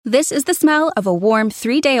This is the smell of a warm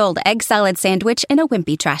 3-day-old egg salad sandwich in a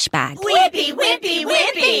wimpy trash bag. Wimpy, wimpy,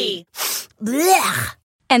 wimpy! Blech!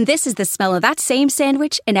 And this is the smell of that same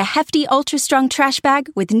sandwich in a hefty, ultra-strong trash bag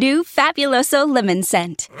with new Fabuloso lemon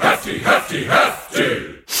scent. Hefty, hefty,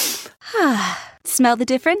 hefty! Smell the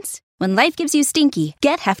difference? When life gives you stinky,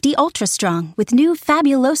 get Hefty Ultra Strong with new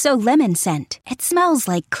Fabuloso lemon scent. It smells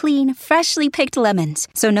like clean, freshly picked lemons.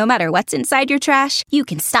 So no matter what's inside your trash, you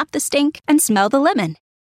can stop the stink and smell the lemon.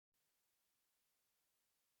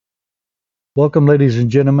 Welcome, ladies and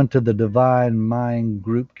gentlemen, to the Divine Mind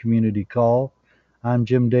Group Community Call. I'm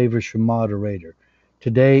Jim Davis, your moderator.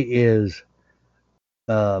 Today is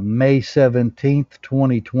May 17th,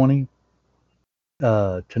 2020.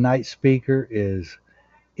 Tonight's speaker is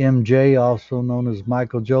MJ, also known as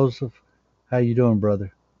Michael Joseph. How you doing,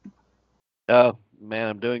 brother? Oh, man,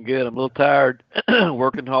 I'm doing good. I'm a little tired,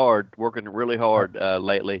 working really hard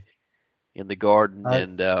lately in the garden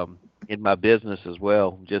and in my business as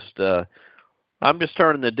well. I'm just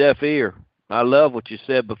turning the deaf ear. I love what you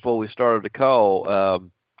said before we started the call.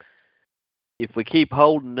 If we keep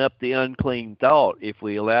holding up the unclean thought, if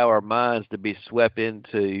we allow our minds to be swept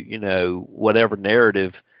into, whatever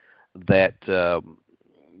narrative that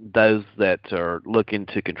those that are looking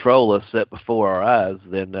to control us set before our eyes,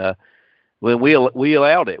 then when we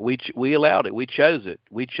allowed it, we allowed it, we chose it,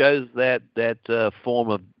 we chose that form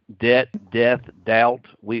of debt, death, doubt.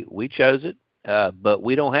 We chose it, but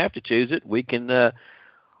we don't have to choose it. We can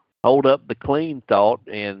hold up the clean thought,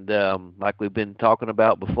 and like we've been talking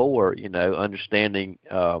about before, understanding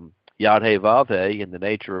Yad-Heh-Vav-Heh and the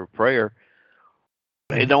nature of prayer.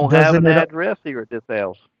 They don't have an address here at this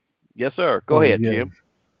house. Yes, sir. Go ahead, yeah. Jim.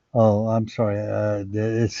 Oh, I'm sorry. I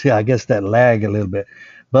guess that lag a little bit.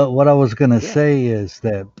 But what I was going to say is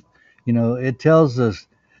that, it tells us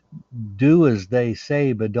do as they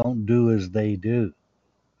say, but don't do as they do.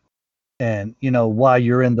 And, while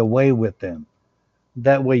you're in the way with them,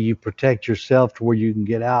 that way you protect yourself to where you can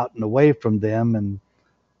get out and away from them and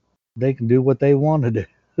they can do what they want to do.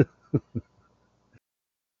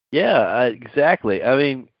 Yeah, exactly. I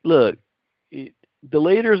mean, look, the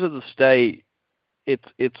leaders of the state,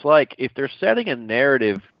 it's like if they're setting a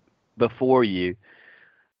narrative before you,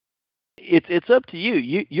 it's up to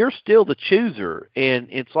you. You're still the chooser, and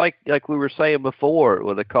it's like we were saying before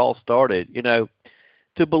when the call started.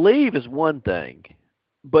 To believe is one thing,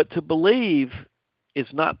 but to believe is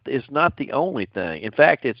not the only thing. In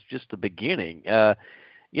fact, it's just the beginning.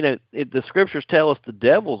 The scriptures tell us the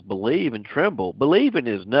devils believe and tremble. Believing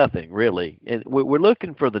is nothing really, and we're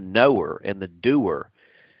looking for the knower and the doer.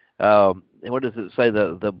 And what does it say?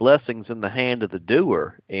 The blessings in the hand of the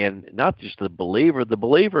doer, and not just the believer. The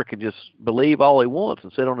believer can just believe all he wants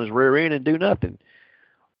and sit on his rear end and do nothing.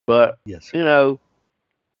 But yes.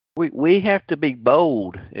 We have to be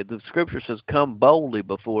bold. The scripture says, "Come boldly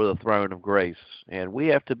before the throne of grace," and we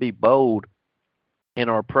have to be bold in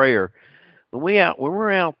our prayer. When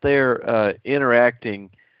we're out there interacting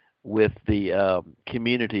with the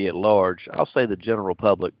community at large, I'll say the general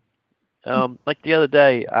public. Like the other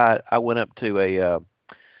day, I went up to a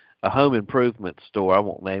home improvement store. I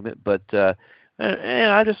won't name it, but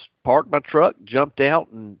and I just parked my truck, jumped out,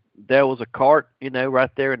 and there was a cart,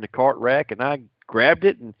 right there in the cart rack, and I grabbed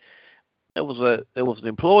it, and there was an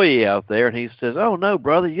employee out there, and he says, "Oh no,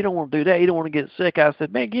 brother, you don't want to do that. You don't want to get sick." I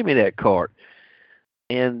said, "Man, give me that cart."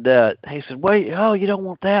 And he said, "Wait, oh, you don't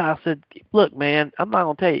want that?" I said, "Look, man, I'm not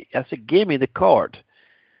gonna tell you." I said, "Give me the cart."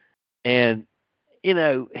 And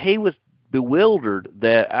he was bewildered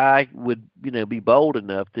that I would, be bold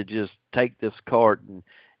enough to just take this cart, and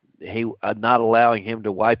he not allowing him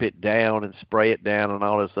to wipe it down and spray it down and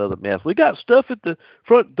all this other mess. We got stuff at the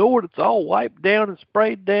front door that's all wiped down and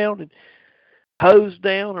sprayed down and hosed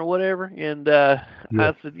down or whatever. And I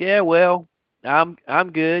said, "Yeah, well,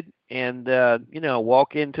 I'm good." And I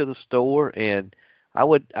walk into the store, and I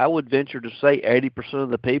would venture to say 80%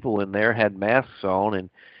 of the people in there had masks on,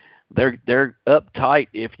 and they're uptight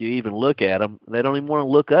if you even look at them. They don't even want to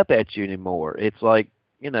look up at you anymore. It's like,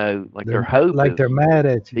 their hope like is they're mad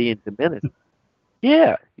at you. being diminished.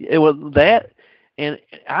 Yeah, it was that, and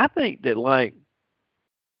I think that like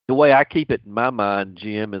the way I keep it in my mind,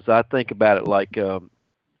 Jim, is I think about it like I'm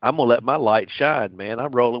gonna let my light shine, man.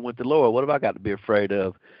 I'm rolling with the Lord. What have I got to be afraid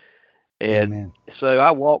of? And Amen. So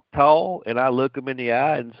I walk tall, and I look him in the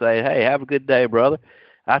eye and say, "Hey, have a good day, brother."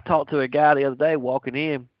 I talked to a guy the other day walking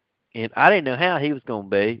in, and I didn't know how he was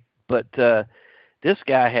going to be, but this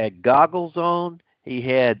guy had goggles on, he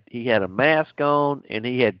had a mask on, and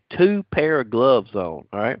he had 2 pair of gloves on.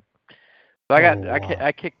 All right, so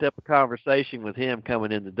I kicked up a conversation with him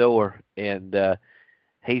coming in the door, and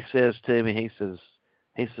he says to me, he says,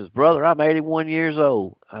 He says, brother, I'm 81 years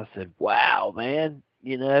old. I said, wow, man.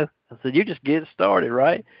 I said, you just get started,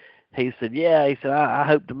 right? He said, yeah. He said, I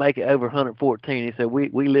hope to make it over 114. He said, we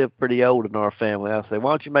live pretty old in our family. I said,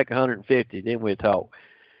 why don't you make 150? Then we'll talk.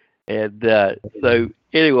 And so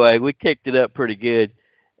anyway, we kicked it up pretty good.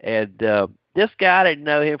 And this guy, I didn't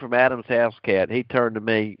know him from Adam's House Cat. He turned to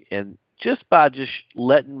me, and just by just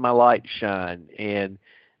letting my light shine and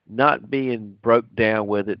not being broke down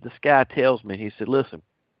with it, this guy tells me, he said, listen,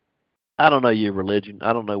 I don't know your religion.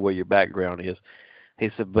 I don't know where your background is. He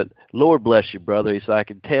said, but Lord bless you, brother. He said, I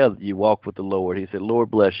can tell that you walk with the Lord. He said,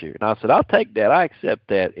 Lord bless you. And I said, I'll take that. I accept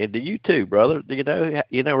that. And to you too, brother.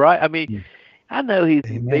 Right? I mean, I know he's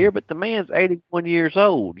Amen. there, but the man's 81 years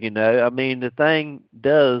old. I mean, the thing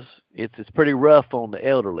it's pretty rough on the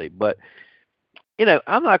elderly. But,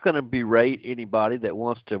 I'm not going to berate anybody that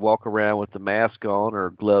wants to walk around with the mask on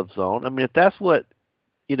or gloves on. I mean, if that's what,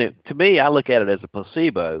 to me, I look at it as a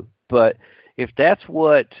placebo. But if that's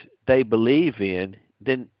what they believe in,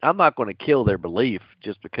 then I'm not going to kill their belief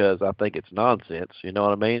just because I think it's nonsense. You know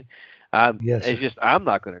what I mean? Yes, sir. It's just I'm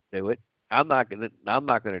not going to do it. I'm not going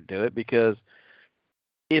to do it because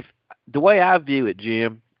if the way I view it,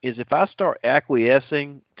 Jim, is if I start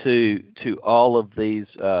acquiescing to all of these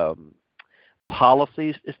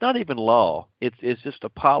policies, it's not even law. It's just a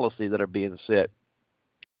policy that are being set.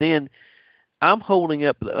 Then I'm holding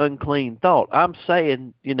up the unclean thought. I'm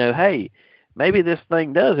saying, hey, maybe this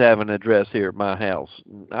thing does have an address here at my house.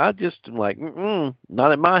 I just am like,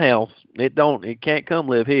 not at my house. It can't come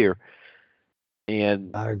live here.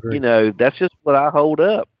 And, I agree. that's just what I hold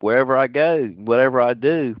up wherever I go, whatever I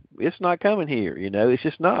do. It's not coming here, it's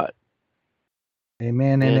just not.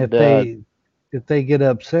 Amen. And And, if they get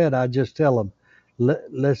upset, I just tell them,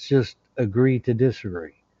 let's just agree to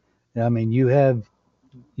disagree. I mean, you have,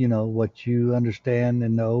 what you understand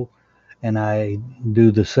and know, and I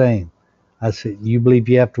do the same. I said, you believe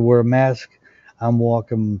you have to wear a mask? I'm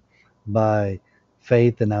walking by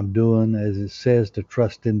faith, and I'm doing as it says to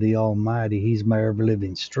trust in the Almighty. He's my ever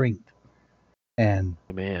living strength, and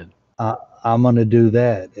man, I'm going to do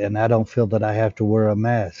that. And I don't feel that I have to wear a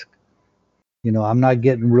mask. I'm not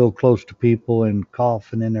getting real close to people and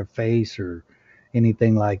coughing in their face or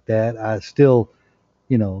anything like that. I still,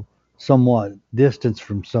 you know, somewhat distance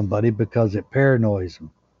from somebody because it paranoids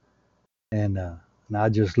them, and I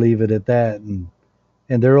just leave it at that, and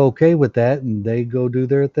they're okay with that, and they go do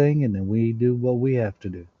their thing, and then we do what we have to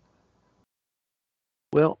do.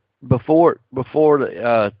 well,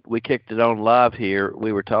 we kicked it on live here,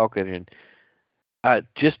 we were talking, and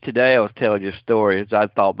just today I was telling you a story. As I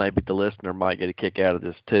thought maybe the listener might get a kick out of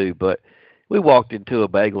this too, but we walked into a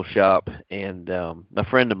bagel shop, and a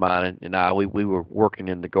friend of mine and I, we were working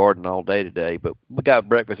in the garden all day today, but we got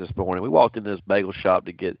breakfast this morning. We walked into this bagel shop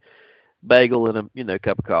to get bagel and a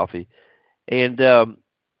cup of coffee, and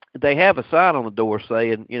they have a sign on the door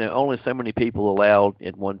saying only so many people allowed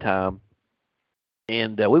at one time.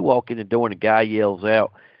 And we walk in the door, and the guy yells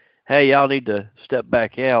out, "Hey, y'all need to step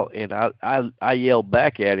back out." And I yelled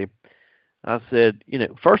back at him. I said,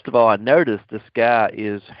 first of all, I noticed this guy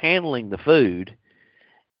is handling the food,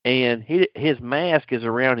 and his mask is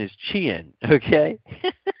around his chin. Okay,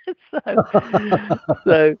 so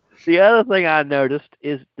so the other thing I noticed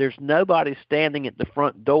is there's nobody standing at the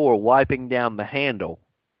front door wiping down the handle.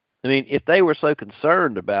 I mean, if they were so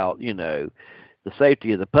concerned about the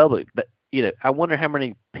safety of the public, but I wonder how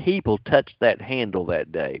many people touched that handle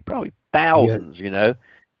that day. Probably Yeah, thousands.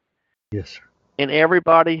 yes, sir. And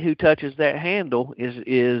everybody who touches that handle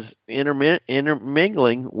is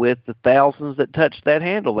intermingling with the thousands that touched that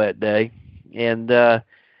handle that day. And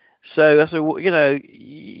so I said, well,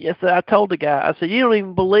 yes, I told the guy, I said, you don't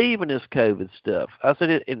even believe in this COVID stuff. I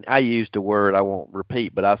said, and I used a word I won't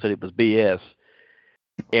repeat, but I said it was BS.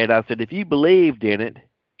 And I said, if you believed in it,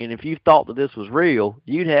 and if you thought that this was real,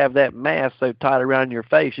 you'd have that mask so tight around your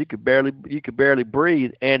face you could barely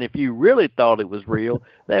breathe. And if you really thought it was real,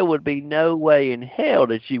 there would be no way in hell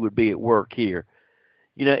that you would be at work here.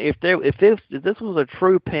 If this was a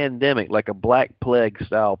true pandemic, like a Black Plague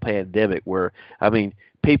style pandemic, where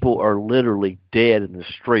people are literally dead in the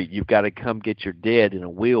street, you've got to come get your dead in a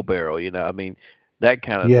wheelbarrow. That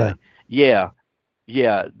kind of Yeah, thing.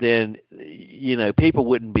 Yeah, then people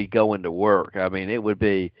wouldn't be going to work. I mean, it would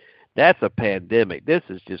be that's a pandemic. This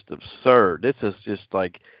is just absurd. This is just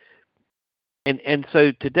like and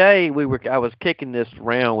so today I was kicking this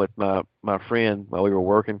around with my friend while we were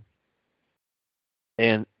working,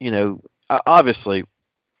 and obviously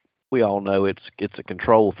we all know it's a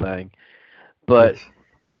control thing, but yes,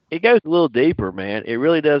 it goes a little deeper, man. It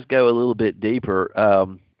really does go a little bit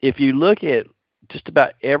deeper. If you look at just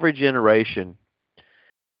about every generation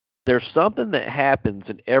there's something that happens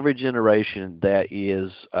in every generation that is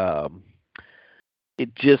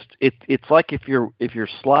it's like if you're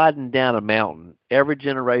sliding down a mountain. Every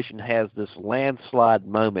generation has this landslide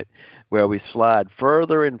moment where we slide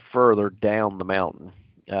further and further down the mountain.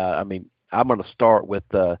 I mean, I'm going to start with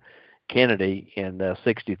Kennedy in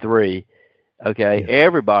 '63. Okay, Yeah.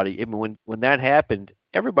 everybody. I mean, when that happened,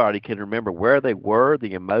 everybody can remember where they were,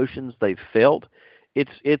 the emotions they felt.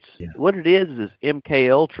 It's Yeah. what it is MK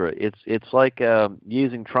Ultra. It's like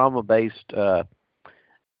using trauma based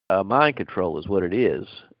mind control is what it is.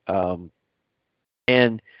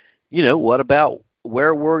 And what about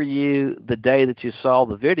where were you the day that you saw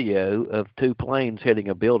the video of two planes hitting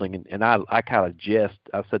a building? And I kind of jest.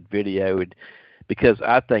 I said video because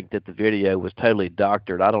I think that the video was totally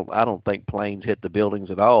doctored. I don't think planes hit the buildings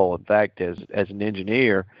at all. In fact, as an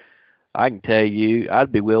engineer, I can tell you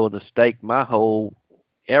I'd be willing to stake my whole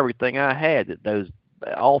everything I had that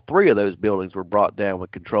all three of those buildings were brought down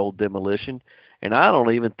with controlled demolition, and I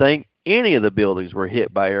don't even think any of the buildings were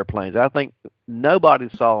hit by airplanes. I think nobody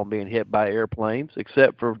saw them being hit by airplanes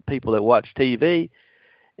except for people that watch TV.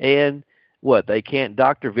 And what, they can't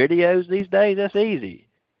doctor videos these days? That's easy.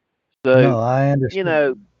 So, No, I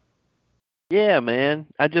understand. yeah, man.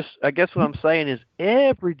 I guess what I'm saying is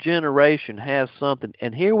every generation has something,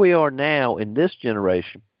 and here we are now in this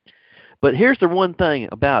generation. But here's the one thing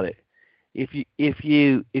about it: if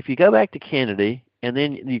you go back to Kennedy and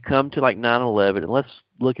then you come to like 9/11, and let's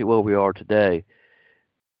look at where we are today.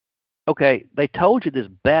 Okay, they told you this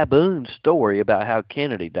baboon story about how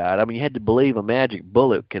Kennedy died. I mean, you had to believe a magic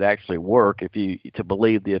bullet could actually work to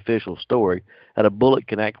believe the official story. That a bullet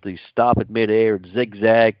can actually stop at midair and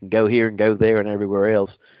zigzag and go here and go there and everywhere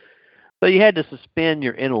else. So you had to suspend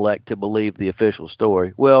your intellect to believe the official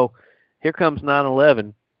story. Well, here comes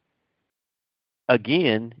 9/11.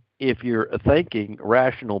 Again, if you're a thinking,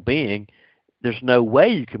 rational being, there's no way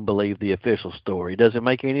you can believe the official story. It doesn't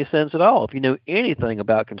make any sense at all. If you know anything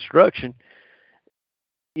about construction,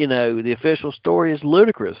 the official story is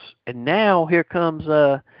ludicrous. And now here comes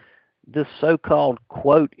this so-called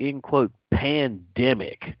quote-unquote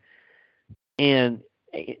pandemic. And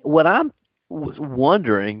what I'm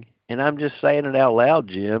wondering, and I'm just saying it out loud,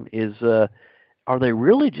 Jim, is are they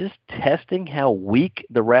really just testing how weak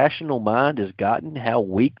the rational mind has gotten, how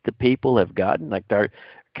weak the people have gotten? Like,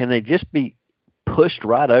 can they just be pushed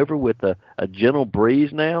right over with a gentle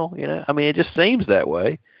breeze now? I mean, it just seems that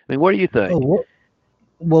way. I mean, what do you think? Oh,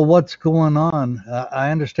 well, what's going on? I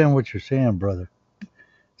understand what you're saying, brother.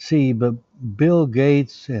 See, but Bill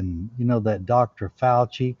Gates and that Dr.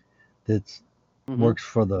 Fauci that works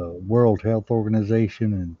for the World Health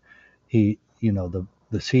Organization, and he, the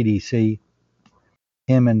CDC,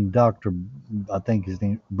 him and Dr. I think his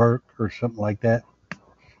name Burke or something like that.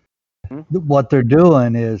 What they're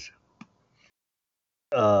doing is,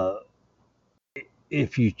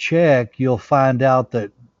 if you check, you'll find out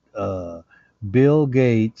that Bill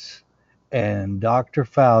Gates and Dr.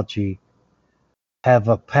 Fauci have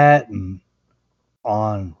a patent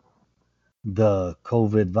on the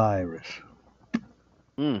COVID virus.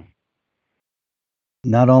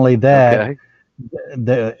 Not only that, Okay.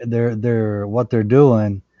 they're what they're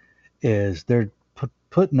doing is they're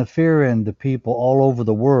putting the fear into people all over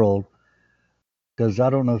the world. Because I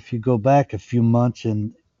don't know if you go back a few months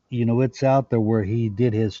and it's out there where he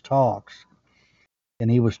did his talks,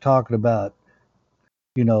 and he was talking about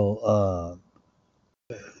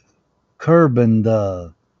curbing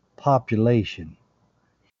the population.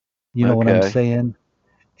 You know what I'm Okay. saying?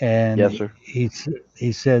 And Yes, sir. he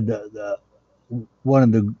said one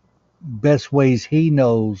of the best ways he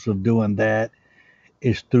knows of doing that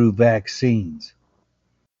is through vaccines.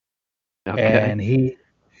 Okay. And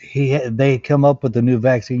they come up with a new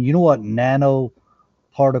vaccine. You know what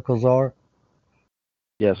nanoparticles are?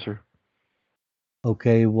 Yes, sir.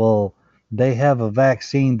 Okay, well, they have a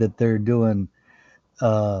vaccine that they're doing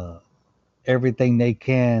everything they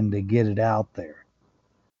can to get it out there,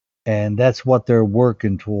 and that's what they're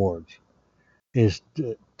working towards, is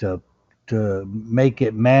to make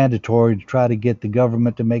it mandatory, to try to get the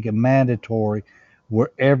government to make it mandatory where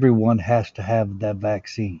everyone has to have that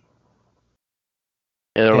vaccine.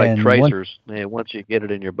 And they're like And one tracers. And once you get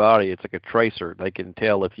it in your body, it's like a tracer. They can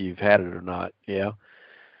tell if you've had it or not. Yeah.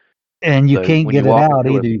 and you So can't when you get it walk out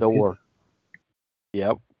into a either. store,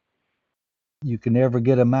 yep. You can never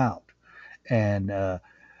get them out. And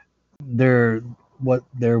they're what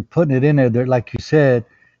they're putting it in there. They're, like you said,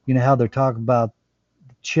 you know how they're talking about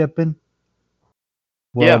chipping.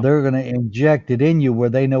 Well, Yeah. they're going to inject it in you where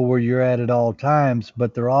they know where you're at all times,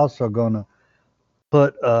 but they're also going to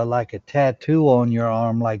put like a tattoo on your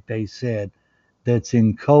arm, like they said, that's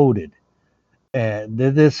encoded. And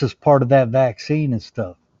this is part of that vaccine and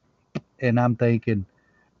stuff. And I'm thinking,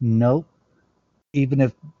 nope. Even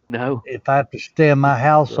No, if I have to stay in my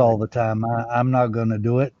house all right. the time, I'm not going to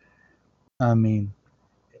do it. I mean,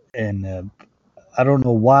 and I don't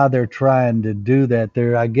know why they're trying to do that.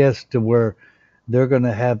 They're, I guess, to where they're going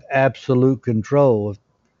to have absolute control,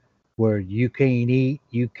 where you can't eat,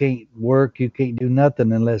 you can't work, you can't do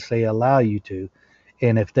nothing unless they allow you to.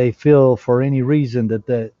 And if they feel for any reason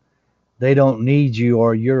that they don't need you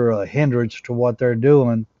or you're a hindrance to what they're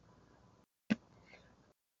doing,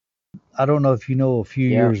 I don't know if you know a few Yeah,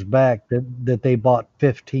 years back that they bought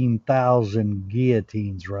 15,000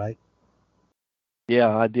 guillotines, right?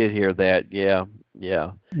 yeah, I did hear that. Yeah,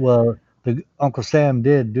 yeah. Well, the Uncle Sam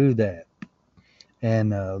did do that,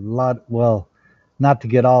 and a lot. Well, not to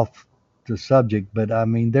get off the subject, but I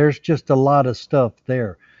mean, there's just a lot of stuff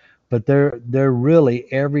there. But they're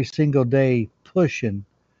really every single day pushing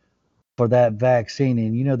for that vaccine,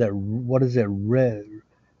 and you know that what is it,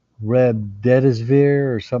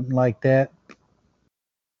 Remdesivir or something like that?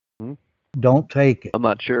 Mhm. Don't take it. I'm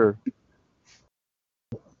not sure.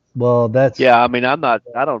 Well, that's Yeah, I mean, I'm not.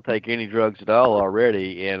 I don't take any drugs at all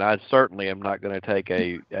already, and I certainly am not going to take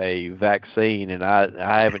a vaccine. And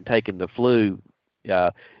I haven't taken the flu.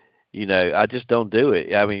 Uh, I just don't do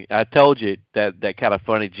it. I mean, I told you that kind of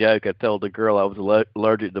funny joke. I told the girl I was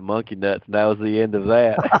allergic to monkey nuts, and that was the end of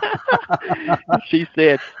that. She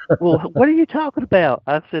said, "Well, what are you talking about?"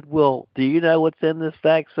 I said, "Well, do you know what's in this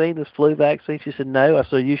vaccine, this flu vaccine?" She said, "No." I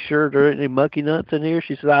said, "Are you sure there aren't any monkey nuts in here?"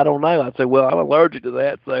 She said, "I don't know." I said, "Well, I'm allergic to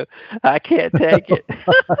that, so I can't take it."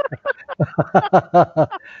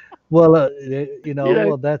 well, you know,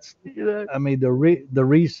 well, that's, you know. I mean, the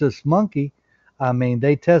rhesus monkey, I mean,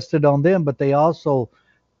 they tested on them, but they also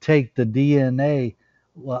take the DNA.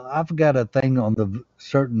 Well, I've got a thing on the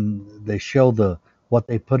certain, they show what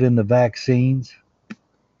they put in the vaccines.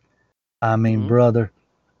 I mean, Hmm. brother,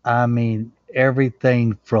 I mean,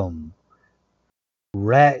 everything from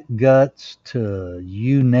rat guts to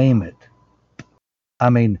you name it. I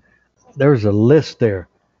mean, there's a list there.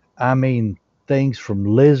 I mean, things from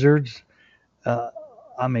lizards. Uh,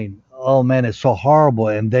 I mean, oh man, it's so horrible.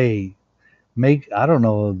 And they I don't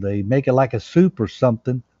know, they make it like a soup or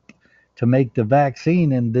something to make the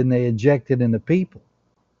vaccine, and then they inject it into people.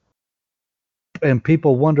 And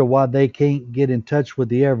people wonder why they can't get in touch with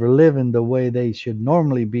the ever living the way they should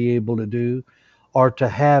normally be able to do, or to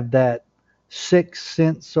have that sixth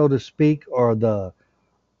sense, so to speak, or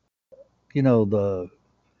you know,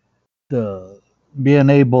 the being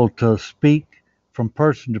able to speak from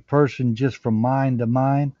person to person, just from mind to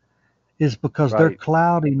mind, is because Right. they're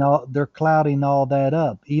clouding all that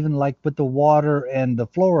up, even like with the water and the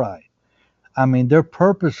fluoride. I mean, they're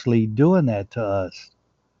purposely doing that to us.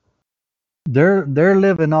 They're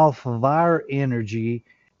living off of our energy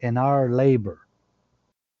and our labor,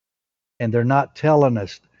 and they're not telling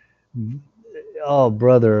us. Oh,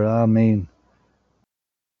 brother, I mean,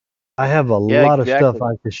 I have a Yeah, lot of stuff exactly.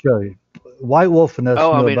 I could show you. White Wolf and us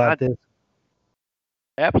Oh, I knew mean, about this.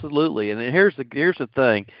 absolutely. And then here's the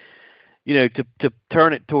thing. To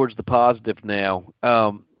turn it towards the positive now.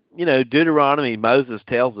 Deuteronomy, Moses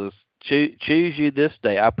tells us, choose you this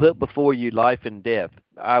day. I put before you life and death.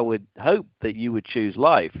 I would hope that you would choose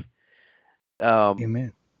life. Um,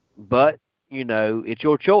 Amen. but, it's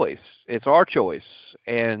your choice. It's our choice.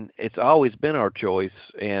 And it's always been our choice.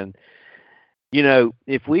 And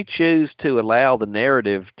if we choose to allow the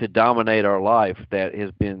narrative to dominate our life that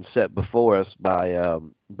has been set before us by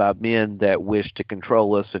men that wish to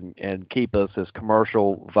control us and keep us as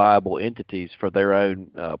commercial viable entities for their own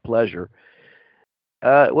pleasure,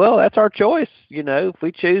 well, that's our choice. If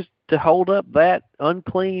we choose to hold up that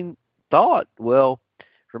unclean thought, well,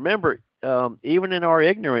 remember, even in our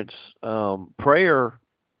ignorance, prayer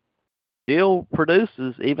still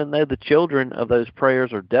produces, even though the children of those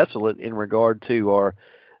prayers are desolate in regard to our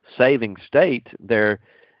saving state, they're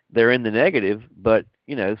in the negative. But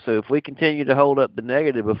so if we continue to hold up the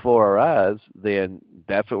negative before our eyes, then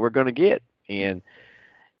that's what we're going to get. And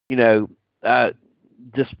you know, uh,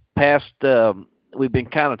 this past we've been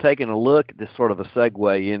kind of taking a look. This sort of a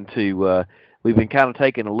segue into we've been kind of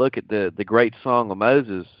taking a look at the great song of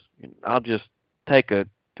Moses. I'll just take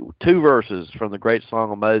two verses from the great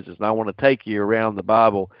song of Moses, and I want to take you around the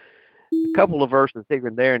Bible, a couple of verses here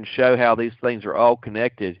and there, and show how these things are all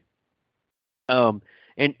connected. And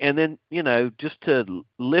then just to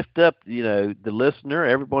lift up the listener,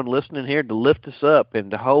 everyone listening here, to lift us up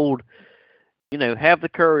and to hold, have the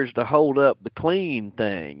courage to hold up the clean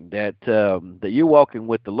thing that that you're walking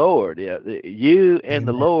with the Lord. Yeah, you and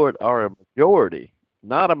the Amen. Lord are a majority.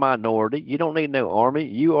 not a minority. You don't need no army.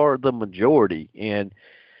 You are the majority, and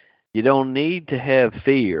you don't need to have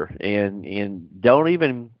fear, and don't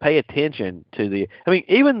even pay attention to the. I mean,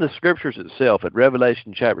 even the scriptures itself at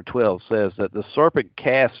Revelation chapter 12 says that the serpent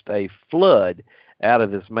cast a flood out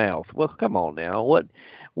of his mouth. Well, come on now. What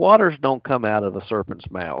waters don't come out of the serpent's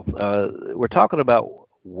mouth? We're talking about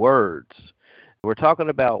words. We're talking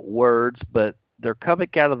about words, but they're coming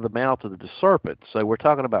out of the mouth of the serpent. So we're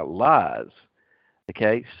talking about lies.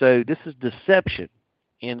 Okay, so this is deception,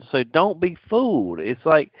 and so don't be fooled. It's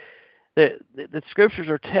like the scriptures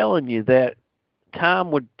are telling you that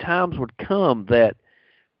times would come that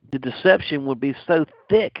the deception would be so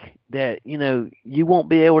thick that you won't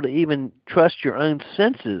be able to even trust your own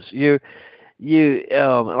senses. This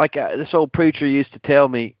old preacher used to tell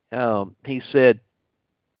me. He said,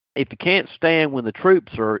 if you can't stand when the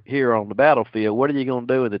troops are here on the battlefield, what are you going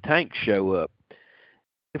to do when the tanks show up?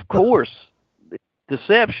 Of course,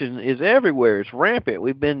 deception is everywhere. It's rampant.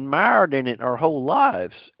 We've been mired in it our whole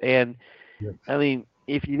lives. And, Yes. I mean,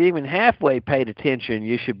 if you've even halfway paid attention,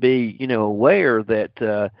 you should be, aware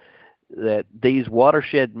that that these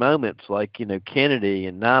watershed moments like, Kennedy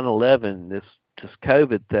and 9/11, this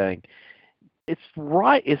COVID thing, it's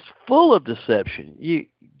full of deception. You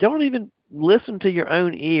don't even listen to your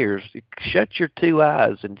own ears. Shut your two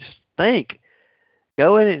eyes and just think.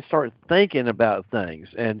 Go in and start thinking about things.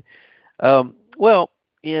 And in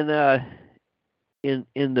the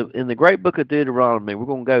great book of Deuteronomy, we're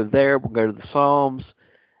going to go there. We'll go to the Psalms,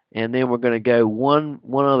 and then we're going to go one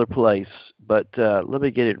other place. But let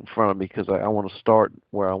me get it in front of me because I want to start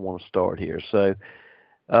where I want to start here. So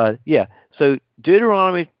So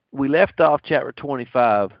Deuteronomy, we left off chapter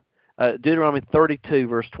 25. Deuteronomy 32,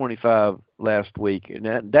 verse 25 last week. And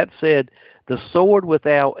that said, the sword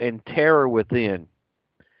without and terror within.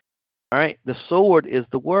 All right, the sword is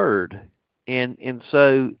the word. And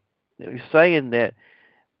so he's saying that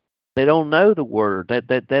they don't know the word, that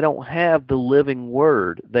they don't have the living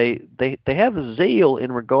word. They have a zeal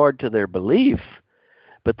in regard to their belief,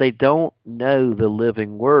 but they don't know the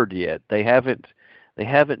living word yet. They haven't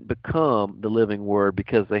become the living word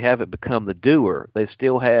because they haven't become the doer. They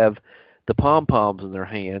still have the pom-poms in their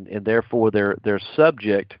hand, and therefore they're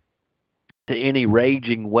subject to any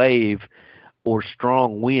raging wave or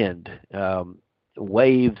strong wind.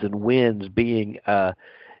 Waves and winds being,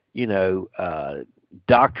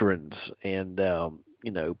 doctrines and,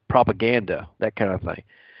 propaganda, that kind of thing.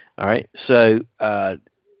 All right. So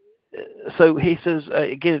he says,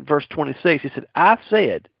 again in verse 26, he said, I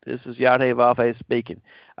said, this is Yahweh speaking,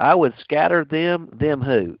 I would scatter them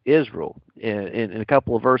who? Israel. In a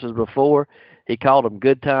couple of verses before, he called them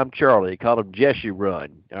Good Time Charlie. He called them Jeshurun.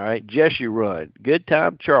 All right, Jeshurun, Good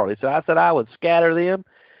Time Charlie. So I said I would scatter them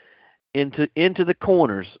into the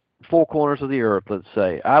corners, four corners of the earth, let's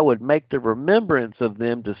say. I would make the remembrance of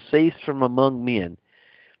them to cease from among men.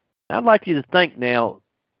 I'd like you to think now,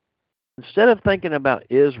 instead of thinking about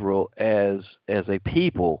Israel as a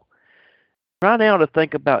people, try now to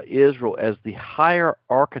think about Israel as the higher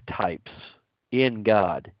archetypes in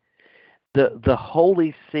God, the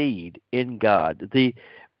holy seed in God, the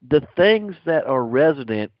things that are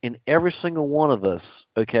resident in every single one of us,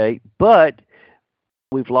 okay? But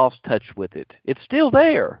we've lost touch with it. It's still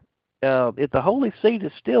there. The holy seed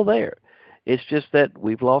is still there. It's just that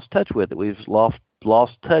we've lost touch with it. We've lost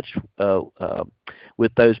touch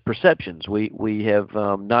with those perceptions. We have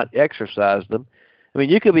not exercised them. I mean,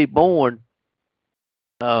 you could be born.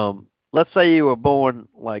 Let's say you were born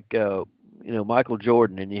like Michael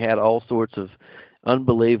Jordan, and you had all sorts of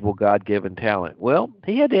unbelievable God-given talent. Well,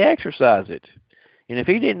 he had to exercise it, and if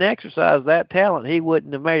he didn't exercise that talent, he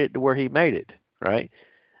wouldn't have made it to where he made it. Right?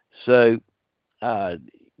 So, the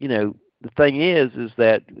thing is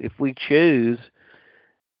that if we choose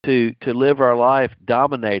to live our life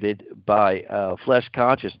dominated by flesh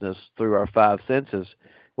consciousness through our five senses,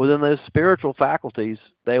 well, then those spiritual faculties,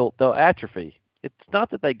 they'll atrophy. It's not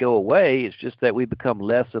that they go away, it's just that we become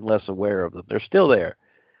less and less aware of them. They're still there.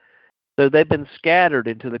 So they've been scattered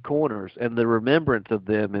into the corners, and the remembrance of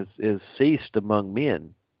them is ceased among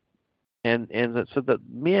men. And so the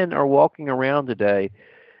men are walking around today,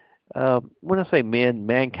 when I say men,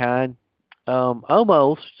 mankind,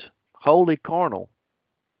 almost wholly carnal.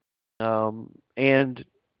 And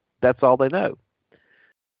that's all they know.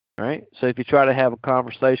 All right. So if you try to have a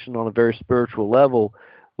conversation on a very spiritual level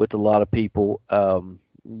with a lot of people,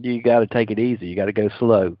 you got to take it easy. You got to go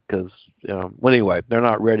slow because, anyway, they're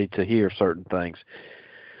not ready to hear certain things.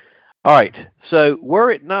 All right. So were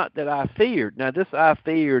it not that I feared, now this I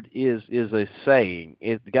feared is a saying.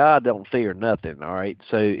 God don't fear nothing. All right.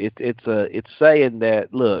 So it's saying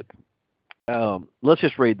that, look, let's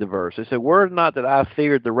just read the verse. It said, "Were it not that I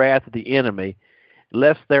feared the wrath of the enemy,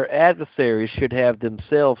 lest their adversaries should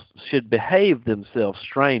behave themselves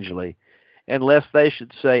strangely, and lest they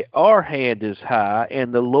should say, Our hand is high,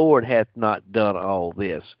 and the Lord hath not done all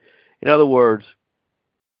this." In other words,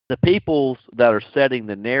 the peoples that are setting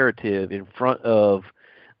the narrative in front of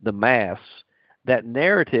the mass, that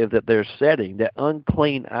narrative that they're setting, that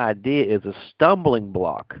unclean idea, is a stumbling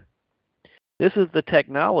block. This is the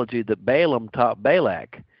technology that Balaam taught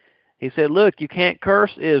Balak. He said, look, you can't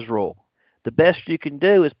curse Israel. The best you can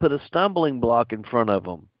do is put a stumbling block in front of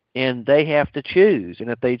them, and they have to choose. And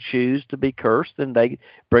if they choose to be cursed, then they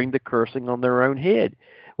bring the cursing on their own head.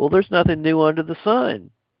 Well, there's nothing new under the sun.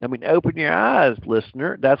 I mean, open your eyes,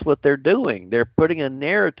 listener. That's what they're doing. They're putting a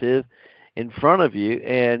narrative in front of you,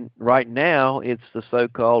 and right now it's the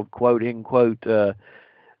so-called quote-unquote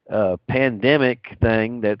pandemic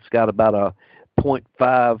thing that's got about a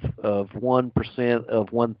 0.5 of 1% of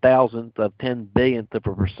 1,000th of 10 billionth of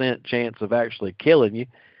a percent chance of actually killing you.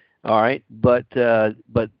 All right, but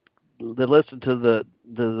listen to the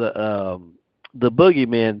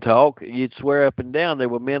boogeyman talk. You'd swear up and down there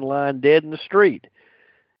were men lying dead in the street.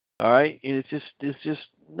 All right, and it's just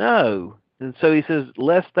no. And so he says,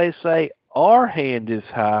 lest they say, Our hand is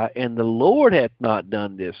high, and the Lord hath not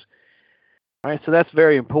done this. All right, so that's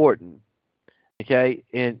very important. Okay,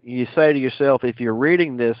 and you say to yourself, if you're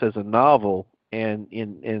reading this as a novel and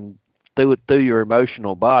through your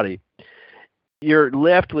emotional body, you're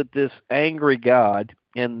left with this angry God,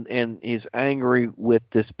 and he's angry with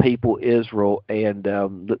this people Israel, and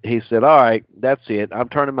he said, all right, that's it. I'm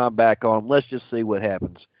turning my back on him. Let's just see what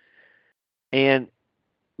happens.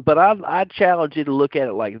 But I challenge you to look at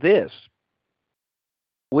it like this.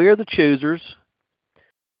 We're the choosers,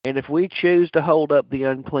 and if we choose to hold up the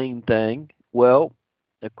unclean thing, well,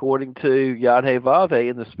 according to Yad-Heh-Vav-Heh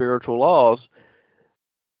in the spiritual laws,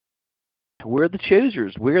 we're the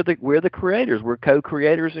choosers. We're the creators. We're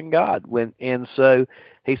co-creators in God. And so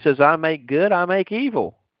he says, I make good, I make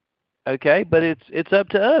evil. Okay, but it's up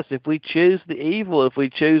to us. If we choose the evil, if we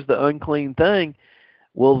choose the unclean thing,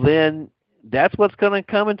 well, then that's what's going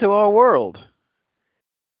to come into our world.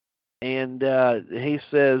 And he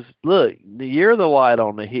says, look, you're the light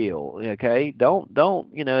on the hill, okay? Don't,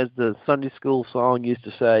 as the Sunday school song used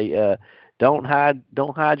to say, don't hide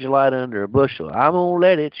your light under a bushel. I'm going to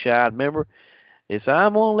let it shine. Remember? It's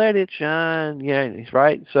I'm going to let it shine. Yeah, he's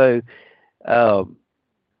right. So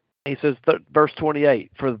he says, verse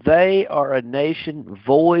 28, for they are a nation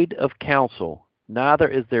void of counsel, neither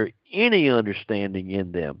is there any understanding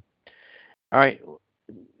in them. All right,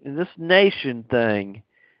 in this nation thing,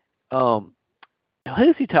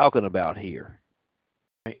 who's he talking about here?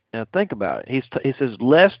 Right, now think about it. He says,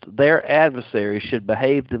 lest their adversaries should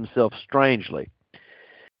behave themselves strangely.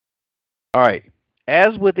 All right,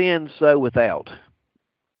 as within, so without.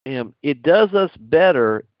 It does us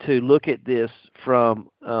better to look at this from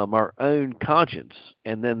our own conscience,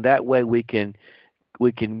 and then that way we can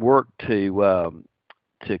work to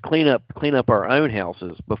clean up our own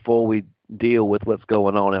houses before we deal with what's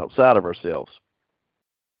going on outside of ourselves.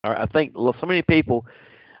 All right, I think so many people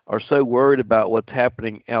are so worried about what's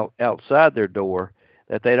happening outside their door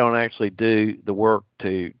that they don't actually do the work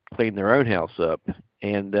to clean their own house up.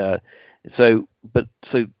 And so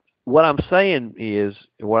what I'm saying is,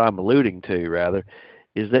 what I'm alluding to rather,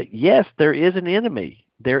 is that yes, there is an enemy.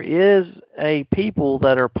 There is a people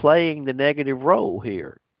that are playing the negative role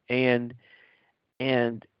here, and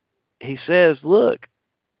he says, look,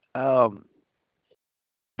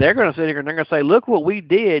 they're going to sit here and they're going to say, look what we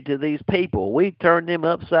did to these people. We turned them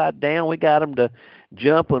upside down. We got them to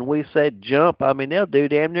jump when we said jump. I mean, they'll do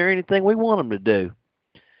damn near anything we want them to do.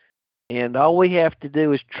 And all we have to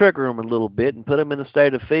do is trigger them a little bit and put them in a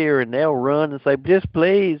state of fear, and they'll run and say, just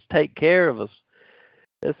please take care of us.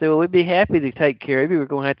 They'll say, well, we'd be happy to take care of you. We're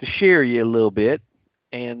going to have to shear you a little bit,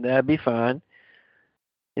 and that'd be fine.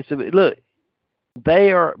 And so, look,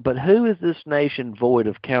 but who is this nation void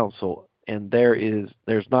of counsel? And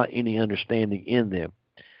there's not any understanding in them.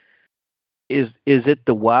 Is it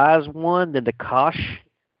the wise one, the Nakash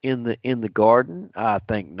in the garden? I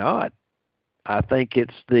think not. I think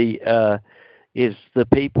it's the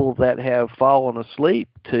people that have fallen asleep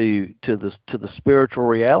to the spiritual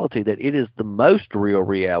reality, that it is the most real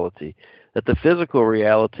reality, that the physical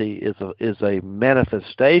reality is a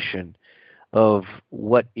manifestation of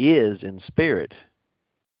what is in spirit,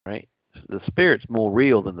 right? The spirit's more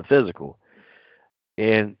real than the physical.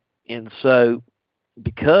 And so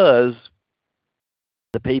because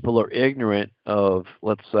the people are ignorant of,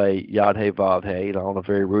 let's say, Yad-Heh-Vav-Heh, on a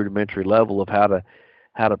very rudimentary level of how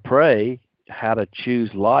to pray, how to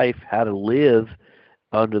choose life, how to live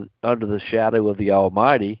under the shadow of the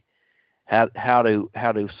Almighty, how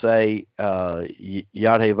to say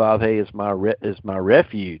Yad-Heh-Vav-Heh is my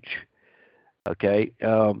refuge. Okay,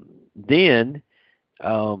 then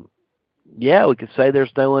we could say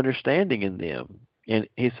there's no understanding in them. And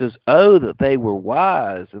he says, oh, that they were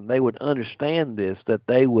wise and they would understand this, that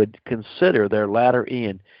they would consider their latter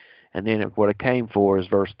end. And then what it came for is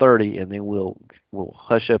verse 30, and then we'll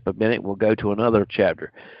hush up a minute and we'll go to another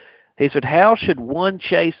chapter. He said, how should one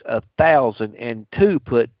chase 1,000 and two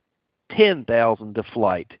put 10,000 to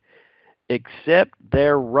flight, except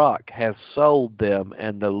their rock has sold them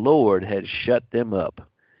and the Lord has shut them up?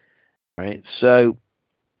 All right. So,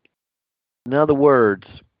 in other words,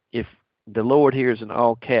 if the Lord here is in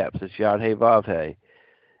all caps, it's Yad-Heh-Vav-Heh.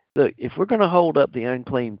 Look, if we're going to hold up the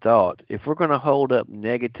unclean thought, if we're going to hold up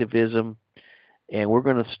negativism, and we're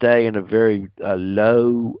going to stay in a very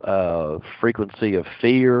low frequency of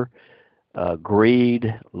fear,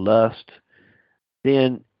 greed, lust,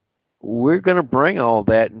 then we're going to bring all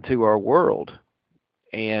that into our world.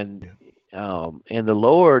 And the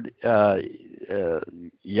Lord,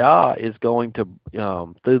 Yah, is going to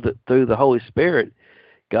through the Holy Spirit,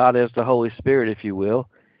 God as the Holy Spirit, if you will,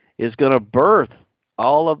 is going to birth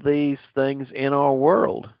all of these things in our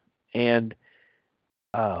world. And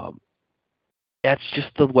that's just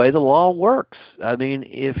the way the law works. I mean,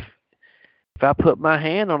 if I put my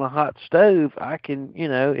hand on a hot stove, I can,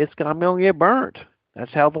 I'm going to get burnt.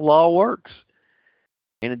 That's how the law works.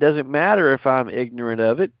 And it doesn't matter if I'm ignorant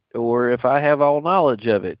of it or if I have all knowledge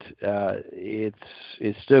of it.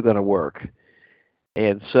 It's still going to work.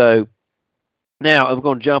 And so now we're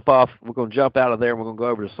going to jump out of there, and we're going to go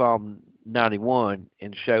over to Psalm 91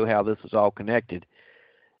 and show how this is all connected.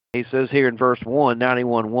 He says here in verse 1,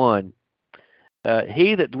 91:1,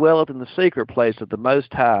 he that dwelleth in the secret place of the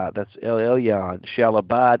Most High, that's El Elyon, shall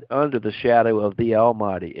abide under the shadow of the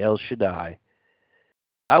Almighty, El Shaddai.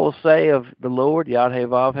 I will say of the Lord,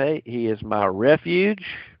 Yad-Heh-Vav-Heh, he is my refuge,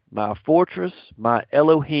 my fortress, my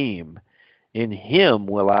Elohim. In him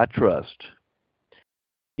will I trust.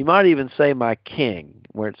 You might even say my king.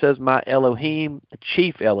 Where it says my Elohim,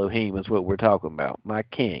 chief Elohim is what we're talking about, my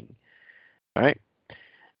king. All right?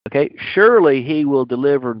 Okay, surely he will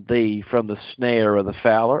deliver thee from the snare of the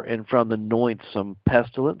fowler and from the noisome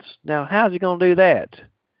pestilence. Now, how's he going to do that?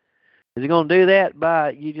 Is he going to do that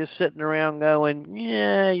by you just sitting around going,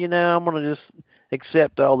 yeah, I'm going to just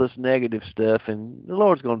accept all this negative stuff, and the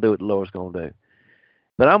Lord's going to do what the Lord's going to do.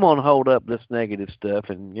 But I'm going to hold up this negative stuff,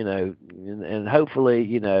 and, and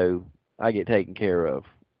hopefully, I get taken care of.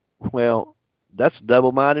 Well, that's a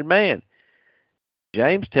double-minded man.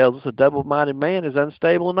 James tells us a double-minded man is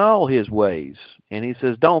unstable in all his ways. And he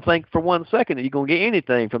says, don't think for 1 second that you're going to get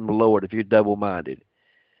anything from the Lord if you're double-minded.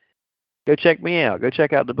 Go check me out. Go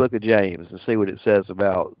check out the book of James and see what it says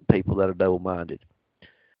about people that are double-minded.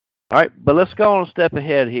 All right, but let's go on a step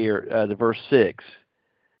ahead here to verse 6.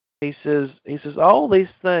 He says, all these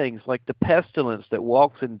things, like the pestilence that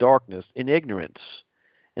walks in darkness, in ignorance,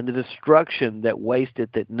 and the destruction that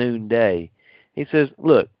wasteth at noonday. He says,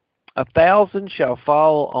 look, 1,000 shall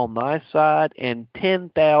fall on thy side, and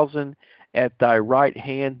 10,000 at thy right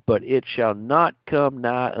hand, but it shall not come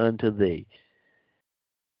nigh unto thee.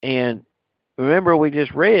 And remember, we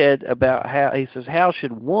just read about how he says, how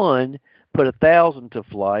should one put 1,000 to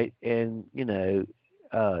flight, and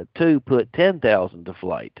two put 10,000 to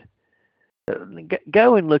flight?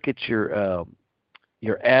 Go and look at your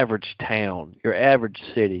average town, your average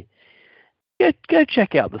city. Go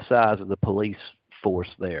check out the size of the police force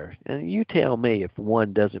there, and you tell me if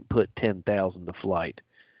one doesn't put 10,000 to flight.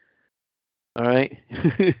 All right,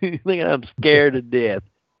 think I'm scared to death.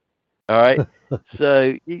 All right,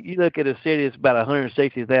 so you look at a city that's about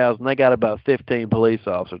 160,000. They got about 15 police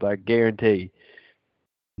officers, I guarantee.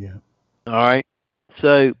 Yeah. All right,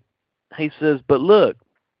 so he says, but look,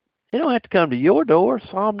 they don't have to come to your door.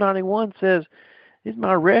 Psalm 91 says, "It's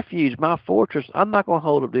my refuge, my fortress. I'm not going to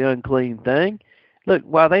hold up the unclean thing." Look,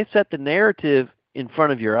 while they set the narrative in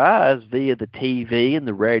front of your eyes via the TV and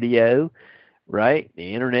the radio, right,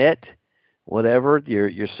 the internet, whatever,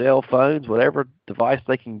 your cell phones, whatever device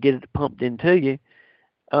they can get it pumped into you,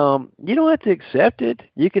 you don't have to accept it.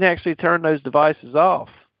 You can actually turn those devices off,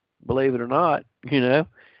 believe it or not. You don't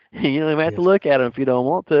even have to look at them if you don't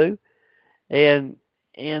want to. And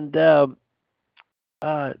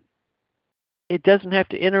it doesn't have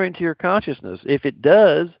to enter into your consciousness. If it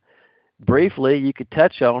does, briefly, you could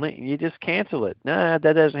touch on it and you just cancel it. Nah,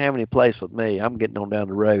 that doesn't have any place with me. I'm getting on down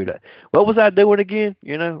the road. What was I doing again?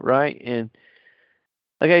 Right? And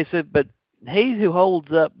okay, so but he who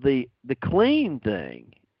holds up the clean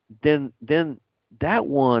thing, then that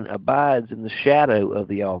one abides in the shadow of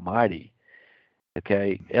the Almighty.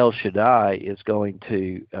 Okay, El Shaddai is going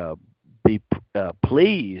to be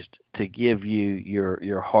pleased to give you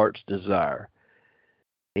your heart's desire.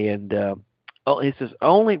 And he says,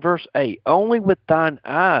 only verse 8, only with thine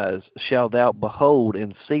eyes shalt thou behold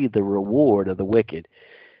and see the reward of the wicked.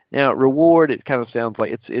 Now, reward, it kind of sounds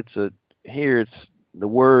like the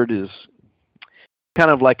word is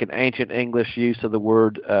kind of like an ancient English use of the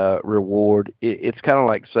word reward. It's kind of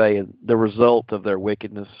like saying the result of their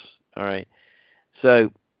wickedness. All right.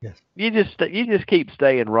 So Yes. you just keep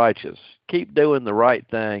staying righteous, keep doing the right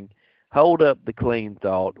thing, hold up the clean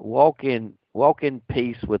thought, walk in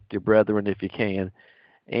peace with your brethren if you can,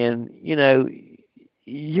 and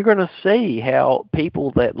you're going to see how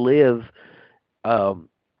people that live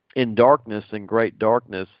in darkness and great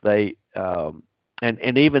darkness, they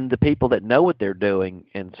and even the people that know what they're doing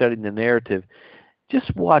and setting the narrative,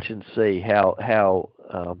 just watch and see how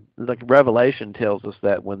like Revelation tells us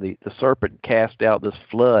that when the serpent cast out this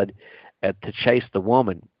flood to chase the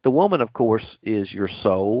woman, of course, is your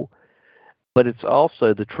soul, but it's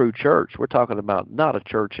also the true church. We're talking about not a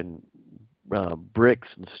church in bricks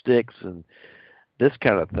and sticks and this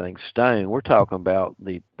kind of thing, stone. We're talking about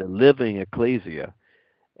the living ecclesia.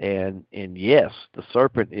 And yes, the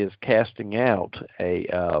serpent is casting out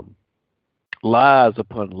lies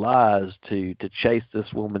upon lies to chase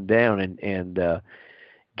this woman down and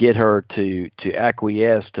get her to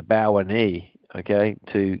acquiesce, to bow a knee, okay,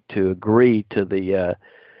 to agree to the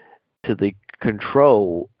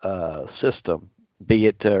control system, be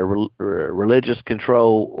it religious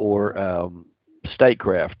control or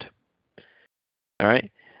statecraft. All right.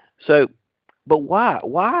 So, but why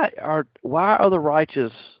are the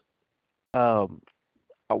righteous? Why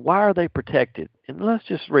are they protected? And let's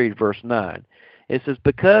just read verse 9. It says,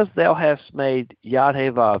 because thou hast made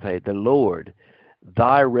Yahweh, the Lord,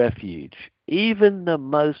 thy refuge, even the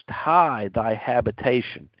Most High thy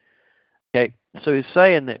habitation. Okay, so he's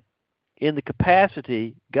saying that in the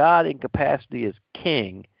capacity, God in capacity as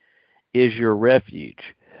King is your refuge.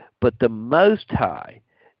 But the Most High,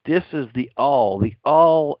 this is the all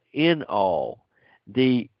in all.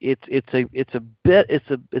 It's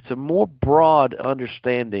a more broad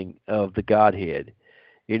understanding of the Godhead.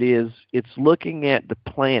 It's looking at the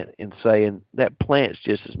plant and saying that plant's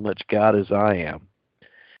just as much God as I am.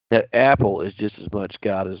 That apple is just as much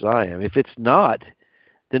God as I am. If it's not,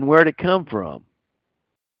 then where'd it come from?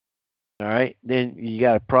 All right, then you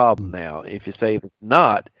got a problem now. If you say if it's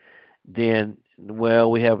not, then well,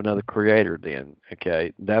 we have another creator then.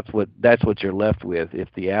 Okay, that's what you're left with if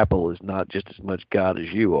the apple is not just as much God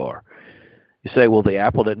as you are. You say, well, the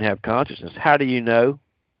apple doesn't have consciousness. How do you know?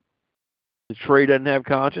 The tree doesn't have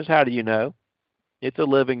conscience. How do you know? It's a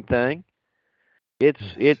living thing. It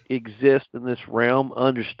exists in this realm,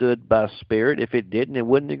 understood by spirit. If it didn't, it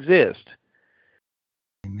wouldn't exist.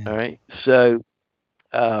 Amen. All right. So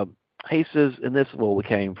he says, and this is what we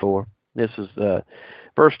came for. This is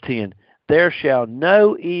verse 10. There shall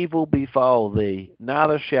no evil befall thee,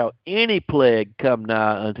 neither shall any plague come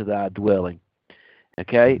nigh unto thy dwelling.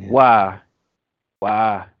 Okay? Amen.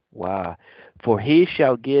 Why? For he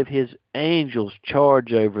shall give his angels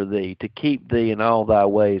charge over thee to keep thee in all thy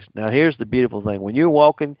ways. Now here's the beautiful thing. When you're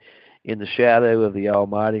walking in the shadow of the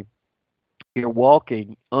Almighty, you're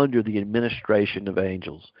walking under the administration of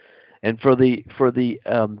angels. And for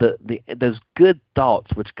those good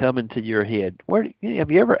thoughts which come into your head, have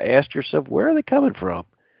you ever asked yourself, where are they coming from?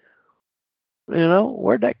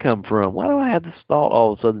 Where'd that come from? Why do I have this thought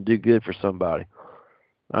all of a sudden do good for somebody?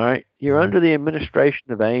 All right, you're under the administration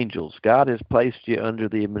of angels. God has placed you under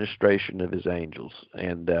the administration of his angels.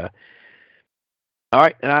 And all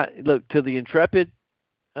right, and I look to the intrepid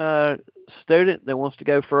student that wants to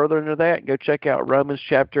go further into that. Go check out Romans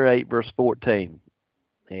chapter 8, verse 14,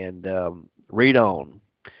 and read on.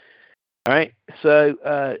 All right.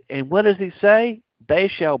 So, and what does he say? They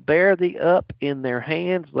shall bear thee up in their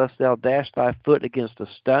hands, lest thou dash thy foot against a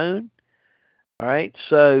stone. All right.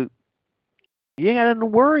 So you ain't got nothing to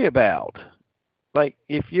worry about. Like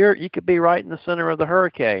you could be right in the center of the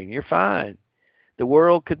hurricane. You're fine. The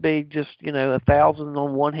world could be just 1,000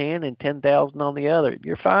 on one hand and 10,000 on the other.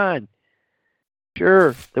 You're fine.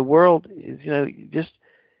 Sure, the world is just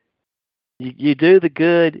you do the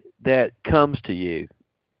good that comes to you.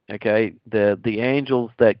 Okay, the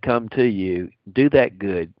angels that come to you do that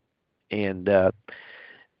good, and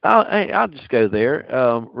I'll just go there.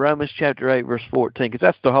 Romans chapter 8 verse 14, because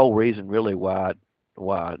that's the whole reason really why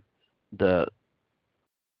we're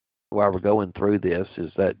going through this,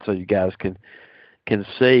 is that so you guys can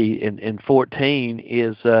see. In 14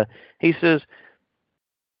 is he says,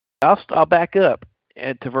 I'll back up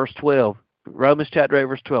to verse 12. Romans chapter 8,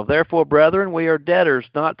 verse 12. Therefore, brethren, we are debtors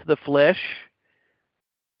not to the flesh,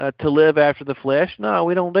 to live after the flesh. No,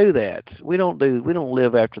 we don't do that. We don't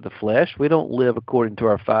live after the flesh. We don't live according to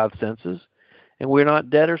our five senses, and we're not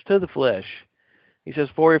debtors to the flesh. He says,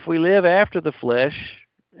 for if we live after the flesh,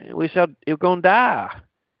 we're going to die,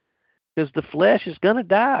 because the flesh is going to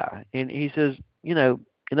die. And he says,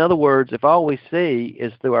 in other words, if all we see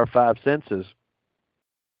is through our five senses,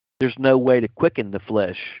 there's no way to quicken the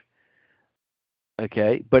flesh.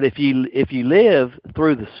 Okay, but if you live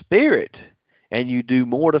through the Spirit and you do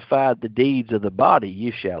mortify the deeds of the body,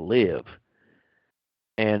 you shall live.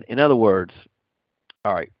 And in other words,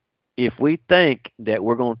 all right, if we think that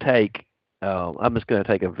we're going to take, I'm just going to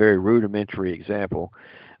take a very rudimentary example,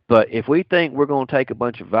 but if we think we're going to take a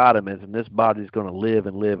bunch of vitamins and this body's going to live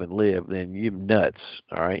and live and live, then you're nuts.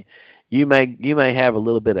 All right, you may have a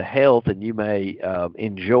little bit of health and you may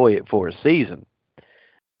enjoy it for a season.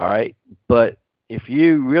 All right, but if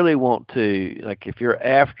you really want to, like if you're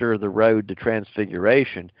after the road to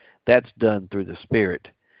transfiguration, that's done through the Spirit.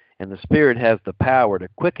 And the Spirit has the power to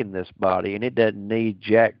quicken this body, and it doesn't need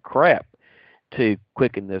jack crap to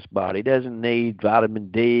quicken this body. It doesn't need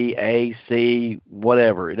vitamin D, A, C,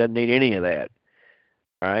 whatever. It doesn't need any of that.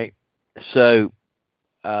 All right? So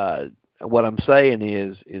what I'm saying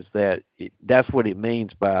is that that's what it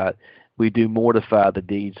means by we do mortify the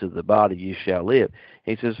deeds of the body, you shall live.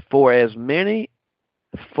 He says, for as many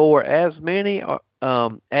as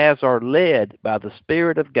are led by the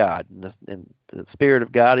Spirit of God, and the Spirit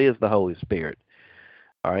of God is the Holy Spirit.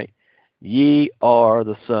 All right, ye are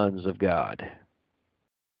the sons of God.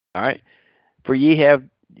 All right, for ye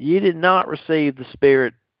did not receive the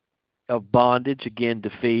spirit of bondage again to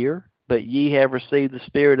fear, but ye have received the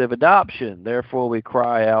Spirit of adoption. Therefore we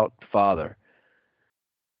cry out, Father.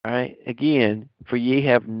 All right, again, for ye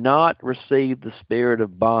have not received the spirit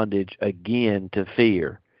of bondage again to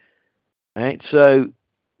fear. All right, so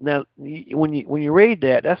now when you read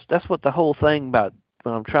that, that's what the whole thing about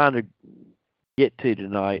what I'm trying to get to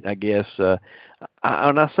tonight, I guess. When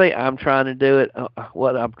I say I'm trying to do it,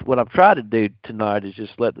 what I'm trying to do tonight is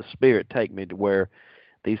just let the Spirit take me to where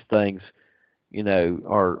these things,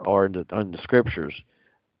 are in the Scriptures.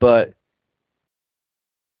 But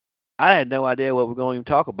I had no idea what we're going to even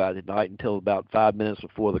talk about tonight until about 5 minutes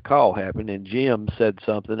before the call happened, and Jim said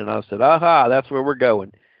something, and I said, "Aha, that's where we're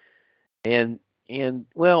going." And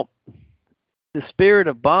well, the spirit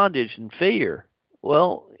of bondage and fear.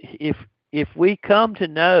 Well, if we come to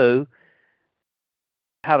know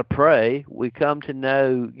how to pray, we come to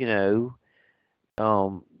know,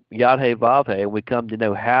 Yad-Heh Vav-Heh, and we come to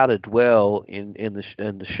know how to dwell in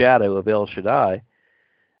the shadow of El Shaddai.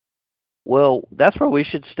 Well, that's where we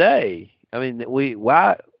should stay. I mean,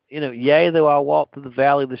 yea, though I walk through the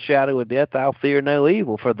valley of the shadow of death, I'll fear no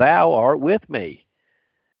evil, for thou art with me.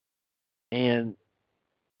 And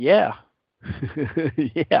yeah.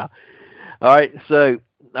 Yeah. All right,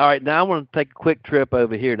 now I'm going to take a quick trip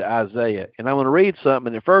over here to Isaiah, and I'm going to read something,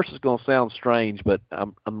 and at first it's going to sound strange, but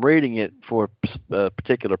I'm reading it for a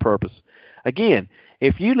particular purpose. Again,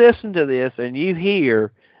 if you listen to this and you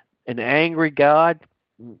hear an angry God,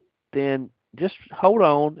 then just hold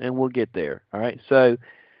on and we'll get there. All right. So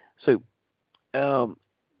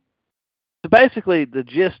basically the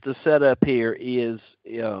gist to set up here is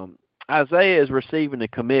Isaiah is receiving a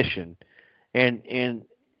commission, and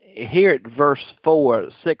here at verse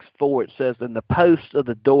 6:4, it says, and the posts of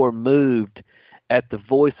the door moved at the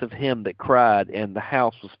voice of him that cried, and the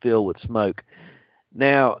house was filled with smoke.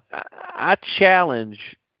 Now, I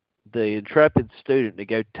challenge the intrepid student to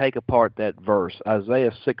go take apart that verse,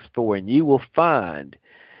 Isaiah 6:4, and you will find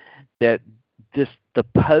that the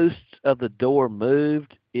posts of the door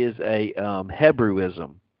moved is a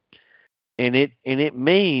Hebrewism, and it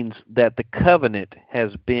means that the covenant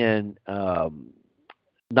has been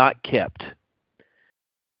not kept.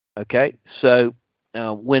 Okay, so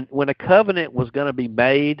when a covenant was going to be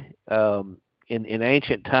made in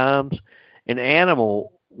ancient times,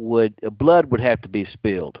 blood would have to be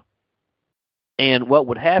spilled. And what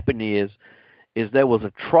would happen is there was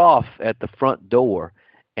a trough at the front door,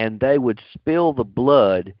 and they would spill the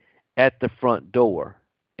blood at the front door.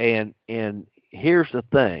 And here's the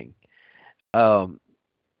thing. By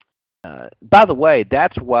the way,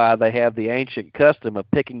 that's why they have the ancient custom of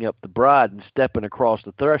picking up the bride and stepping across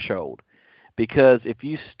the threshold. Because if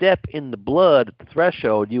you step in the blood at the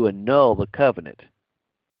threshold, you annul the covenant.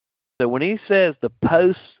 So when he says the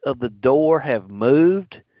posts of the door have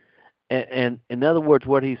moved, and in other words,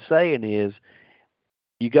 what he's saying is,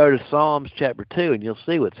 you go to Psalms chapter 2 and you'll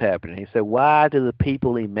see what's happening. He said, why do the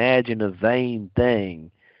people imagine a vain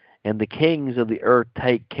thing and the kings of the earth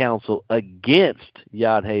take counsel against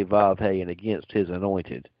Yod-Heh-Vav-Heh and against his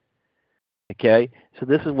anointed. Okay? So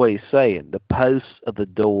this is what he's saying. The posts of the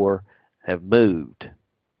door have moved.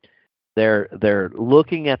 They're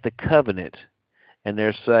looking at the covenant, and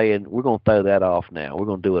they're saying, we're going to throw that off now. We're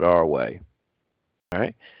going to do it our way. All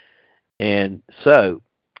right? And so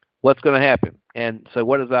what's going to happen? And so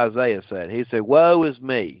what does Isaiah say? He said, woe is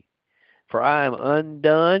me, for I am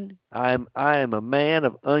undone. I am a man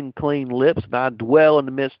of unclean lips, and I dwell in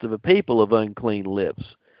the midst of a people of unclean lips.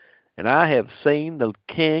 And I have seen the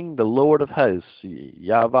King, the Lord of hosts,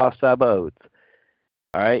 Yahweh Sabaoth.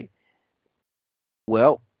 All right?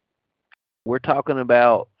 Well, we're talking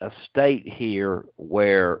about a state here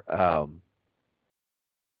where, how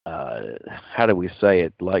do we say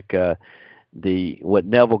it? Like what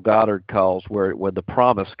Neville Goddard calls where the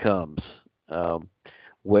promise comes,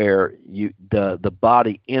 where the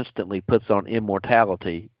body instantly puts on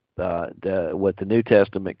immortality, what the New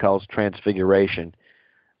Testament calls transfiguration.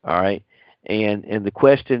 All right, and the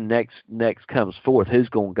question next comes forth: who's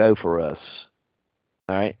going to go for us?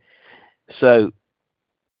 All right, so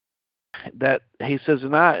that he says,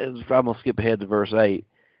 and I'm going to skip ahead to verse 8.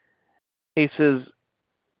 He says,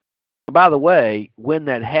 by the way, when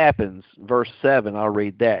that happens, verse 7, I'll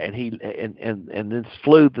read that. And he and then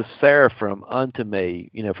flew the seraphim unto me,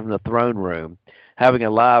 from the throne room, having a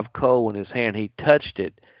live coal in his hand. He touched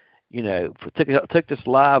it, took this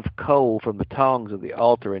live coal from the tongs of the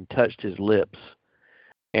altar and touched his lips.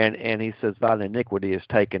 And he says, thine iniquity is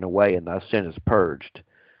taken away and thy sin is purged.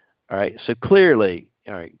 All right. So clearly,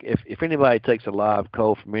 all right, if anybody takes a live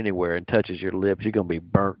coal from anywhere and touches your lips, you're going to be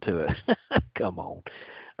burnt to it. Come on.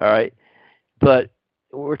 All right. But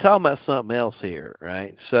we're talking about something else here,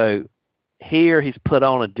 right? So here he's put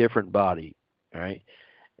on a different body, all right?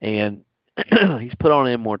 And he's put on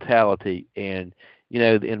immortality. And,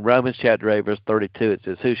 in Romans chapter 8, verse 32, it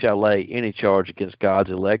says, who shall lay any charge against God's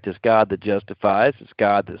elect? It's God that justifies. It's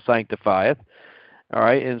God that sanctifieth. All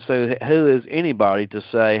right? And so who is anybody to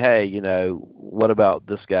say, hey, what about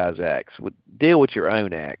this guy's acts? Deal with your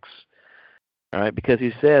own acts. All right? Because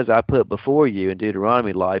he says, I put before you in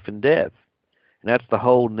Deuteronomy life and death. And that's the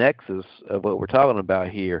whole nexus of what we're talking about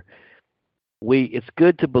here. It's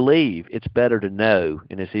good to believe, it's better to know,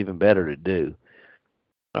 and it's even better to do.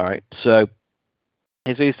 All right. So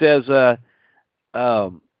he says,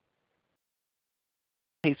 now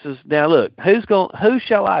look, who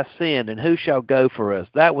shall I send and who shall go for us?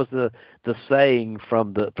 That was the saying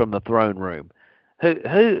from the throne room.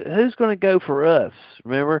 Who's going to go for us?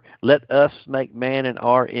 Remember, let us make man in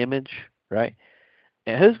our image, right?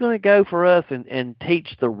 And who's going to go for us and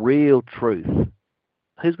teach the real truth?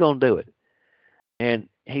 Who's going to do it? And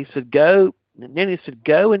he said, go. And then he said,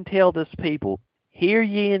 go and tell this people, hear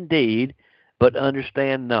ye indeed, but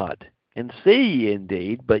understand not. And see ye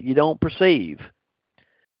indeed, but you don't perceive.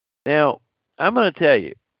 Now, I'm going to tell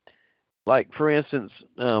you, like, for instance,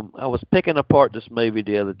 I was picking apart this movie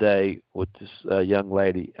the other day with this young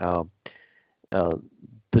lady, The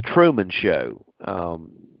Truman Show.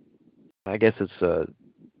 I guess it's,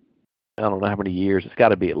 I don't know how many years. It's got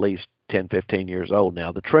to be at least 10, 15 years old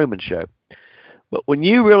now, The Truman Show. But when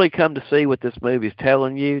you really come to see what this movie is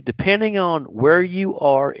telling you, depending on where you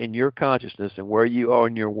are in your consciousness and where you are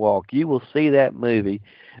in your walk, you will see that movie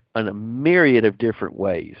in a myriad of different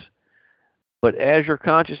ways. But as your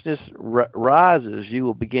consciousness rises, you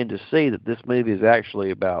will begin to see that this movie is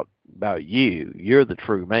actually about you. You're the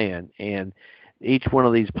true man, and each one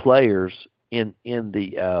of these players in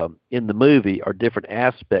the movie are different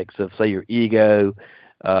aspects of, say, your ego,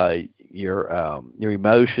 your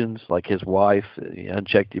emotions, like his wife,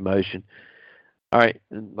 unchecked emotion. All right,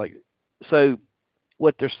 and so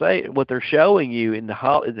what they're showing you in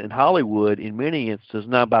Hollywood, in many instances.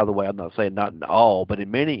 Now, by the way, I'm not saying not in all, but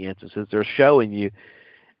in many instances, they're showing you,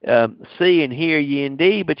 see and hear ye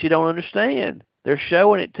indeed, but you don't understand. They're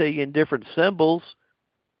showing it to you in different symbols,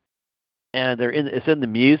 and it's in the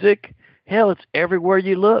music. Hell, it's everywhere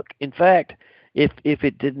you look. In fact, if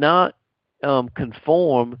it did not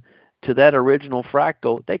conform to that original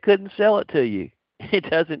fractal, they couldn't sell it to you. It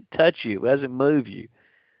doesn't touch you. It doesn't move you.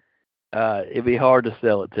 It'd be hard to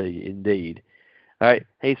sell it to you, indeed. All right.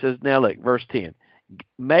 He says, now look, verse 10.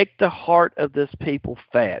 Make the heart of this people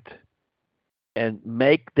fat, and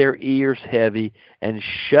make their ears heavy, and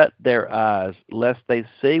shut their eyes, lest they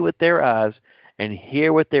see with their eyes, and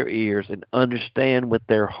hear with their ears, and understand with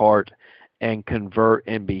their heart, and convert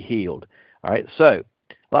and be healed. All right. So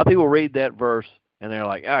a lot of people read that verse, and they're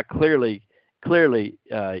like, clearly,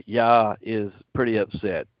 Yah is pretty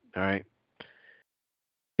upset. All right.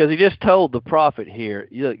 Because he just told the prophet here,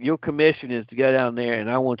 your commission is to go down there, and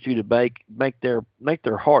I want you to make their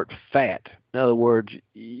heart fat. In other words,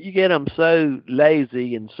 you get them so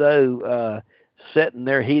lazy and so set in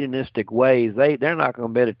their hedonistic ways, they're not going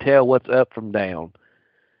to be able to tell what's up from down.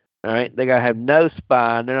 All right, they gotta have no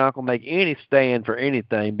spine. They're not gonna make any stand for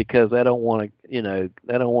anything because they don't want to,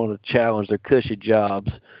 they don't want to challenge their cushy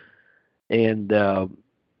jobs and their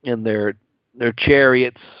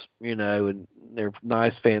chariots, and their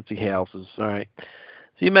nice fancy houses. All right, so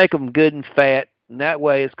you make them good and fat, and that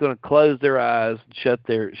way it's going to close their eyes, shut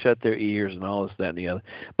their ears, and all this, that, and the other.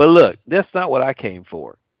 But look, that's not what I came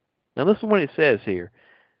for. Now listen to what he says here.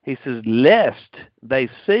 He says, lest they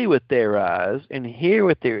see with their eyes and hear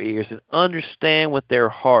with their ears and understand with their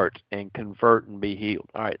heart and convert and be healed.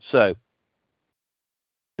 All right, so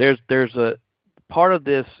there's a part of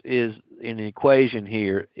this is in the equation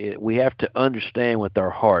here. We have to understand with our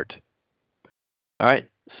heart. All right,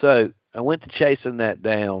 so I went to chasing that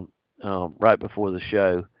down right before the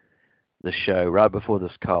show, right before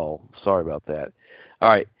this call. Sorry about that. All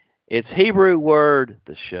right, it's Hebrew word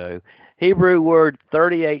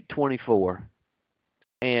 3824.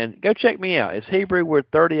 And go check me out. It's Hebrew word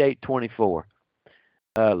 3824.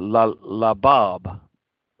 Labab,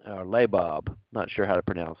 or Labob. Not sure how to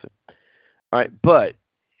pronounce it. All right, but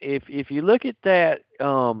if you look at that,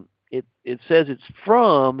 it says it's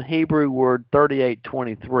from Hebrew word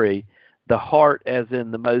 3823, the heart as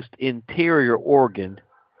in the most interior organ.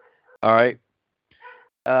 All right.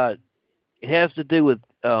 It has to do with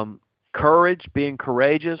courage, being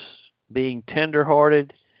courageous, being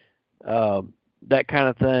tenderhearted, that kind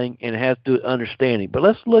of thing, and it has to do with understanding. But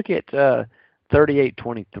let's look at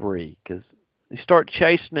 3823, because you start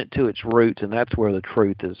chasing it to its roots, and that's where the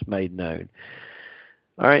truth is made known.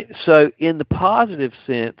 All right, so in the positive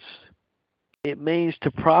sense, it means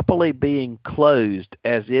to properly be enclosed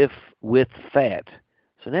as if with fat.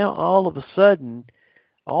 So now all of a sudden,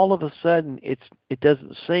 it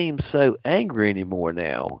doesn't seem so angry anymore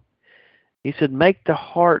now. He said, make the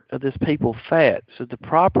heart of this people fat. So to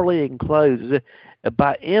properly enclose,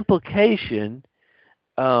 by implication,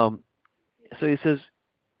 so he says,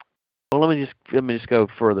 well, let me just go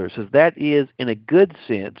further. It says, that is, in a good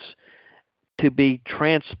sense, to be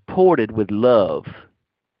transported with love.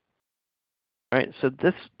 All right, so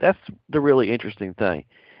that's the really interesting thing,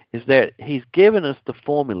 is that he's given us the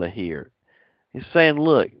formula here. He's saying,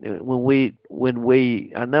 look, when we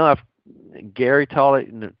I know Gary taught it,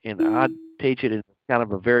 and I teach it in kind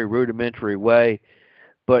of a very rudimentary way,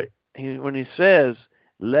 but when he says,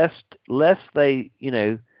 lest they,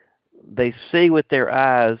 they see with their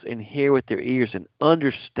eyes and hear with their ears and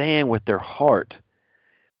understand with their heart.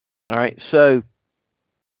 All right, so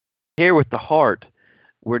here with the heart,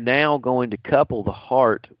 we're now going to couple the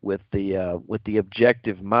heart with the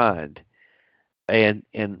objective mind. And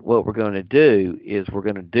what we're going to do is we're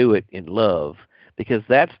going to do it in love, because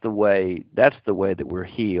that's the way that we're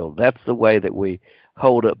healed. That's the way that we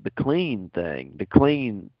hold up the clean thing, the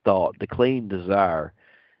clean thought, the clean desire.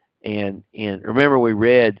 And remember, we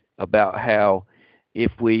read about how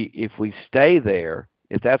if we stay there,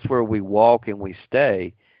 if that's where we walk and we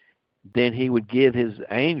stay, then he would give his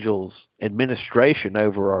angels administration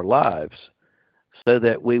over our lives, so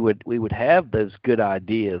that we would have those good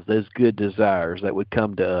ideas, those good desires that would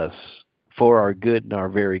come to us for our good and our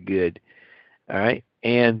very good. All right?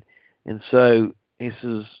 And so he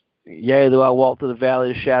says, yea, though I walk through the valley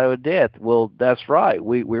of the shadow of death. Well, that's right.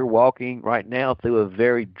 We're walking right now through a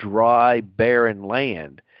very dry, barren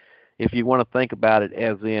land. If you want to think about it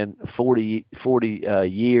as in 40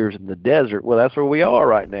 years in the desert, well, that's where we are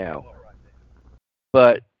right now.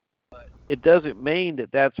 But it doesn't mean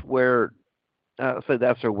that that's where so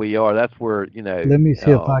that's where we are. That's where, Let me see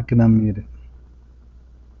if I can unmute it.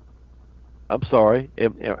 I'm sorry.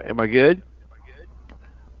 Am I good?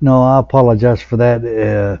 No, I apologize for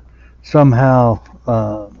that. Somehow,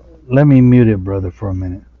 let me mute it, brother, for a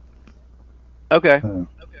minute. Okay.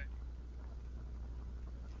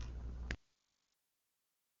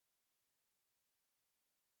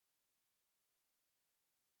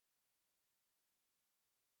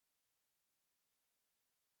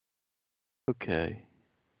 Okay.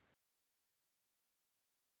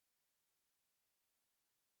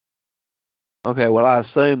 Okay. Well, I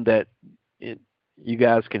assume that you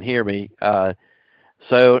guys can hear me.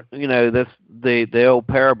 So this the old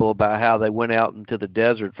parable about how they went out into the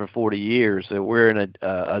desert for 40 years. So we're in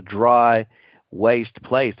a dry, waste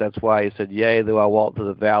place. That's why he said, "Yea, though I walk through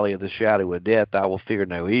the valley of the shadow of death, I will fear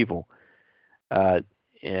no evil."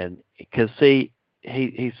 And because he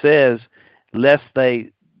says, lest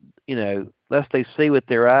they see with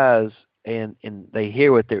their eyes and they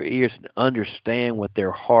hear with their ears and understand with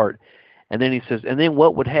their heart. And then he says, and then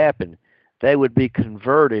what would happen? They would be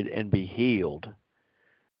converted and be healed.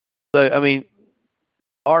 So, I mean,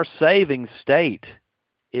 our saving state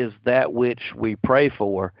is that which we pray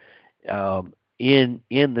for in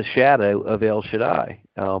the shadow of El Shaddai,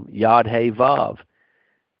 Yod He Vav.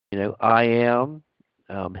 You know, I am.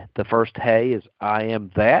 The first Hey is I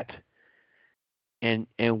am that, and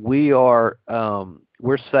we are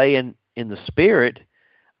we're saying in the spirit,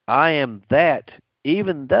 I am that,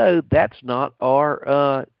 even though that's not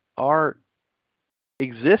our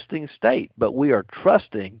existing state, but we are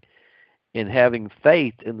trusting in having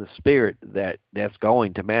faith in the spirit that's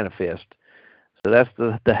going to manifest. So that's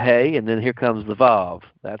the Hey, and then here comes the Vav.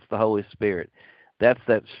 That's the Holy Spirit. That's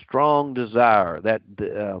that strong desire. That's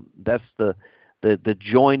the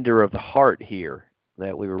joinder of the heart here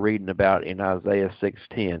that we were reading about in Isaiah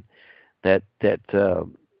 6:10. That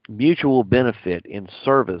mutual benefit in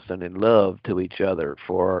service and in love to each other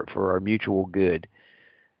for our mutual good.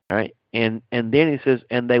 All right, and then he says,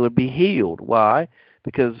 and they would be healed. Why?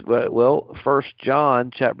 Because 1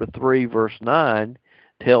 John chapter 3 verse 9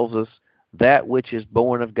 tells us that which is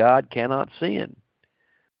born of God cannot sin.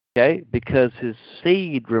 Okay, because his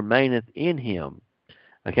seed remaineth in him.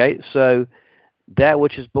 Okay, so that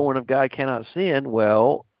which is born of God cannot sin.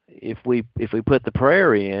 Well, if we put the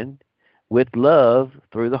prayer in with love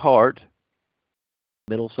through the heart,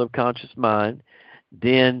 middle subconscious mind,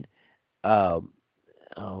 then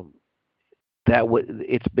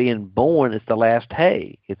it's being born. It's the last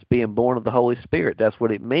Hey. It's being born of the Holy Spirit. That's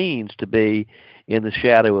what it means to be in the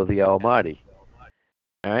shadow of the Almighty.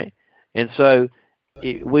 All right, and so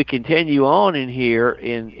we continue on in here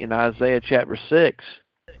in Isaiah chapter 6.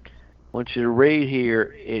 I want you to read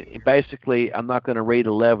here. Basically, I'm not going to read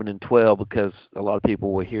 11 and 12 because a lot of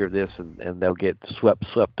people will hear this and they'll get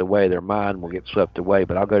swept away. Their mind will get swept away.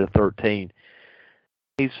 But I'll go to 13.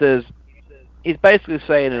 He says, he's basically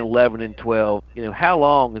saying in 11 and 12, you know, how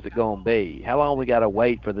long is it going to be? How long we got to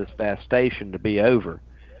wait for this fastation to be over?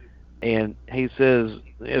 And he says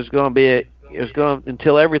it's going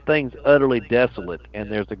until everything's utterly desolate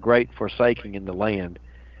and there's a great forsaking in the land.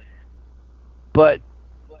 But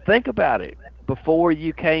think about it. Before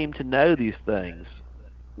you came to know these things,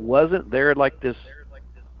 wasn't there like this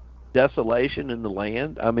desolation in the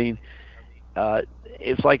land? I mean,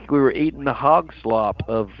 it's like we were eating the hog slop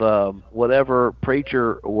of whatever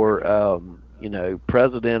preacher or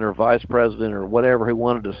president or vice president or whatever who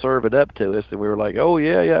wanted to serve it up to us, and we were like, oh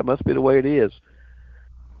yeah, it must be the way it is.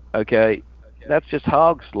 Okay, that's just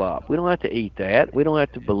hog slop. We don't have to eat that. We don't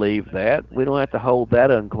have to believe that. We don't have to hold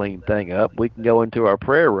that unclean thing up. We can go into our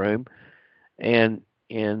prayer room, and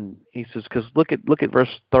he says, because look at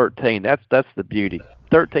verse 13. That's the beauty.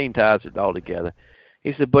 13 ties it all together.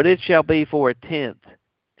 He said, but it shall be for a tenth,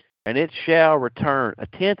 and it shall return. A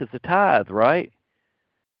tenth is a tithe, right?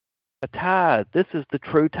 A tithe. This is the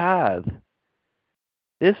true tithe.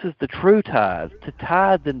 This is the true tithe. To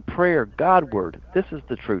tithe in prayer Godward. This is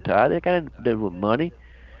the true tithe. It got nothing to do with money.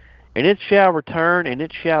 And it shall return, and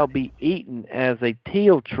it shall be eaten as a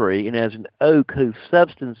teal tree, and as an oak whose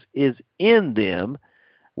substance is in them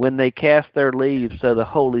when they cast their leaves, so the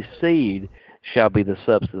holy seed shall be the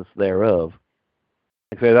substance thereof.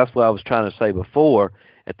 Okay, that's what I was trying to say before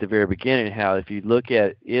at the very beginning, how if you look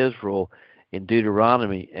at Israel in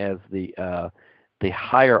Deuteronomy as the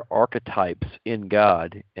higher archetypes in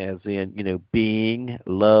God, as in, being,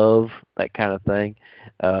 love, that kind of thing,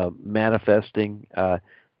 manifesting,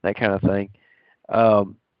 that kind of thing.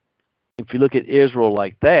 If you look at Israel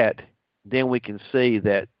like that, then we can see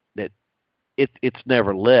that it's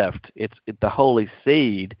never left. The holy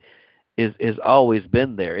seed is always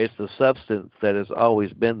been there. It's the substance that has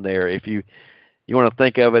always been there. If you want to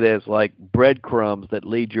think of it as like breadcrumbs that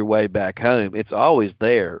lead your way back home, it's always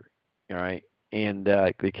there, all right? And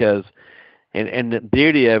because the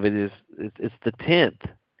beauty of it is it's the tenth,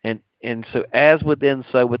 and so as within,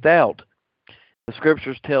 so without. The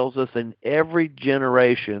scriptures tells us in every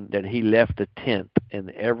generation that he left a tenth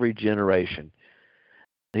in every generation.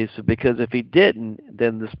 He said, because if he didn't,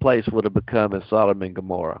 then this place would have become as Sodom and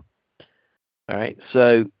Gomorrah. All right,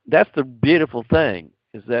 so that's the beautiful thing,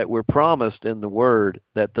 is that we're promised in the Word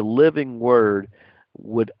that the living Word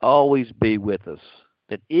would always be with us.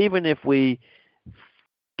 That even if we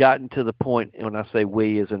gotten to the point, when I say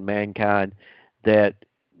we as in mankind, that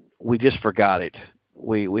we just forgot it.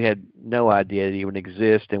 We had no idea it even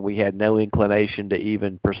exists, and we had no inclination to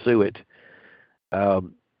even pursue it.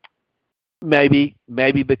 Maybe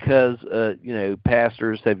because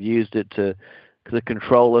pastors have used it to to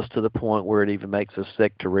control us to the point where it even makes us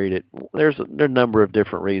sick to read it. There are a number of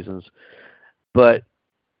different reasons. But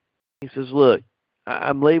he says, look,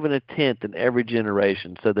 I'm leaving a tenth in every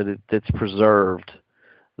generation so that it's preserved.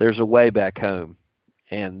 There's a way back home.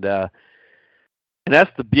 And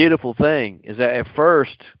that's the beautiful thing, is that at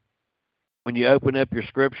first, when you open up your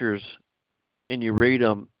scriptures and you read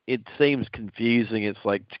them, it seems confusing. It's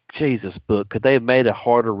like, Jesus, book, could they have made a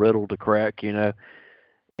harder riddle to crack,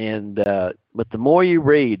 And but the more you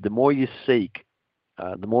read, the more you seek,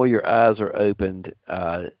 the more your eyes are opened,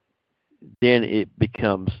 then it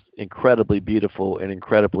becomes incredibly beautiful and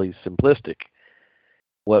incredibly simplistic.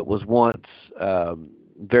 What was once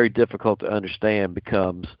very difficult to understand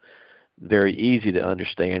becomes very easy to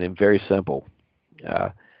understand and very simple.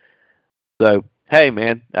 So, hey,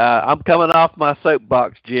 man, I'm coming off my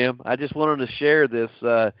soapbox, Jim. I just wanted to share this.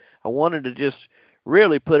 I wanted to just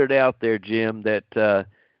really put it out there, Jim, that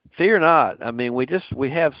fear not. I mean, we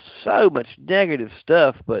have so much negative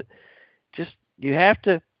stuff, but just you have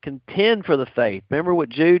to contend for the faith. Remember what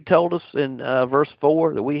Jude told us in verse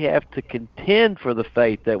 4, that we have to contend for the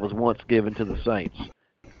faith that was once given to the saints.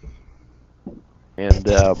 And,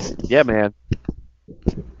 yeah, man.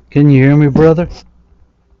 Can you hear me, brother?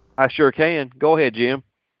 I sure can. Go ahead, Jim.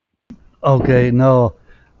 Okay, no.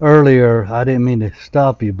 Earlier, I didn't mean to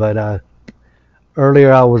stop you, but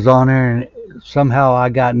earlier I was on there and somehow I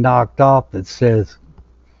got knocked off. That says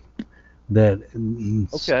that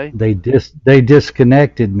Okay. they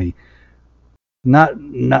disconnected me. Not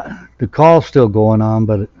the call's still going on,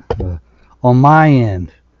 but on my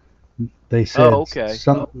end, they said okay.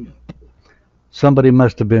 somebody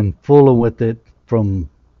must have been fooling with it from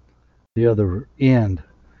the other end,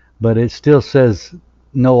 but it still says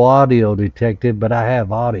no audio detected, but I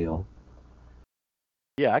have audio.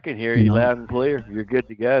 Yeah, I can hear you loud and clear. You're good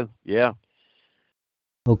to go. Yeah.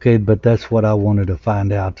 Okay, but that's what I wanted to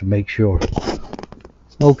find out to make sure.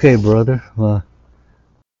 Okay, brother. Well,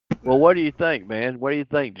 what do you think, man? What do you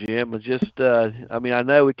think, Jim? It's just, I mean, I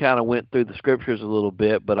know we kind of went through the scriptures a little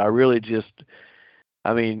bit, but I really just,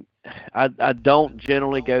 I mean, I don't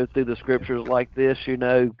generally go through the scriptures like this,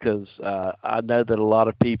 because I know that a lot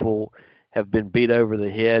of people have been beat over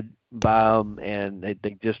the head by them, and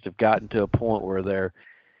they just have gotten to a point where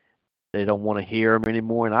they don't want to hear them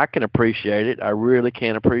anymore, and I can appreciate it. I really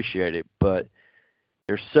can appreciate it, but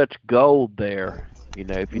there's such gold there.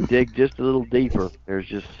 If you dig just a little deeper, there's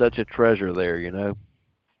just such a treasure there,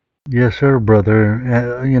 Yes, sir,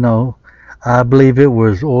 brother. I believe it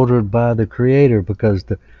was ordered by the Creator because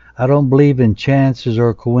I don't believe in chances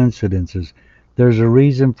or coincidences. There's a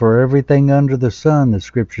reason for everything under the sun, the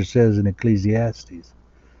Scripture says in Ecclesiastes.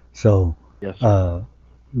 So, Yes, sir.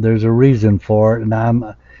 there's a reason for it, and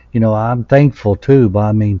I'm thankful too. But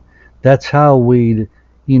I mean, that's how we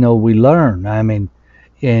learn. I mean,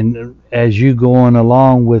 and as you going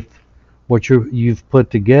along with what you've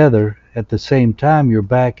put together, at the same time you're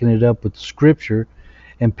backing it up with scripture,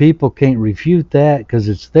 and people can't refute that because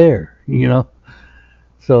it's there.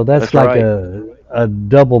 So that's like right. a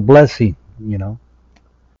double blessing. And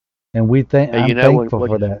Hey, I'm thankful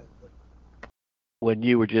for that. when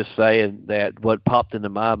you were just saying that, what popped into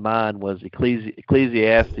my mind was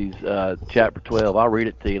Ecclesiastes chapter 12. I'll read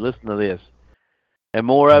it to you. Listen to this. And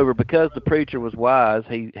moreover, because the preacher was wise,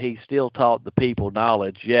 he still taught the people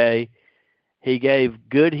knowledge. Yea, he gave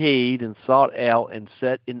good heed and sought out and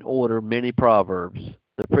set in order many proverbs.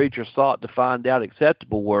 The preacher sought to find out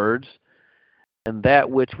acceptable words, and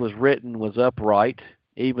that which was written was upright,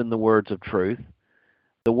 even the words of truth.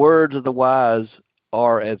 The words of the wise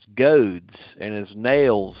are as goads and as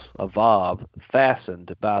nails of Bob,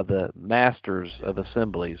 fastened by the masters of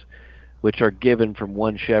assemblies, which are given from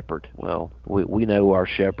one shepherd. Well, we know our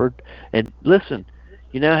shepherd. And listen,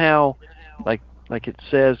 you know how, like it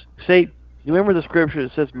says, see, you remember the scripture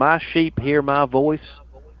that says, my sheep hear my voice?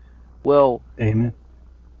 Well, Amen.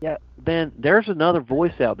 yeah, then there's another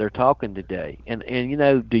voice out there talking today. And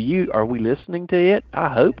are we listening to it? I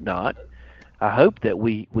hope not. I hope that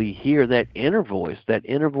we hear that inner voice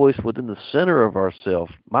within the center of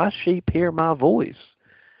ourselves. My sheep hear my voice.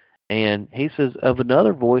 And he says, of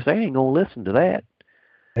another voice, they ain't going to listen to that.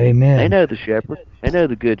 They Amen. know the shepherd. They know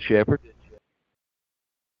the good shepherd.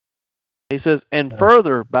 He says, and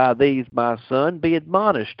further by these, my son, be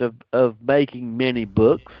admonished of making many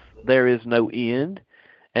books. There is no end,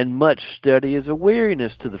 and much study is a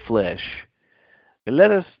weariness to the flesh. And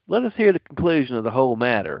let us hear the conclusion of the whole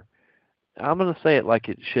matter. I'm going to say it like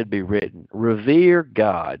it should be written. Revere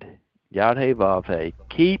God, Yad-Heh-Vav-Heh.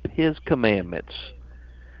 Keep his commandments,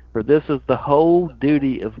 for this is the whole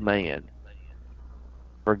duty of man.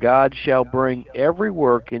 For God shall bring every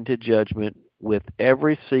work into judgment with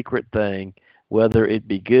every secret thing, whether it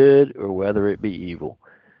be good or whether it be evil.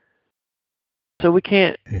 So we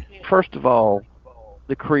can't, first of all,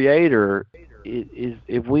 the Creator is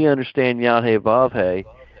if we understand Yahweh,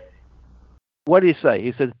 what did he say?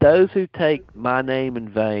 He says, those who take my name in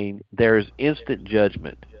vain, there is instant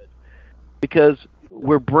judgment. Because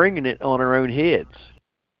we're bringing it on our own heads.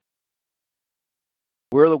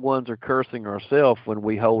 We're the ones who are cursing ourselves when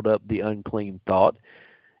we hold up the unclean thought.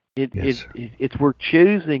 It's we're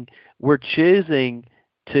choosing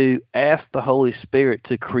to ask the Holy Spirit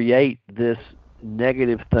to create this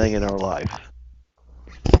negative thing in our life.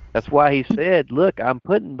 That's why he said, look, I'm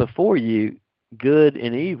putting before you good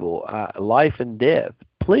and evil, life and death.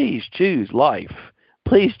 Please choose life.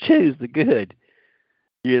 Please choose the good.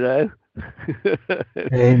 You know?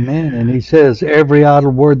 Amen. And he says every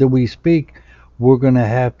idle word that we speak, we're going to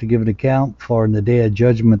have to give an account for in the day of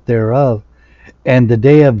judgment thereof. And the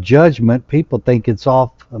day of judgment, people think it's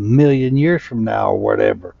off a million years from now or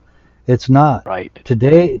whatever. It's not. Right.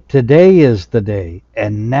 Today is the day,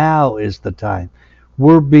 and now is the time.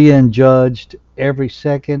 We're being judged every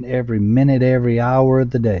second, every minute, every hour of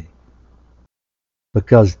the day.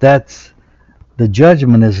 Because that's the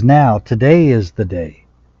judgment is now. Today is the day,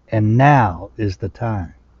 and now is the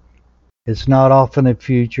time. It's not off in the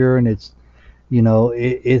future, and it's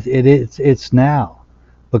it's now.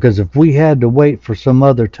 Because if we had to wait for some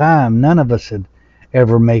other time, none of us would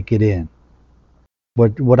ever make it in.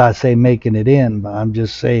 What I say making it in, I'm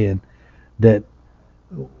just saying that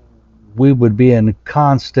we would be in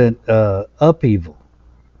constant upheaval,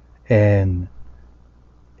 and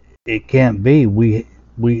it can't be. We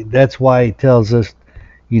that's why he tells us,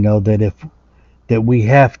 that we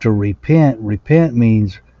have to repent. Repent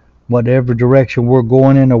means whatever direction we're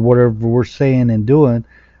going in or whatever we're saying and doing,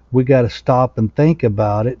 we got to stop and think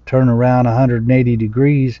about it, turn around 180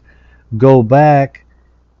 degrees, go back,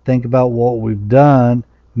 think about what we've done,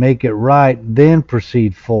 make it right, then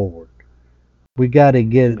proceed forward. We got to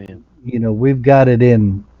get, we've got it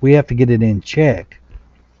in, we have to get it in check.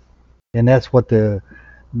 And that's what the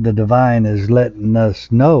divine is letting us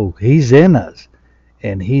know. He's in us,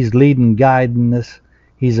 and he's leading, guiding us.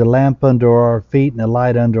 He's a lamp under our feet and a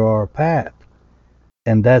light under our path.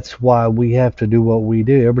 And that's why we have to do what we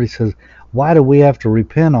do. Everybody says, why do we have to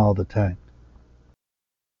repent all the time?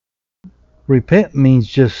 Repent means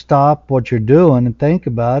just stop what you're doing and think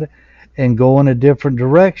about it and go in a different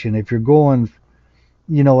direction. If you're going,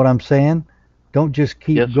 you know what I'm saying? Don't just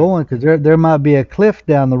keep going, because there might be a cliff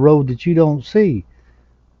down the road that you don't see.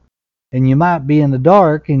 And you might be in the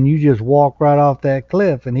dark and you just walk right off that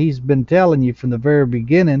cliff. And he's been telling you from the very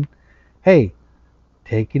beginning, hey,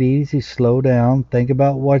 take it easy, slow down, think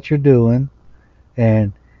about what you're doing,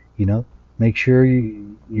 and, make sure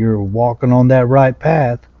you're walking on that right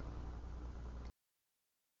path.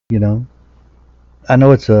 I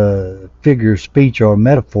know it's a figure of speech or a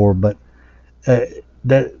metaphor, but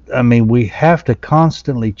we have to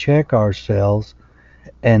constantly check ourselves,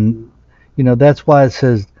 and that's why it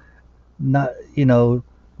says not.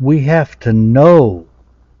 We have to know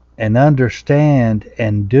and understand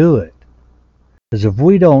and do it. Because if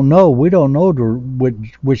we don't know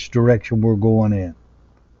which direction we're going in.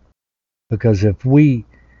 Because if we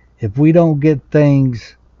don't get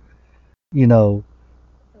things,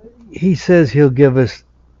 he says he'll give us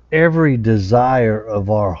every desire of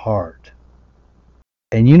our heart.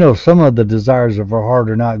 And some of the desires of our heart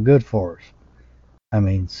are not good for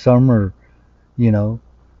us. Some are,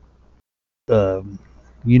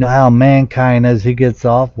 how mankind as he gets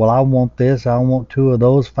off, well, I want this, I want 2 of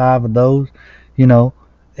those, 5 of those,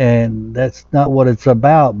 and that's not what it's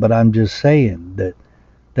about. But I'm just saying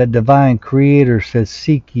that divine creator says,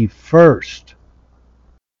 seek ye first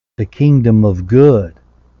the kingdom of good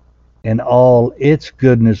and all its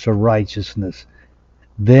goodness or righteousness,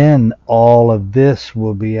 then all of this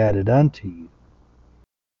will be added unto you.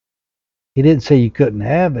 He didn't say you couldn't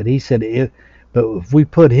have it. He said, but if we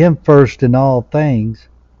put him first in all things,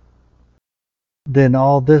 then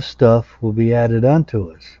all this stuff will be added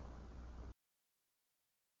unto us.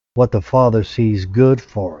 What the Father sees good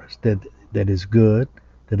for us, that is good,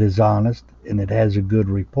 that is honest, and it has a good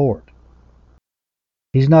report.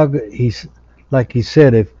 He's like he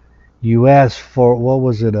said, if you ask for, what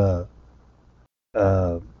was it,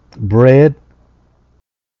 bread,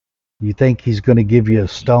 you think he's going to give you a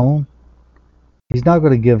stone? He's not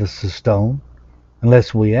going to give us a stone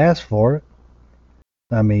unless we ask for it.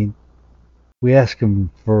 We ask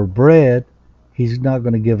him for bread, he's not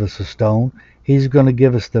going to give us a stone. He's going to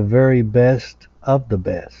give us the very best of the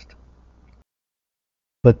best.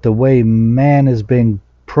 But the way man has been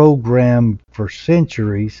programmed for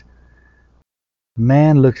centuries,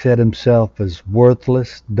 Man looks at himself as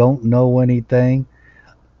worthless, don't know anything,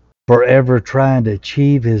 forever trying to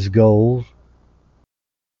achieve his goals,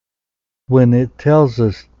 when it tells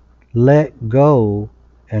us let go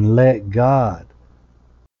and let God.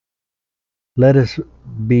 Let us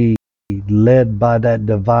be led by that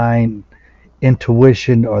divine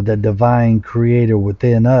intuition or the divine creator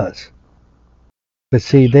within us. But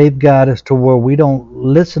see, they've got us to where we don't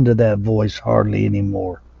listen to that voice hardly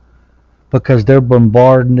anymore because they're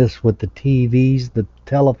bombarding us with the TVs, the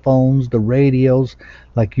telephones, the radios,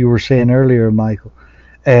 like you were saying earlier, Michael.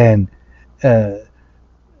 And uh,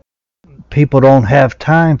 people don't have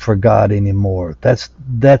time for God anymore.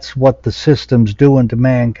 That's what the system's doing to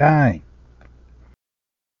mankind.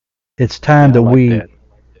 It's time Yeah, I that like that.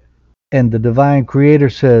 and the divine creator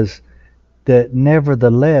says that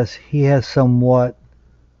nevertheless he has somewhat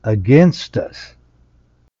against us.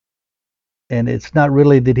 And it's not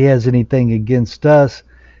really that he has anything against us.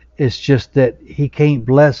 It's just that he can't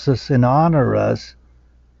bless us and honor us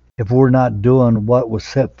if we're not doing what was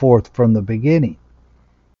set forth from the beginning.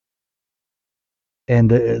 And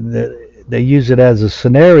they use it as a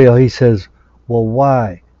scenario. He says, well,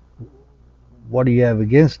 why? What do you have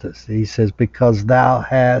against us? He says, because thou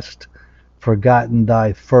hast forgotten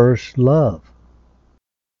thy first love.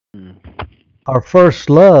 Mm. Our first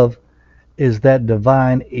love is that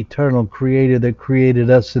divine eternal creator that created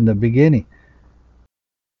us in the beginning.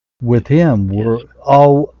 With him, Yes.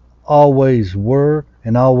 always were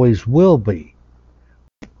and always will be.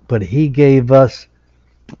 But he gave us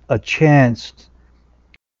a chance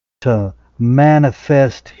to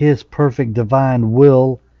manifest his perfect divine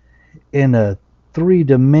will in a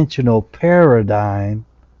three-dimensional paradigm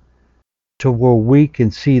to where we can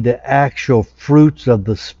see the actual fruits of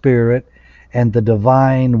the Spirit and the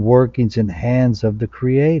divine workings and hands of the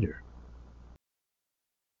Creator.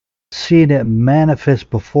 Seeing it manifest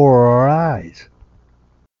before our eyes.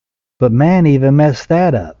 But man even messed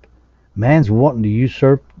that up. Man's wanting to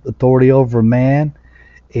usurp authority over man,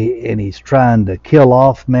 and he's trying to kill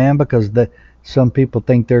off man because some people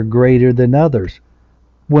think they're greater than others.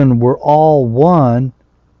 When we're all one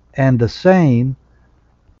and the same,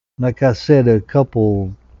 like I said a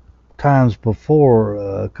couple times before,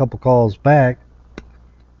 a couple calls back,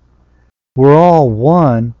 we're all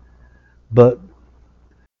one, but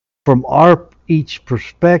from our each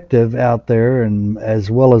perspective out there, and as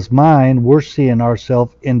well as mine, we're seeing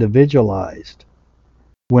ourselves individualized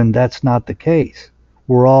when that's not the case.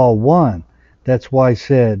 We're all one. That's why I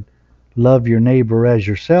said, love your neighbor as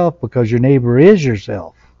yourself, because your neighbor is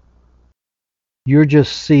yourself. You're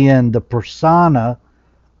just seeing the persona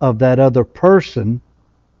of that other person,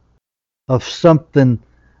 of something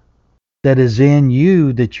that is in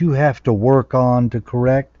you that you have to work on to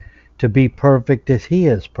correct, to be perfect as he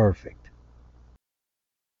is perfect.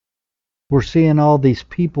 We're seeing all these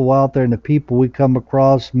people out there, and the people we come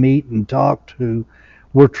across, meet, and talk to,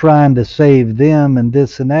 we're trying to save them and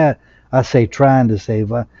this and that. I say trying to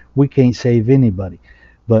save. We can't save anybody.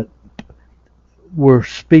 But we're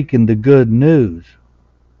speaking the good news.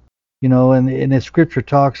 And the scripture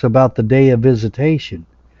talks about the day of visitation,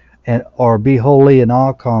 and or be holy in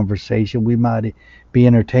all conversation. We might be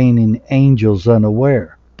entertaining angels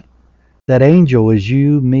unaware. That angel is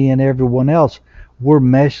you, me, and everyone else. We're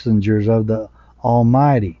messengers of the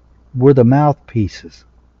Almighty. We're the mouthpieces.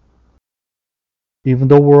 Even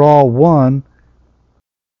though we're all one,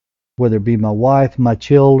 whether it be my wife, my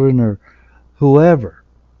children, or whoever,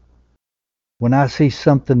 when I see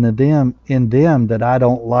something in them that I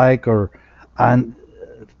don't like, or I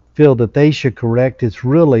feel that they should correct, it's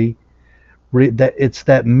really that it's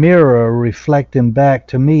that mirror reflecting back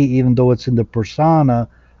to me, even though it's in the persona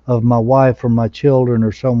of my wife or my children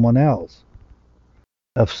or someone else,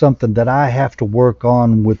 of something that I have to work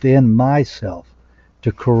on within myself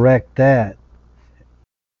to correct that,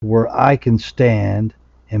 where I can stand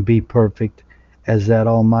and be perfect as that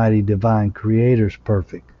almighty divine creator is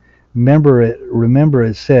perfect. Remember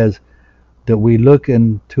it says that we look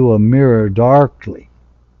into a mirror darkly.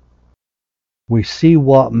 We see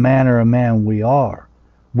what manner of man we are.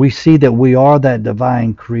 We see that we are that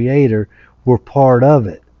divine creator. We're part of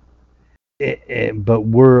it. But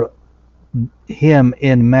we're him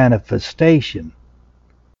in manifestation,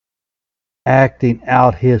 acting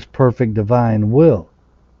out his perfect divine will.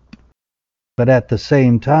 But at the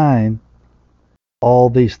same time, all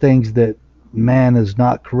these things that man is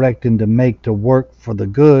not correcting to make to work for the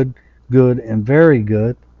good, good and very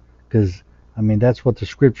good, because that's what the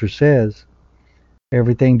scripture says.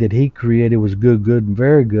 Everything that he created was good, good and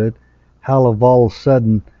very good. How of all of a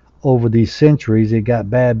sudden over these centuries it got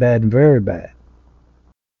bad, bad and very bad?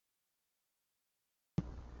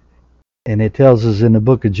 And it tells us in the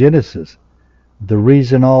book of Genesis, the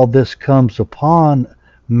reason all this comes upon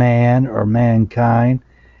man or mankind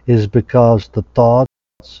is because the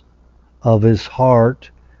thoughts of his heart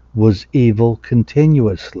was evil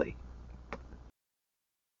continuously.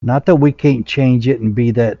 Not that we can't change it and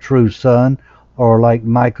be that true son, or like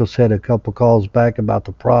Michael said a couple calls back about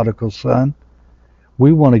the prodigal son.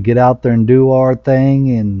 We want to get out there and do our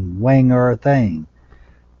thing and wing our thing.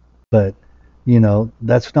 But,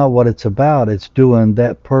 that's not what it's about. It's doing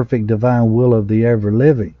that perfect divine will of the ever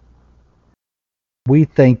living. We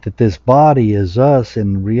think that this body is us.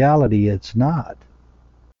 In reality, it's not.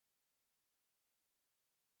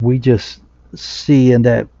 We just see in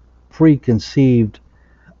that preconceived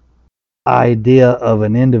idea of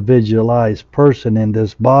an individualized person in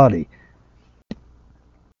this body.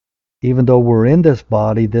 Even though we're in this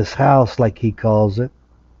body, this house, like he calls it,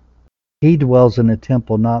 he dwells in a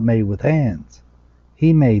temple not made with hands.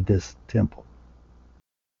 He made this temple.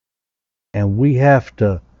 And we have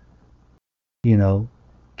to,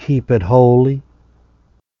 keep it holy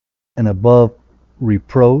and above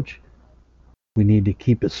reproach. We need to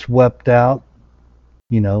keep it swept out,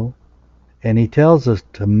 and he tells us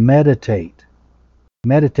to meditate.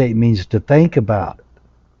 Meditate means to think about it.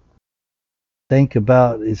 Think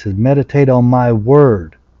about, it says, meditate on my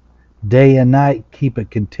word. Day and night keep it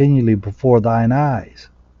continually before thine eyes.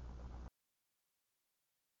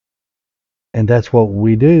 And that's what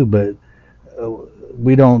we do, but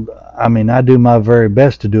we don't, I do my very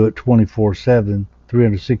best to do it 24/7,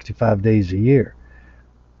 365 days a year.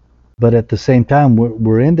 But at the same time,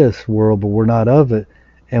 we're in this world, but we're not of it,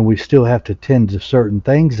 and we still have to tend to certain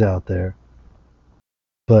things out there.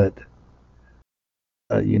 But,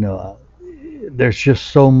 there's just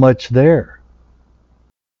so much there.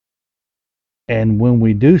 And when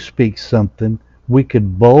we do speak something, we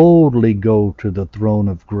could boldly go to the throne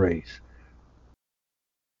of grace.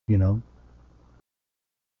 We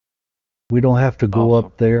don't have to go Awesome.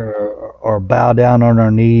 up there or bow down on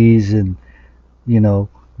our knees and,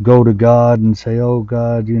 go to God and say, oh,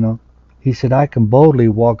 God, He said, I can boldly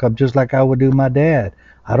walk up just like I would do my dad.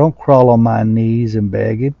 I don't crawl on my knees and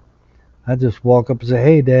beg him. I just walk up and say,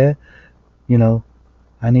 hey, Dad,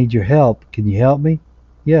 I need your help. Can you help me?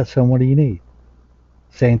 Yes, son, what do you need?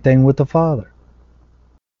 Same thing with the Father.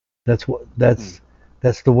 That's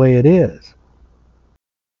the way it is.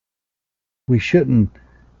 We shouldn't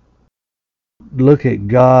look at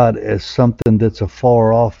God as something that's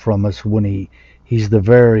afar off from us when He's the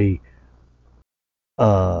very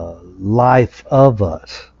life of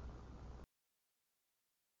us.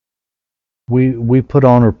 We put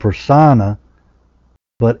on a persona,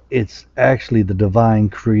 but it's actually the divine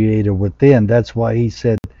creator within. That's why he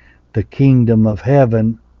said the kingdom of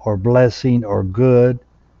heaven or blessing or good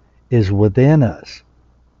is within us,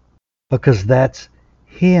 because that's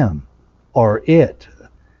him or it.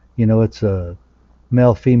 It's a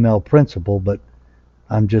male-female principle, but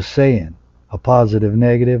I'm just saying, a positive,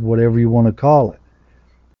 negative, whatever you want to call it,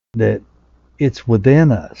 that it's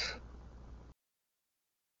within us.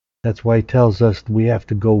 That's why he tells us we have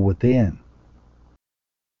to go within,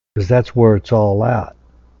 because that's where it's all at.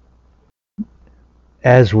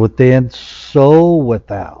 As within, so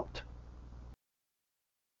without.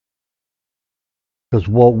 Because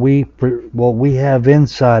what we have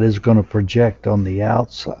inside is going to project on the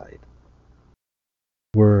outside.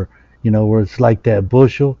 Where it's like that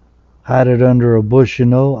bushel, hide it under a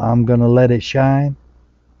bushel, I'm going to let it shine.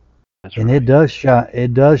 That's and right. It does shine.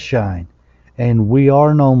 It does shine. And we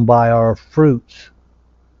are known by our fruits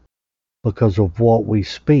because of what we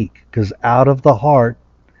speak. Because out of the heart,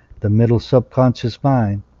 the middle subconscious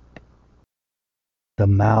mind, the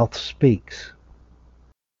mouth speaks.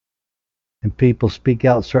 And people speak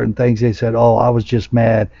out certain things. They said, oh, I was just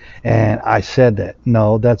mad and I said that.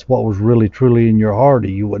 No, that's what was really truly in your heart, or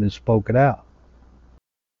you wouldn't have spoke it out.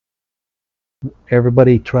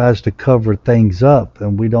 Everybody tries to cover things up,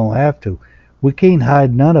 and we don't have to. We can't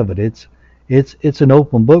hide none of it. It's an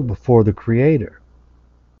open book before the Creator.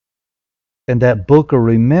 And that book of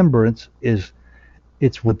remembrance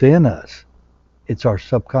it's within us. It's our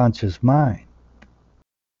subconscious mind.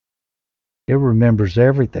 It remembers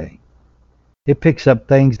everything. It picks up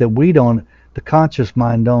things that the conscious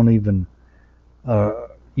mind don't even,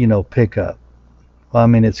 pick up.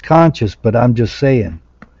 Well, it's conscious, but I'm just saying,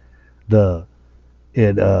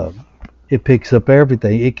 it picks up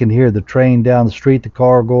everything. It can hear the train down the street, the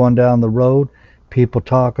car going down the road, people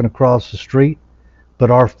talking across the street,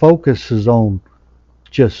 but our focus is on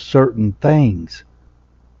just certain things.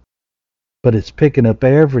 But it's picking up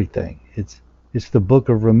everything. It's the book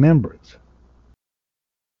of remembrance.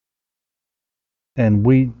 And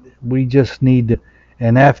We just need to,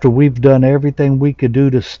 and after we've done everything we could do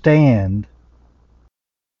to stand,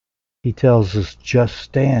 he tells us just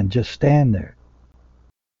stand there.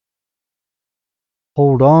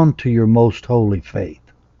 Hold on to your most holy faith,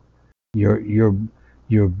 your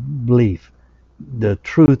belief, the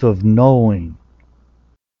truth of knowing,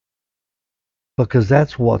 because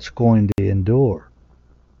that's what's going to endure.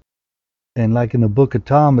 And like in the book of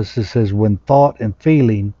Thomas, it says when thought and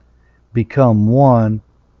feeling become one,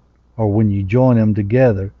 or when you join them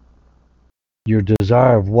together, your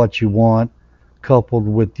desire of what you want, coupled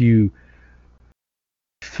with you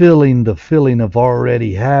feeling the feeling of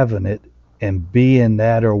already having it and being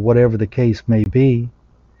that, or whatever the case may be,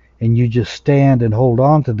 and you just stand and hold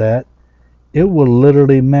on to that, it will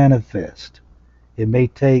literally manifest. It may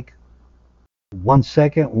take 1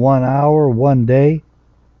 second, 1 hour, 1 day,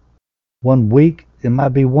 1 week, it might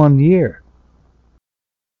be 1 year.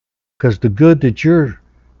 Because the good that you're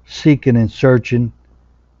seeking and searching,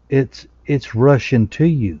 it's rushing to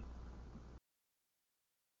you.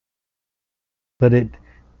 But it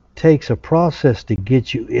takes a process to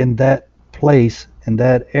get you in that place, in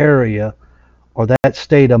that area, or that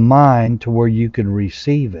state of mind to where you can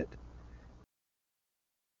receive it.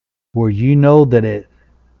 Where you know that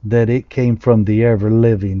it came from the ever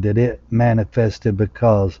living, that it manifested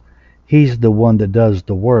because he's the one that does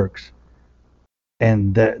the works.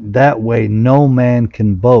 And that way no man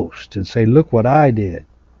can boast and say, look what I did.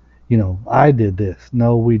 I did this.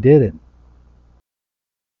 No, we didn't.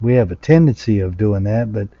 We have a tendency of doing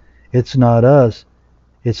that, but it's not us.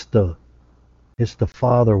 It's the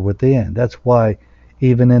Father within. That's why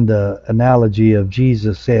even in the analogy of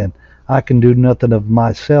Jesus saying, I can do nothing of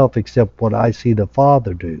myself except what I see the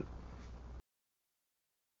Father do.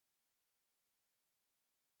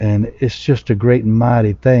 And it's just a great and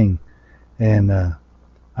mighty thing. And I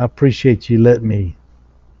appreciate you letting me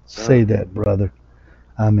say that, brother.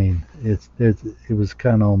 I mean, it was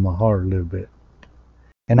kind of on my heart a little bit.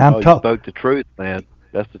 And you spoke the truth, man.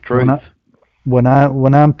 That's the truth. When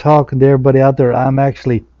I'm talking to everybody out there, I'm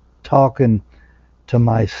actually talking to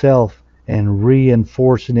myself and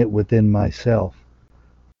reinforcing it within myself,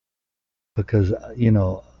 because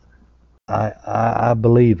I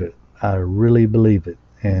believe it. I really believe it,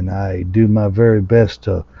 and I do my very best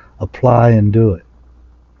to apply and do it.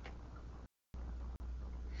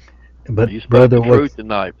 But you spoke brother, the truth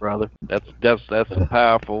tonight, brother. That's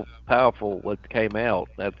powerful what came out.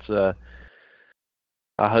 That's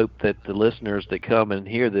I hope that the listeners that come and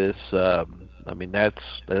hear this, I mean, that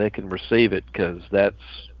they can receive it, because that's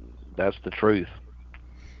the truth.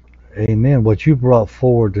 Amen. What you brought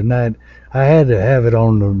forward tonight, I had to have it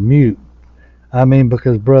on the mute. I mean,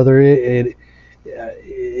 because brother,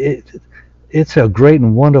 it's a great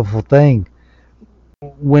and wonderful thing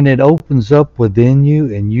when it opens up within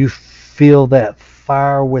you and you feel that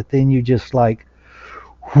fire within you, just like,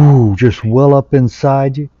 whoo, just well up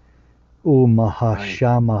inside you. Oh,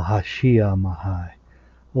 Mahashama Hashia Mahai.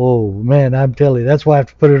 Oh, man, I'm telling you, that's why I have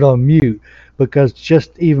to put it on mute, because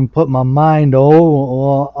just even put my mind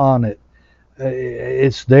on it,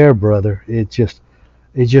 it's there, brother. It just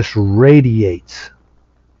radiates.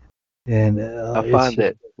 And I it's find just,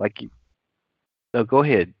 that, like, no, go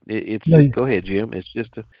ahead. It's no, go ahead, Jim. It's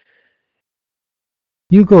just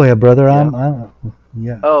you go ahead, brother. yeah.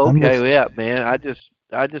 Yeah, Oh, I'm okay, well, listening. yeah, man.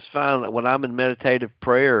 I just find that when I'm in meditative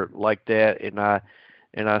prayer like that, and I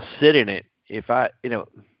sit in it, if I,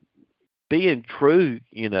 being true,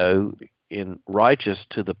 in righteous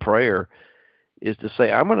to the prayer, is to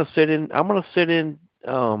say I'm going to sit in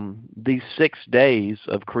these 6 days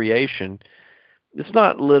of creation. It's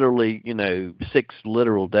not literally, 6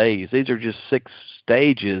 literal days. These are just 6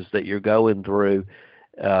 stages that you're going through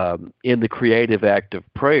in the creative act of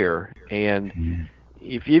prayer. And Amen.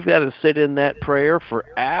 if you've got to sit in that prayer for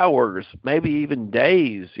hours, maybe even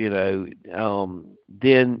days,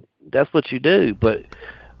 then that's what you do. But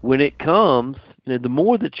when it comes, the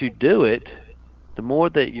more that you do it, the more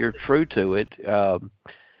that you're true to it,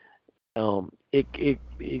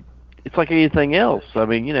 it's like anything else. I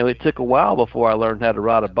mean, it took a while before I learned how to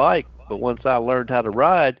ride a bike, but once I learned how to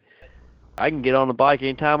ride, I can get on a bike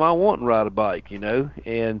anytime I want and ride a bike, Amen.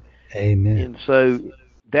 and so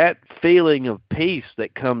that feeling of peace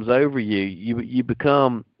that comes over you, you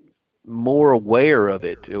become more aware of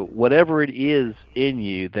it, whatever it is in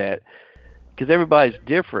you, that because everybody's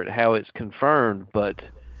different how it's confirmed, but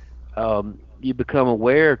you become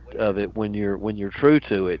aware of it when you're true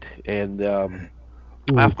to it. And I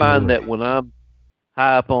Ooh, find glory. that when I'm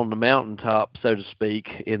high up on the mountaintop, so to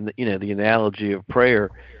speak, in the analogy of prayer,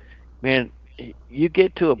 man, you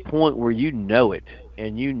get to a point where you know it,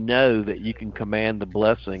 and you know that you can command the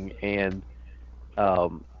blessing, and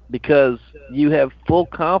because you have full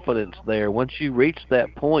confidence there. Once you reach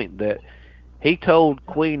that point, that he told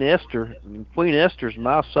Queen Esther, Queen Esther's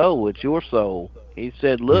my soul, it's your soul. He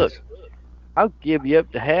said, look, Yes. I'll give you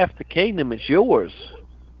up to half the kingdom, it's yours.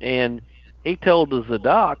 And he told the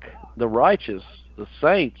Zadok, the righteous, the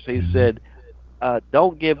saints, he Mhm. said,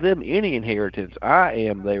 don't give them any inheritance. I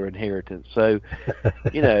am their inheritance. So,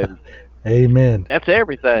 you know, Amen. that's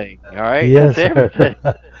everything. All right, that's Yes, sir. everything.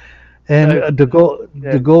 And So, to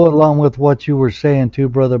yeah, go along with what you were saying too,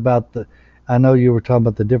 brother, about I know you were talking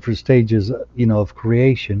about the different stages, of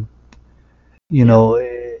creation. You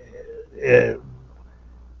yeah,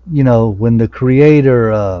 know, when the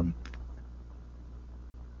Creator,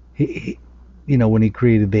 he, when he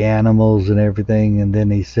created the animals and everything, and then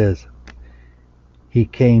he says he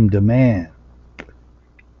came to man.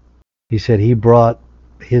 He said he brought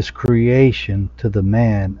his creation to the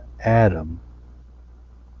man Adam,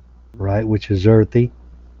 right, which is earthy,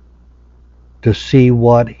 to see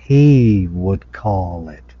what he would call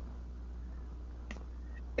it.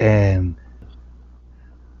 And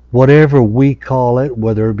whatever we call it,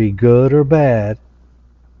 whether it be good or bad,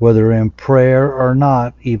 whether in prayer or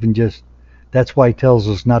not, even just that's why he tells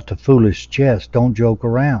us not to foolish jest, don't joke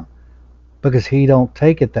around. Because he don't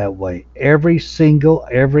take it that way. Every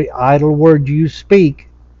idle word you speak,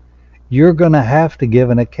 you're gonna have to give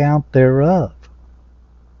an account thereof.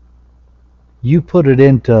 You put it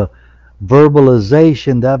into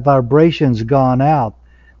verbalization, that vibration's gone out.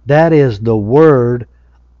 That is the word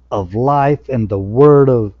of life and the word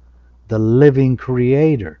of the living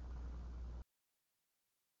creator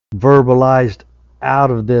verbalized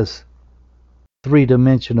out of this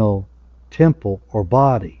three-dimensional temple or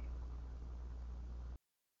body.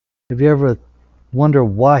 Have you ever wondered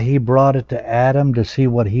why he brought it to Adam to see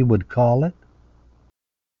what he would call it?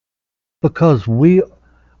 Because we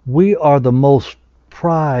are the most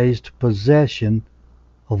prized possession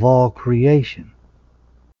of all creation.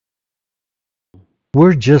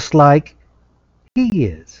 We're just like he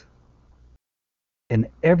is in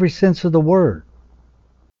every sense of the word.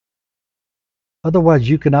 Otherwise,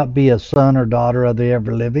 you cannot be a son or daughter of the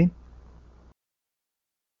ever living.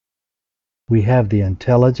 We have the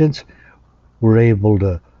intelligence. We're able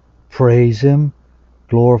to praise him,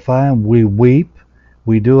 glorify him. We weep.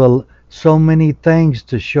 We do so many things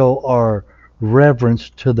to show our reverence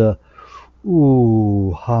to the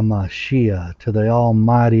Hamashiach, to the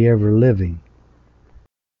Almighty ever living.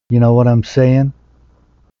 You know what I'm saying?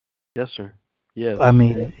 yes, sir. Yes. I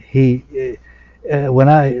mean, when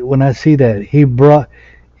I see that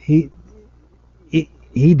he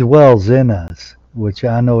he dwells in us, which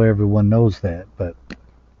I know everyone knows that, but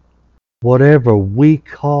whatever we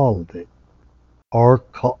called it or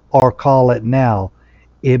call it now,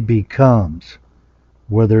 it becomes,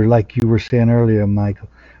 whether, like you were saying earlier, Michael,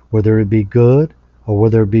 whether it be good or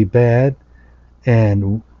whether it be bad,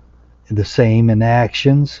 and the same in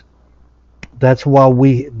actions. That's why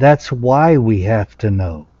we have to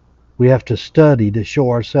know. We have to study to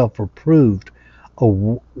show ourselves approved, a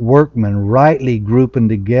workman rightly grouping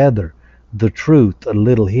together the truth, a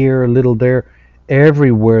little here, a little there,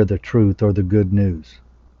 everywhere the truth or the good news.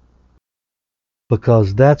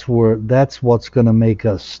 Because that's what's going to make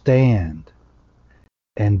us stand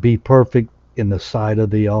and be perfect in the sight of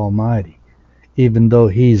the Almighty, even though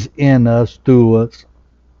He's in us, through us,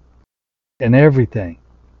 and everything.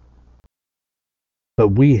 But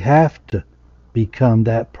we have to become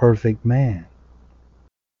that perfect man.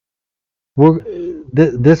 We're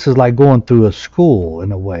this is like going through a school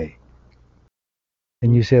in a way.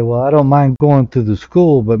 And you say, well, I don't mind going through the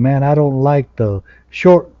school, but man, I don't like the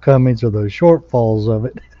shortcomings or the shortfalls of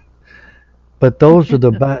it. But those are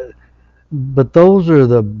the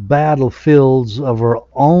battlefields of our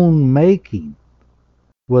own making,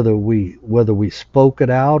 whether we spoke it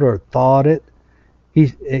out or thought it.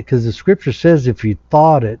 Because the scripture says if you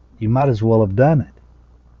thought it, you might as well have done it.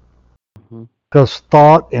 Mm-hmm. Because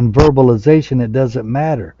thought and verbalization, it doesn't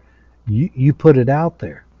matter. You put it out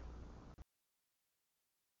there.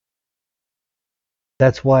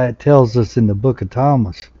 That's why it tells us in the book of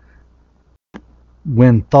Thomas,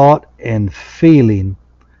 when thought and feeling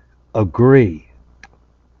agree,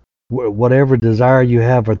 whatever desire you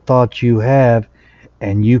have or thought you have,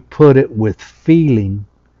 and you put it with feeling,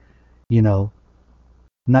 you know,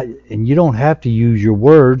 not, and you don't have to use your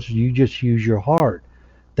words, you just use your heart.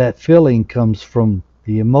 That feeling comes from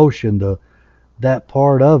the emotion, that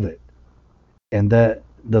part of it, and that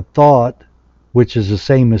the thought, which is the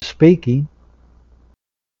same as speaking.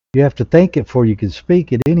 You have to think it before you can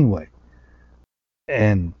speak it anyway.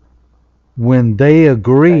 And when they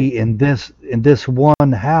agree Okay. in this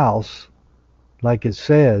one house, like it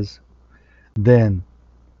says, then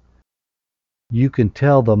you can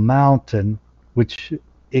tell the mountain, which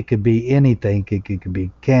it could be anything. It could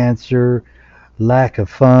be cancer, lack of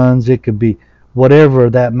funds. It could be whatever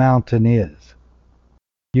that mountain is.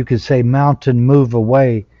 You could say, mountain, move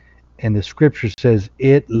away, and the scripture says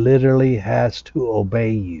it literally has to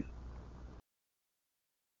obey you.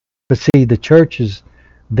 But see, the churches,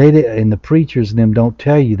 and the preachers and them don't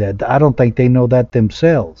tell you that. I don't think they know that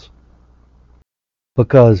themselves.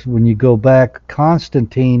 Because when you go back,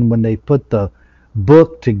 Constantine, when they put the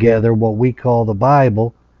book together, what we call the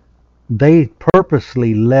Bible, they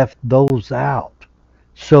purposely left those out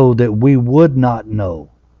so that we would not know.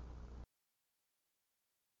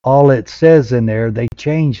 All it says in there, they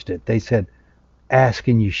changed it. They said, ask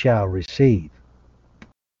and you shall receive.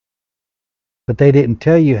 But they didn't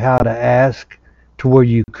tell you how to ask to where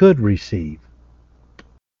you could receive.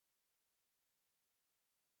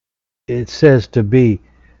 It says to be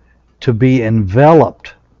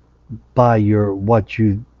enveloped by your what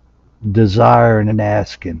you desire and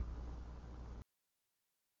asking,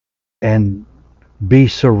 and be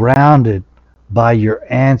surrounded by your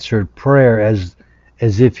answered prayer as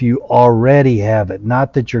if you already have it.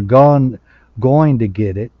 Not that you're going to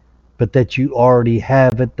get it, but that you already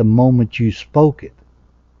have it the moment you spoke it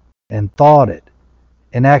and thought it.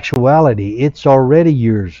 In actuality, it's already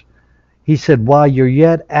yours. He said, while you're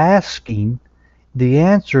yet asking, the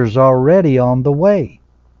answer's already on the way.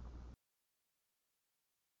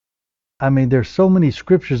 I mean, there's so many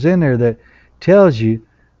scriptures in there that tells you,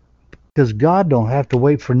 because God don't have to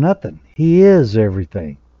wait for nothing. He is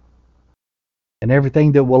everything and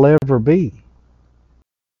everything that will ever be.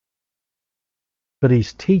 But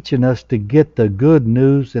he's teaching us to get the good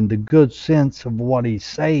news and the good sense of what he's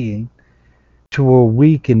saying to where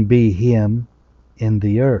we can be him in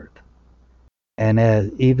the earth. And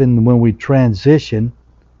even when we transition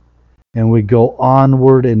and we go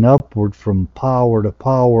onward and upward from power to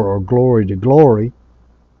power or glory to glory,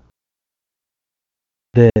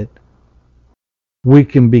 that we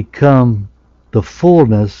can become the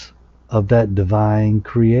fullness of that divine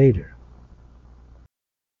creator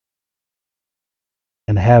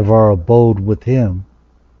and have our abode with him.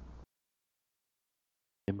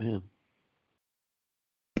 Amen.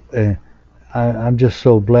 And I'm just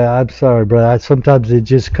so glad. I'm sorry, brother. Sometimes it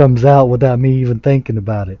just comes out without me even thinking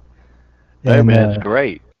about it. Hey, And man, it's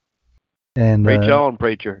great. and Preach on,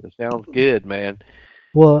 preacher. It sounds good, man.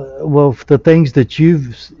 well, the things that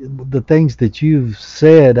you've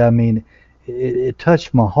said, I mean, it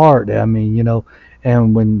touched my heart. I mean,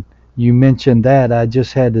 and when you mentioned that, I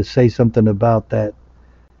just had to say something about that,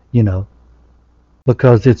 you know,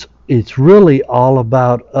 because it's really all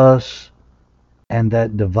about us and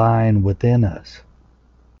that divine within us.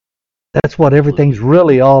 That's what everything's Absolutely.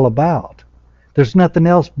 really all about. There's nothing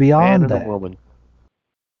else Man beyond and a that. woman.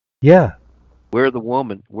 Yeah. We're the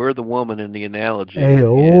woman. We're the woman in the analogy, Eh, and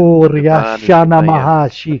oh, the divine is the Riyashana man.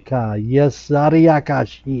 Mahashika. Yes,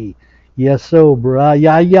 Ariakashi. Yes, so, bro.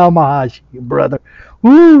 Ya Mahashi, brother.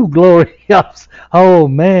 Woo, glory. Yes. Oh,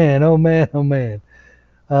 man. Oh, man. Oh, man.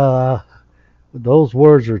 Uh, those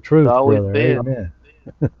words are It's truth, always brother. been. Amen.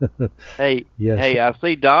 Hey, Yes. hey, I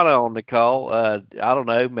see Donna on the call. I don't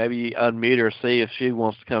know, maybe unmute her, see if she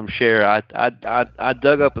wants to come share. I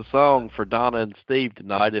dug up a song for Donna and Steve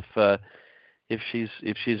tonight. If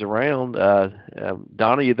she's around,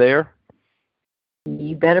 Donna, you there?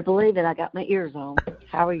 You better believe it. I got my ears on.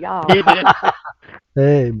 How are y'all? You did.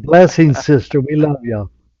 Hey, blessings, sister. We love y'all.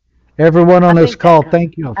 Everyone I on this think that call, comes.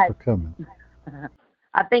 thank you for coming.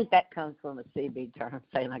 I think that comes from a CB term,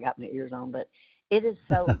 saying I got my ears on. But it is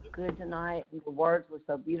so good tonight. The words were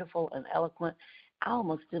so beautiful and eloquent. I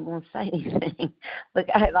almost didn't want to say anything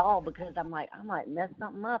at all because I'm like, I might mess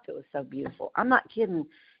something up. It was so beautiful. I'm not kidding.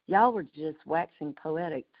 Y'all were just waxing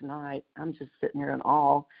poetic tonight. I'm just sitting here in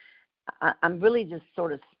awe. I'm really just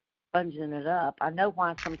sort of sponging it up. I know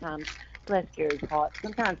why sometimes, bless Gary's heart,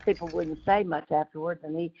 sometimes people wouldn't say much afterwards,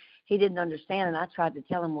 and he didn't understand. And I tried to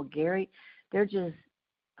tell him, well, Gary, they're just,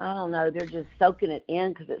 I don't know, they're just soaking it in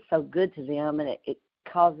because it's so good to them, and it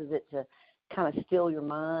causes it to kind of still your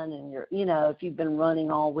mind and if you've been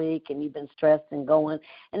running all week and you've been stressed and going,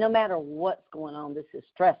 and no matter what's going on, this is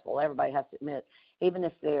stressful. Everybody has to admit, even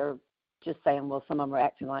if they're just saying, well, some of them are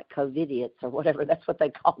acting like COVID-idiots or whatever. That's what they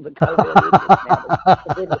call the COVID idiots now.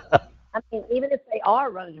 I mean, even if they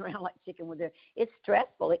are running around like chicken with it's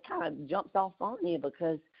stressful. It kind of jumps off on you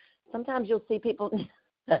because sometimes you'll see people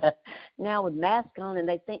Now with mask on, and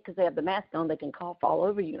they think because they have the mask on, they can cough all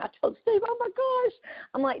over you. And I told Steve, oh my gosh,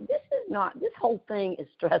 I'm like, this whole thing is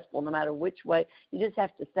stressful no matter which way. You just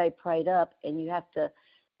have to stay prayed up, and you have to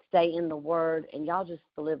stay in the Word. And y'all just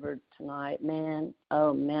delivered tonight, man.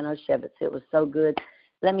 Oh Shevitz, it was so good.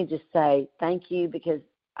 Let me just say thank you, because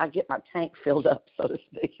I get my tank filled up, so to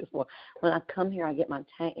speak, as well. When I come here, I get my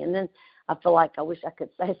tank, and then I feel like I wish I could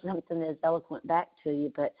say something as eloquent back to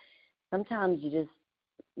you, but sometimes you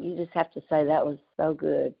just have to say that was so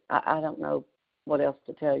good. I don't know what else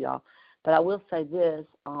to tell y'all, but I will say this: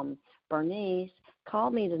 Bernice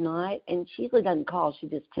called me tonight, and she usually doesn't call; she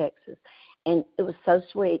just texts us. And it was so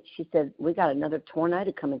sweet. She said, we got another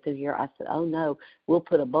tornado coming through here. I said, oh, no, we'll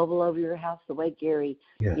put a bubble over your house the way Gary,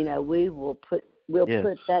 Yes. we'll Yes.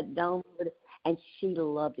 put that dome over it. And she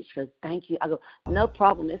loved it. She goes, thank you. I go, no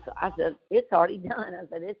problem. I said, it's already done. I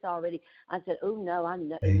said, I said, oh, no, I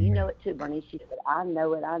know. And you Amen. know it too, Bernice. She said, I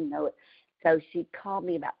know it. So she called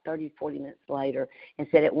me about 30, 40 minutes later and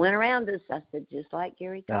said, it went around us. I said, just like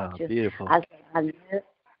Gary taught you. Beautiful. I said, I know it.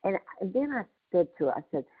 And then I said to her, I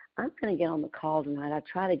said, I'm going to get on the call tonight. I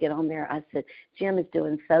try to get on there. I said, Jim is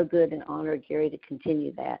doing so good in honor of Gary to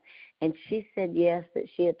continue that. And she said yes, that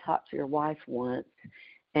she had talked to your wife once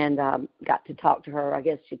and got to talk to her. I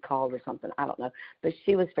guess she called or something. I don't know. But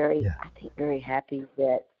she was Yeah. very happy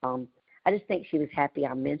that I just think she was happy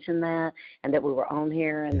I mentioned that and that we were on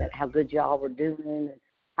here and Yeah. that how good y'all were doing.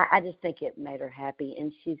 I just think it made her happy.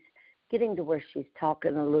 And she's getting to where she's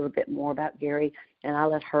talking a little bit more about Gary. And I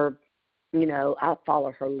let her, I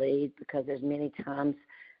follow her lead, because there's many times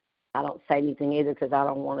I don't say anything either because I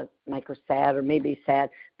don't want to make her sad or me be sad.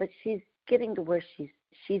 But she's getting to where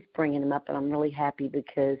she's bringing him up, and I'm really happy,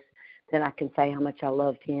 because then I can say how much I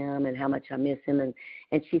loved him and how much I miss him.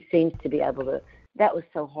 And she seems to be able to. That was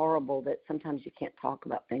so horrible that sometimes you can't talk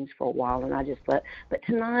about things for a while, and I just let. But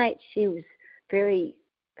tonight she was very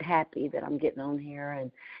happy that I'm getting on here,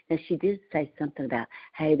 and she did say something about,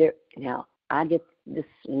 hey, I get this,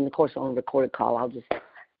 and of course on a recorded call,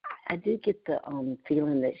 I did get the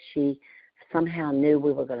feeling that she somehow knew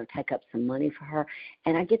we were going to take up some money for her,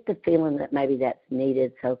 and I get the feeling that maybe that's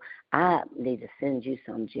needed, so I need to send you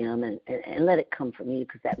some, Jim, and let it come from you,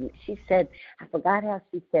 because she said, I forgot how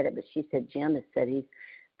she said it, but she said, Jim has said he's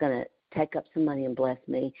going to take up some money and bless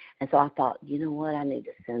me, and so I thought, you know what, I need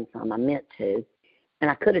to send some. I meant to. And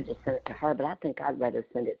I could have just sent it to her, but I think I'd rather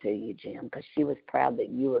send it to you, Jim, because she was proud that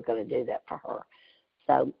you were going to do that for her.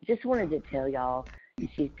 So just wanted to tell y'all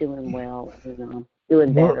she's doing well and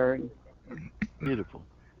doing Well, better. Beautiful.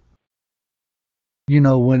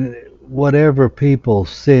 when whatever people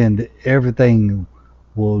send, everything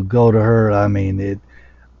will go to her. I mean,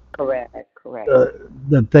 Correct. uh,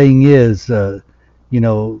 the thing is, you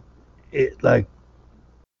know, it like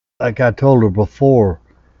I told her before,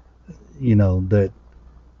 that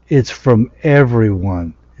it's from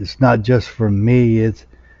everyone. It's not just from me. It's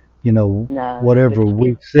you know No, but whatever she's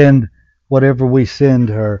we send, whatever we send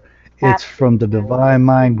her, it's from the absolutely Divine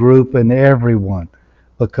Mind Group and everyone,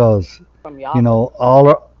 because from y'all.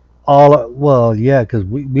 well, yeah, because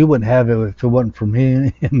we wouldn't have it if it wasn't from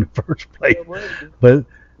him in the first place. It would. But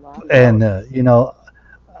Well, I know and it.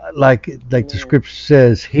 like the Amen. scripture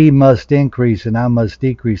says, he must increase and I must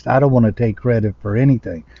decrease. I don't want to take credit for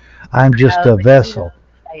anything. I'm just No, a but you vessel,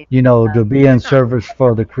 say, to be you're in not. service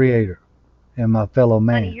for the Creator and my fellow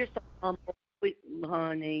Honey, man. you're so humble.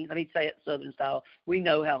 Honey, let me say it Southern style. We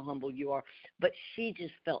know how humble you are. But she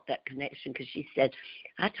just felt that connection, because she said,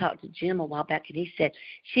 I talked to Jim a while back, and he said,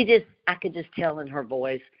 I could just tell in her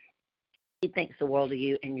voice, she thinks the world of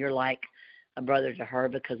you, and you're like a brother to her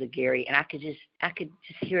because of Gary. And I could just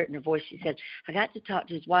hear it in her voice. She said, I got to talk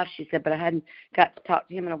to his wife, she said, but I hadn't got to talk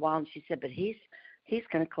to him in a while. And she said, but he's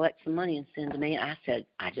going to collect some money and send to me. And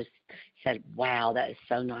I just said, wow, that is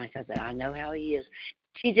so nice. I said, I know how he is.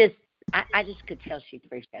 She just, I just could tell she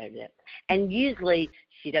appreciated it. And usually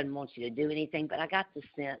she doesn't want you to do anything, but I got the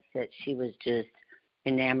sense that she was just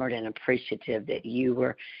enamored and appreciative that you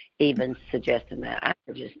were even suggesting that. I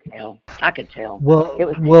could just tell. I could tell. Well, It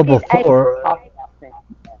was. well She's able to before, talk about things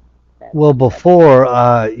well that before,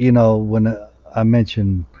 when I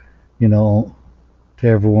mentioned, you know, to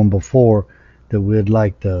everyone before that we'd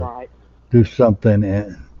like to right. do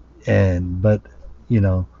something, but you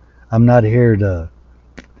know, I'm not here to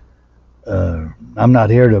I'm not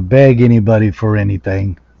here to beg anybody for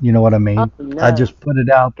anything. You know what I Oh mean? I no, just put it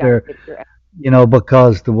out got to there, get your.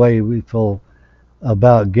 because the way we feel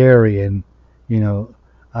about Gary, and you know,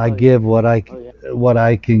 I Oh yeah. give Oh yeah. what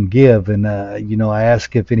I can give, and I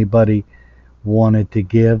ask if anybody wanted to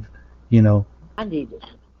give. You know, I need it.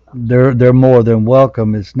 they're more than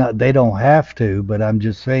welcome. It's not they don't have to, but I'm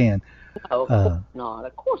just saying. No, of course Uh, not.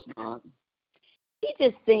 Of course not. She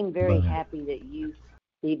just seemed very but happy that you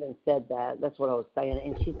even said that. That's what I was saying.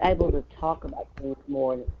 And she's able to talk about things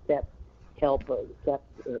more and accept help or accept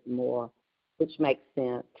it more, which makes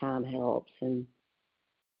sense. Time helps. And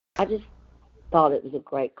I just thought it was a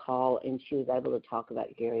great call, and she was able to talk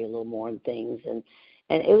about Gary a little more and things. And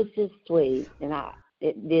it was just sweet. And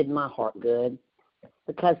it did my heart good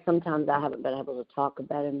because sometimes I haven't been able to talk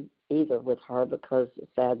about him either with her because of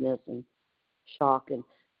sadness and shock.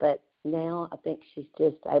 But now I think she's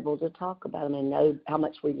just able to talk about him and know how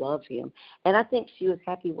much we love him. And I think she was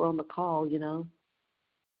happy we're on the call.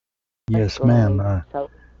 That's yes, ma'am. great. So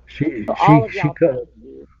all She of y'all, thank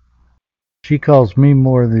you. she calls me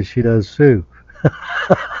more than she does Sue.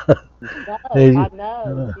 No, I They,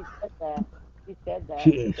 know. uh, She said that. She said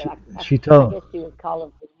that. She she, said, she I, she I told guess she was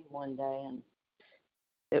calling for you one day, and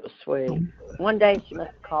it was sweet. One day she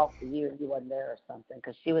must have called for you and you wasn't there or something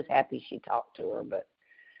because she was happy she talked to her, but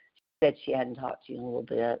said she hadn't talked to you in a little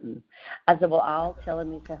bit. And I said, well, I'll tell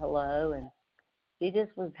him you said hello. And he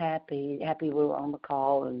just was happy we were on the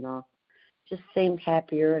call, and just seemed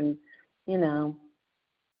happier. And, you know,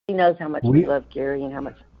 he knows how much we we love Gary and how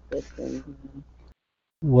much we miss him.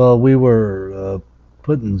 well we were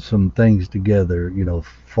putting some things together,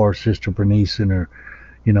 for Sister Bernice and her,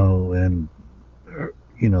 and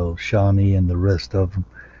Shawnee and the rest of them.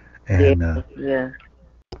 Yeah, And yeah,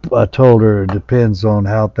 I told her it depends on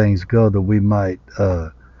how things go that we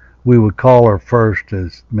would call her first to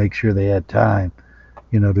make sure they had time,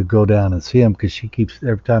 to go down and see him because she keeps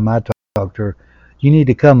every time I talk to her, you need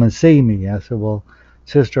to come and see me. I said, well,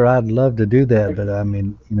 sister, I'd love to do that, but I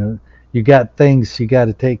mean, you got things you got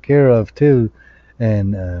to take care of too,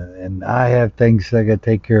 and I have things I got to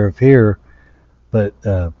take care of here, but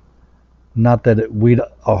not that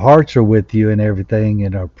our hearts are with you and everything,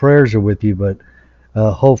 and our prayers are with you, but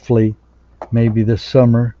hopefully, maybe this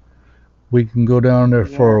summer we can go down there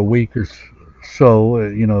for yeah. a week or so,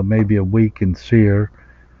 maybe a week and see her,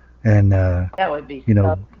 and That would be you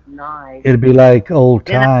so know, nice. it'd be like old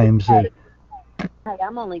Then times. hey,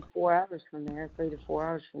 I'm only 4 hours from there, 3 to 4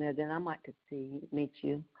 hours from there. Then I might could meet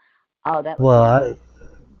you. Oh, that would Well, be nice.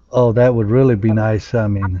 oh, that would really be I'm nice. I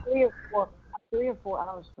mean, 3 or 4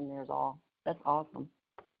 hours from there is all. That's awesome.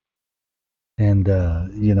 and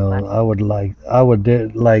But I would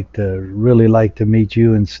like to really like to meet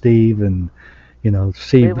you and Steve, and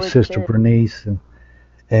see we would Sister too. Bernice,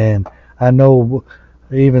 and I know,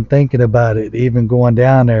 even thinking about it, even going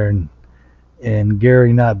down there and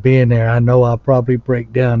Gary not being there, I know I'll probably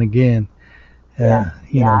break down again. Yeah,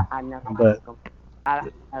 yeah, You know, I know. but I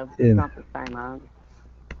know it's and not the same.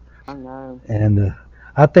 I know. and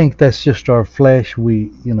I think that's just our flesh.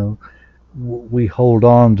 We hold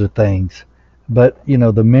on to things, but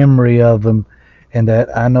the memory of them, and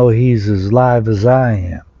that I know he's as live as I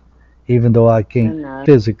am, even though I I can't know.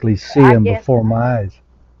 physically see I him guess before my eyes.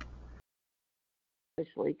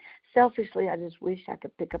 selfishly, I just wish I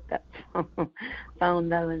could pick up that phone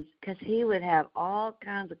though, and because he would have all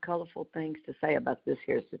kinds of colorful things to say about this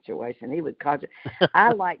here situation. He would cause it.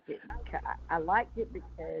 I liked it. I liked it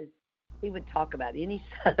because he would talk about any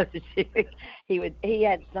subject. He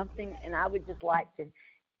had something, and I would just like to.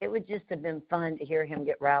 It would just have been fun to hear him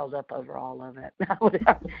get riled up over all of it.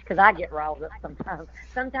 Because I get riled up sometimes.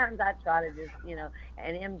 Sometimes I try to just.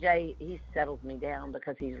 And MJ, he settles me down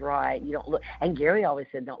because he's right. You don't look. And Gary always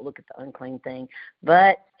said, "Don't look at the unclean thing,"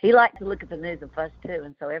 but he liked to look at the news and fuss too.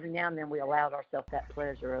 And so every now and then we allowed ourselves that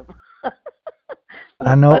pleasure of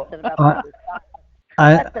I of know. fussing about all I this stuff.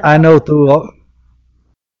 I, Fussing I about know all this through stuff. all-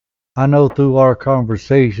 I know through our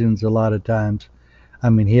conversations a lot of times. I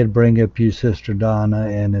mean, he'd bring up you, Sister Donna,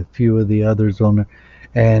 and a few of the others on there,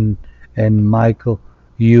 and and Michael,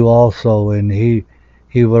 you also, and he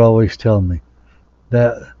would always tell me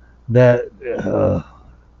that that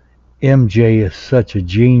MJ is such a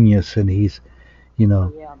genius, and you Oh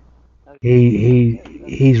know yeah. Oh,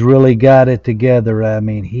 he's really got it together. I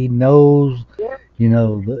mean, he knows, yeah.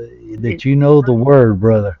 that you know the word,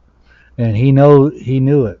 brother, and he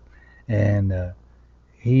knew it, and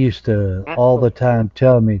he used to all the Absolutely. time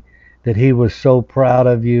tell me that he was so proud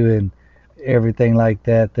of you and everything like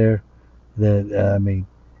that. There, that I mean,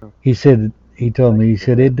 he told me, he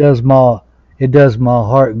said it does my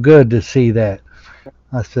heart good to see that.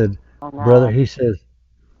 I said, Oh brother, no. he says,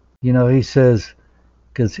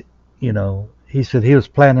 because he said he was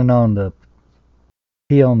planning on the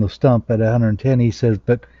pee on the stump at 110. He says,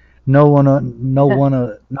 but not one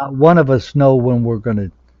of us know when we're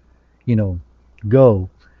gonna, you know, go.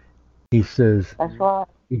 He says, That's right.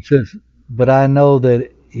 he says, but I know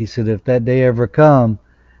that he said if that day ever come,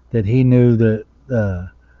 that he knew that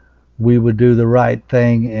we would do the right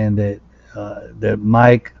thing, and that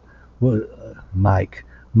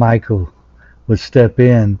Michael would step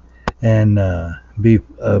in and be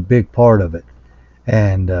a big part of it.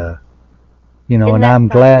 And Isn't and that I'm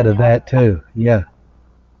glad something? of that too. Yeah.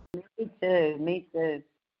 Me too. Me too.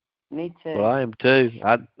 Me Well, too. I am too.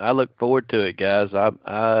 I look forward to it, guys.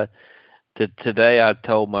 Today I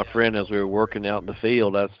told my friend as we were working out in the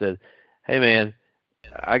field, I said, "Hey man,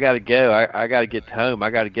 I got to go. I got to get home. I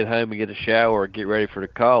got to get home and get a shower and get ready for the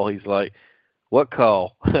call." He's like, "What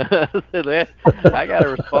call?" I said, "I got a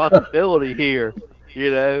responsibility here,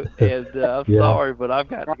 and I'm Yeah. sorry, but I've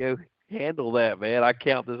got to go handle that, man. I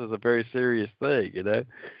count this as a very serious thing.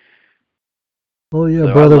 Oh yeah, So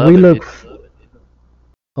I brother. love We it. look.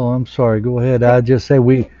 Oh, I'm sorry. Go ahead. I just say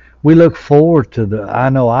we look forward to the. I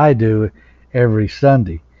know I do every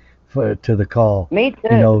Sunday to the call. Me You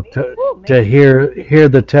too. know, Woo, me to hear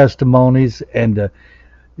the testimonies, and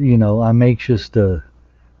I'm anxious to.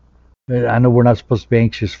 I know we're not supposed to be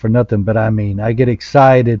anxious for nothing, but I mean, I get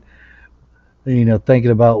excited,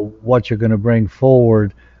 thinking about what you're going to bring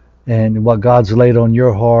forward and what God's laid on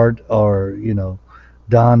your heart, or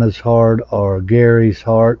Donna's heart, or Gary's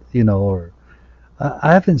heart, or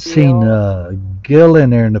I haven't seen too. Gil in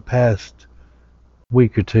there in the past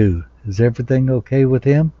week or two. Is everything okay with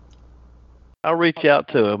him? I'll reach out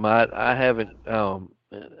to him. I haven't.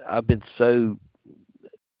 I've been so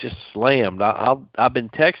just slammed. I've been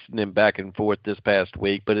texting him back and forth this past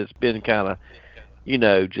week, but it's been kind of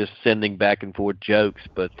just sending back and forth jokes.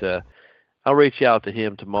 But I'll reach out to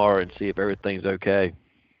him tomorrow and see if everything's okay.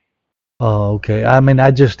 Oh, okay. I mean,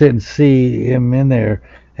 I just didn't see him in there,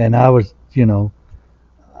 and I was,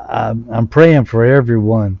 I'm praying for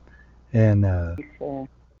everyone, and Yeah.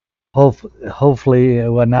 hopefully,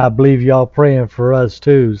 and I believe y'all praying for us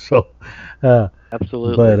too. So, uh,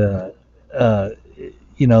 but Absolutely. uh,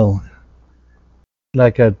 you know,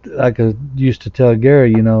 like I used to tell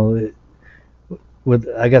Gary, with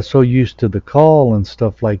I got so used to the call and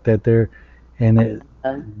stuff like that there, and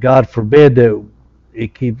God forbid that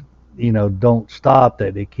it keep don't stop,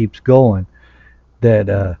 that it keeps going, that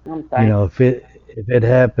I'm sorry. if it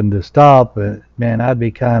happened to stop, man, I'd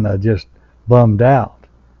be kind of just bummed out,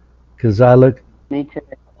 because I look Me too.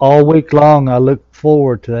 all week long, I look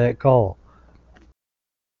forward to that call,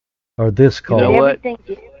 or this You Did know call. what? everything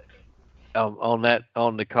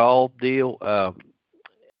On the call deal,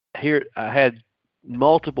 here I had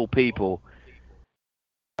multiple people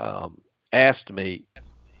um, asked me,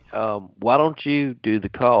 "Why don't you do the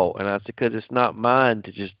call?" And I said, "Because it's not mine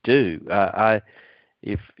to just do.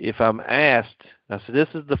 If I'm asked, I said, this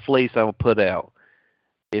is the fleece I'm gonna put out.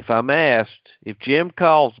 If I'm asked, if Jim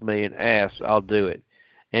calls me and asks, I'll do it."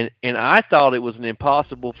 And I thought it was an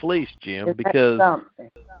impossible fleece, Jim, is that because something?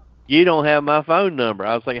 you don't have my phone number.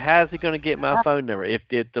 I was like, how's he going to get my phone number? If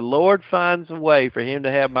the Lord finds a way for him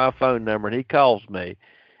to have my phone number and he calls me,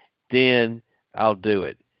 then I'll do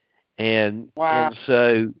it. And Wow. and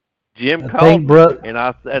so Jim I called think, me, bro, and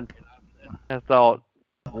I thought,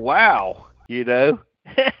 wow. So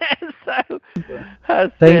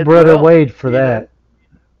I thank said, brother well, Wade for that.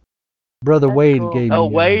 Brother That's Wade cool. gave oh, me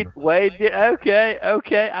your Wade, number. Wade did, okay.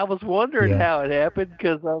 I was wondering Yeah. how it happened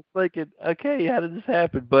because I was thinking, okay, how did this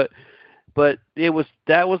happen? But that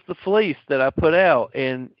was the fleece that I put out,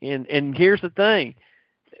 and here's the thing: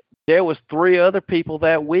 there was three other people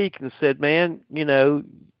that week and said, man,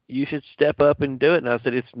 you should step up and do it. And I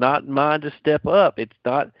said, it's not mine to step up. It's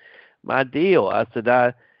not my deal. I said,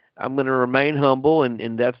 I'm going to remain humble,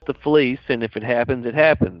 and that's the fleece. And if it happens, it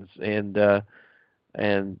happens. And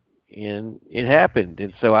it happened.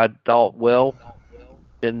 And so I thought, well,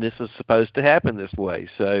 then this is supposed to happen this way.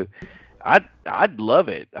 So I'd love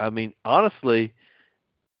it. I mean, honestly,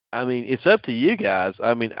 it's up to you guys.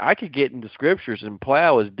 I mean, I could get into scriptures and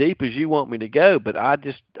plow as deep as you want me to go, but I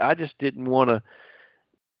just didn't want to,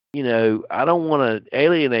 I don't want to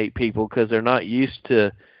alienate people because they're not used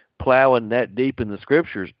to plowing that deep in the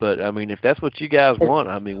scriptures. But I mean, if that's what you guys want,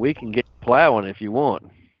 I mean, we can get plowing if you want.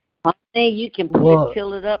 Honey, you can put it, Well,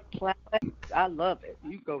 till it up, plow it. I love it.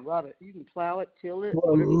 You go right it. You can plow it, till it,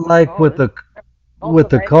 well, whatever you want to like call with it. the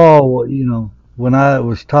Cultivate. call, when I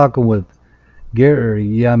was talking with Gary,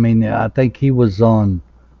 yeah, I mean, I think he was on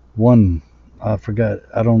one. I forgot.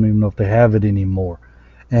 I don't even know if they have it anymore.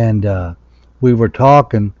 And we were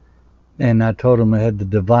talking, and I told him I had the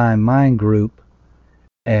Divine Mind Group,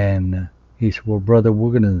 and he said, "Well, brother,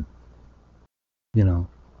 we're gonna, you know,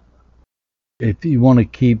 if you want to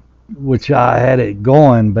keep," which I had it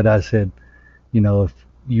going, but I said, if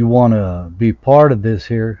you want to be part of this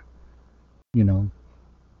here, you know,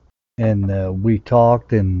 and we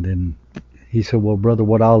talked, and then he said, "Well, brother,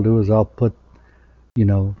 what I'll do is I'll put, you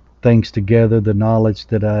know, things together, the knowledge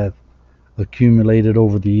that I've accumulated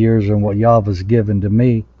over the years and what Yahweh's given to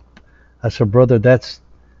me." I said, "Brother, that's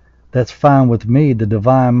fine with me. The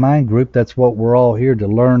Divine Mind Group, that's what we're all here to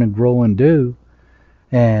learn and grow and do."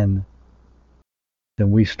 And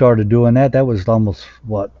then we started doing that. That was almost,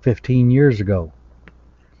 what, 15 years ago.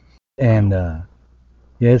 And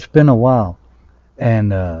yeah, it's been a while.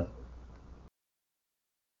 And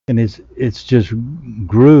it's just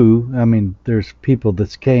grew. I mean, there's people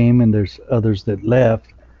that's came and there's others that left,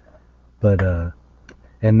 but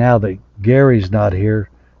and now that Gary's not here,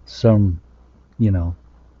 some, you know,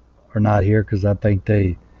 are not here because I think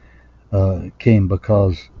they came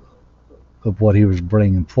because of what he was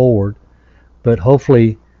bringing forward. But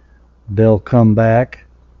hopefully they'll come back,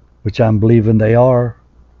 which I'm believing they are.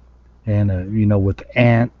 And you know, with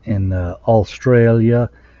Ant in Australia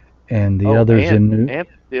and the Oh, others in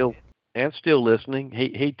New. Ant's still listening.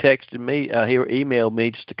 He texted me, he emailed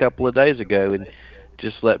me just a couple of days ago, and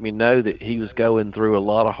just let me know that he was going through a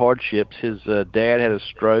lot of hardships. His dad had a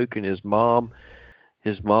stroke, and his mom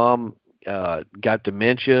got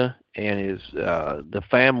dementia, and his the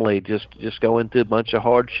family just going through a bunch of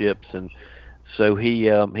hardships. And so he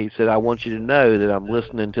said, "I want you to know that I'm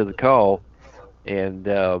listening to the call, and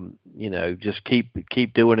just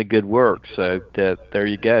keep doing a good work." So there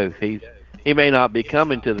you go. He may not be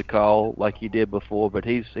coming to the call like he did before, but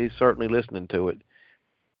he's certainly listening to it.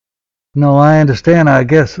 No, I understand. I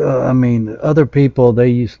guess I mean other people.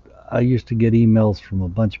 I used to get emails from a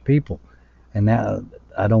bunch of people, and now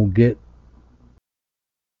I don't get.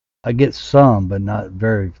 I get some, but not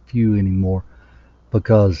very few anymore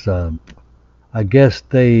because I guess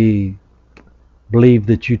they believe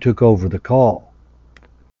that you took over the call,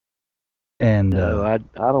 and No, I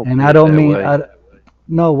don't and see I it don't that mean way.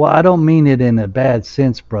 no, well, I don't mean it in a bad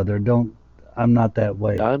sense, brother. Don't. I'm not that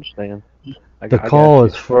way. I understand. I got you. I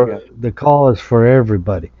got you. The call is for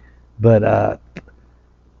everybody, but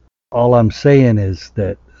all I'm saying is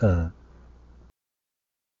that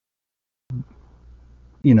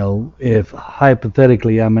you know, if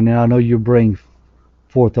hypothetically, I mean, I know you bring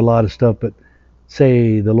forth a lot of stuff, but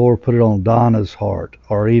say the Lord put it on Donna's heart,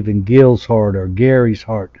 or even Gil's heart, or Gary's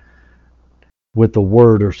heart, with the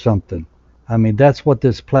word or something. I mean, that's what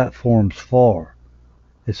this platform's for.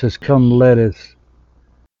 It says, Yes. "Come, let us,"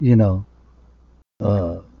 you know,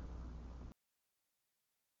 uh,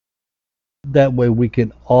 that way we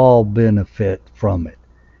can all benefit from it.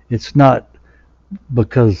 It's not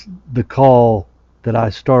because the call that I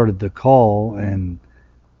started the call, and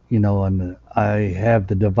you know, and I have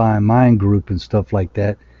the Divine Mind Group and stuff like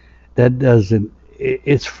that. That doesn't.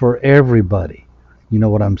 It's for everybody. You know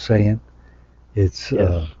what I'm saying? It's.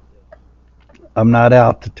 Yes. I'm not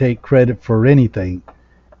out to take credit for anything.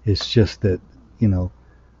 It's just that you know,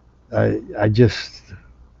 I just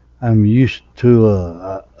I'm used to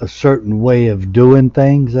a certain way of doing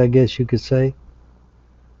things. I guess you could say,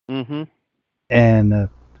 Mhm. and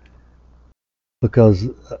because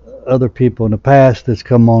other people in the past that's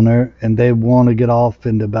come on there and they want to get off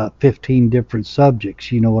into about 15 different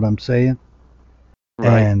subjects. You know what I'm saying?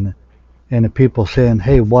 Right. And the people saying,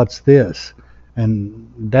 "Hey, what's this?" And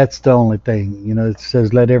that's the only thing. You know, it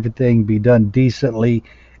says, "Let everything be done decently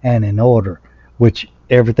and in order," which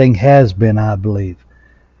everything has been, I believe.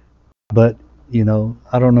 But you know,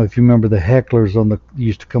 I don't know if you remember the hecklers on the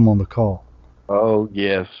used to come on the call Oh,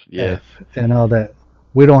 yes, and, yes. and all that.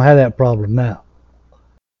 We don't have that problem now.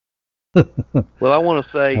 Well, I want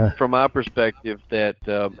to say uh, from my perspective that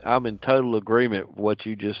I'm in total agreement with what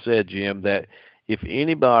you just said, Jim, that if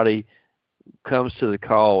anybody comes to the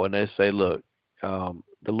call and they say, "Look, the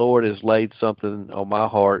Lord has laid something on my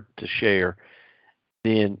heart to share,"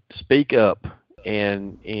 then speak up,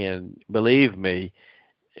 and believe me,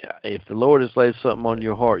 if the Lord has laid something on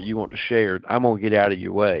your heart you want to share, I'm gonna get out of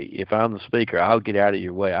your way. If I'm the speaker, I'll get out of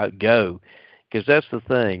your way. I'll go, because that's the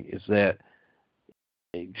thing, is that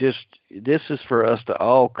just this is for us to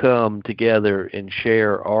all come together and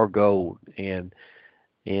share our goal, and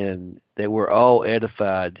that we're all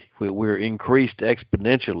edified. We're increased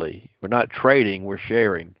exponentially. We're not trading, we're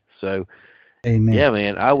sharing. So Amen. yeah,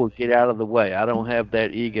 man, I will get out of the way. I don't have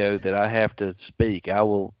that ego that I have to speak. I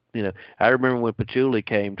will, I remember when Patchouli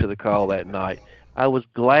came to the call that night. I was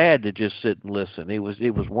glad to just sit and listen. It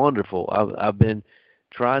was wonderful. I've been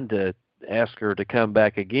trying to ask her to come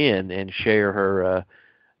back again and share her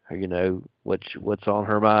what's on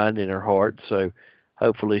her mind and her heart. So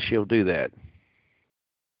hopefully she'll do that.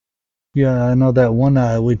 Yeah, I know that one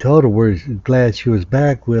night we told her we're glad she was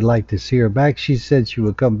back. We'd like to see her back. She said she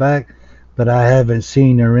would come back, but I haven't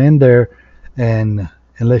seen her in there, and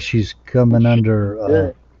unless she's coming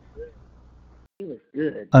Good. She was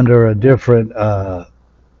good. under a different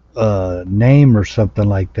name or something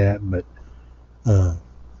like that. But uh,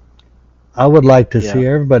 I would like to Yeah. see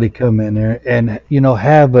everybody come in there and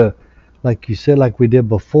have a, like you said, like we did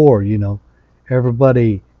before.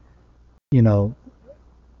 Everybody you know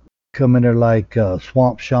come in there like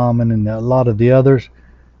Swamp Shaman and a lot of the others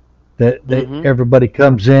that Mhm. everybody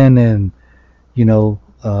comes in and you know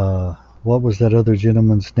what was that other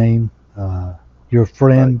gentleman's name? Your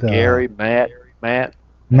friend Gary, Matt.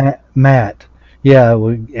 Matt. Yeah,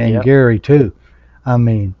 and Yep. Gary too. I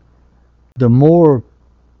mean, the more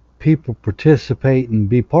people participate and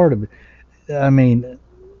be part of it, I mean,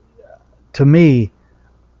 to me,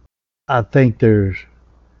 I think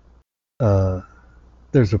uh,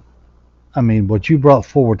 there's a, I mean, what you brought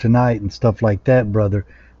forward tonight and stuff like that, brother,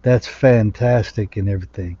 that's fantastic and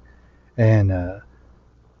everything. And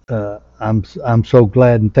I'm so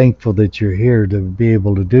glad and thankful that you're here to be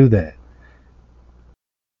able to do that.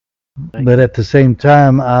 Thank But you. at the same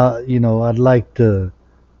time, I'd like to,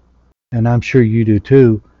 and I'm sure you do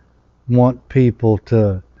too, want people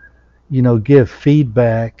to, give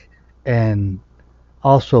feedback and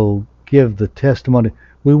also give the testimony.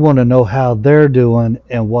 We want to know how they're doing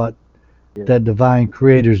and what Yeah. that divine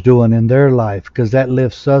creator's doing in their life because that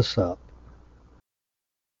lifts us up.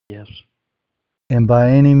 Yes. And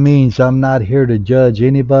by any means, I'm not here to judge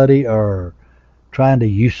anybody or trying to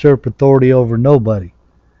usurp authority over nobody.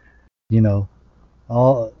 You know,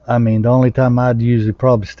 I mean, the only time I'd usually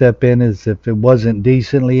probably step in is if it wasn't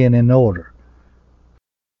decently and in order.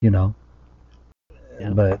 You know,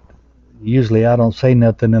 Yep. but usually I don't say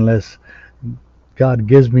nothing unless God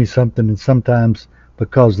gives me something, and sometimes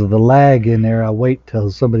because of the lag in there, I wait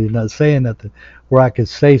till somebody's not saying nothing where I could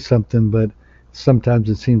say something, but sometimes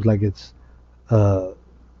it seems like it's uh,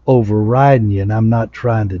 overriding you, and I'm not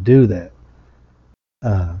trying to do that.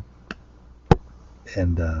 Uh,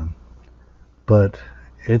 and But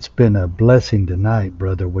it's been a blessing tonight,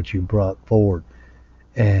 brother, what you brought forward,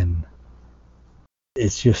 and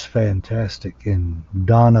it's just fantastic. And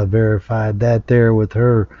Donna verified that there with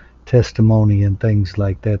her testimony and things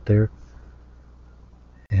like that there,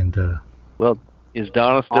 and Well, is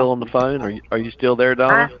Donna still on the phone? Are you still there, I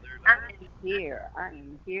Donna? I am here. I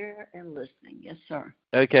am here and listening. Yes, sir.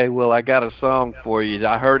 Okay. Well, I got a song for you.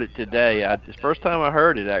 I heard it today. It's the first time I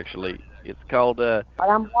heard it actually. It's called But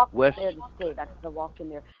I'm walking West. there to stay. I could have walked in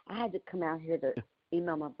there. I had to come out here to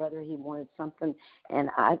email my brother. He wanted something, and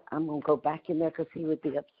I'm gonna go back in there because he would be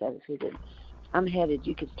upset if he didn't. I'm headed.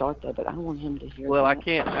 You could start there, but I want him to hear Well, I that.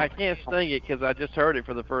 can't. I can't sing it because I just heard it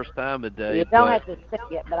for the first time today. You don't But have to sing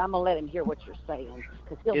it, but I'm gonna let him hear what you're saying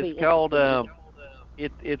because he'll it's be called. interested in.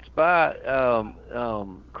 It's by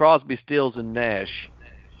Crosby, Stills and Nash,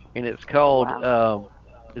 and Wow.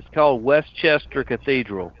 it's called Westchester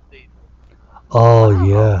Cathedral. oh Wow.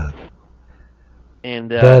 yeah,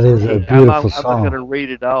 And that is a beautiful I'm not going song. to read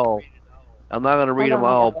it all. I'm not going to read Hold them on,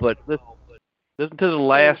 I all, got it. but listen to the Hold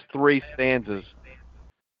last three stanzas.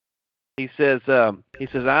 He says,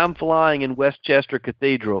 I'm flying in Westchester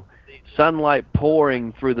Cathedral, sunlight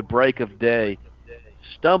pouring through the break of day.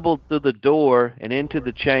 Stumbled through the door and into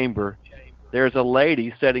the chamber. There's a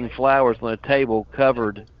lady setting flowers on a table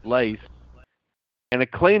covered lace, and a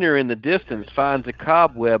cleaner in the distance finds a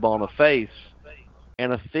cobweb on a face,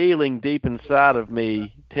 and a feeling deep inside of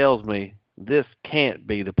me tells me this can't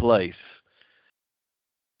be the place.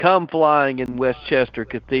 Come flying in Westchester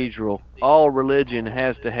Cathedral, all religion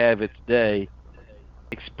has to have its day.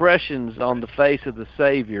 Expressions on the face of the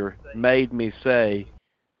Savior made me say,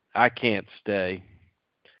 I can't stay.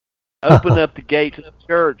 Open up the gates of the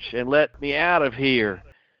church and let me out of here.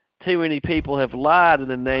 Too many people have lied in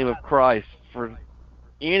the name of Christ for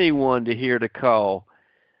anyone to hear to call.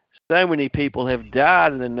 So many people have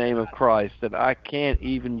died in the name of Christ that I can't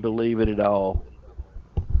even believe it at all.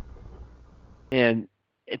 And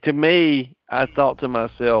to me, I thought to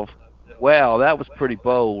myself, wow, that was pretty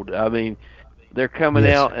bold. I mean, they're coming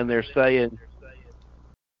Yes, out and they're saying,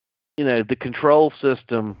 the control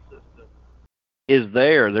system is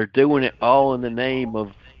there. They're doing it all in the name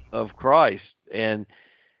of Christ. And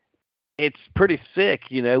it's pretty sick,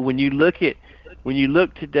 when you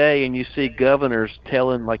look today and you see governors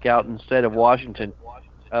telling, like out in the state of Washington,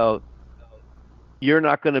 uh, you're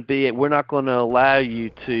not going to be we're not going to allow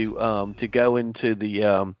you to go into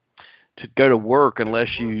the to go to work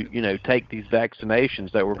unless you take these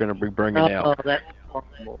vaccinations that we're going to be bringing out. Oh, that's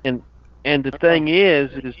horrible. and and the Oh, thing is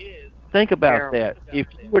think about terrible. that. If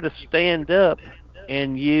you were to stand up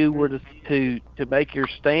and you were to make your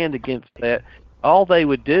stand against that, all they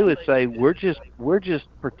would do is say, we're just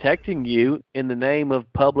protecting you in the name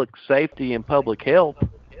of public safety and public health.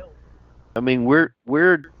 I mean,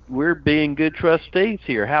 we're being good trustees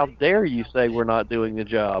here. How dare you say we're not doing the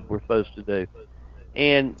job we're supposed to do?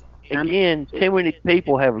 And again, too many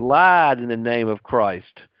people have lied in the name of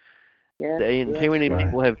Christ. Yes, And yes, too many yes.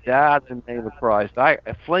 people have died in the name of Christ. I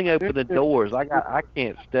fling open the doors. I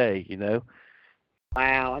can't stay.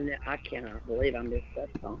 Wow, I cannot believe I missed that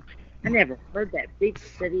song. I never heard that. Big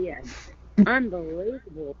City had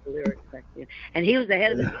unbelievable lyrics back then. And he was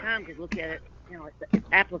ahead of his time because look at it, it's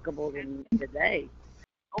applicable in today.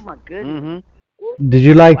 Oh my goodness. Hmm. Did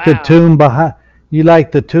you like the Wow. tune behind? You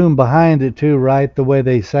like the tune behind it too, right? The way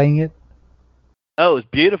they sang it. Oh, it's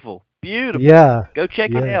beautiful, beautiful. Yeah, Go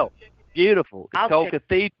check it yeah. out. Beautiful. It's I'll called check.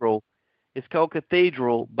 Cathedral. It's called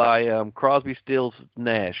Cathedral by Crosby, Stills,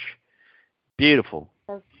 Nash. Beautiful.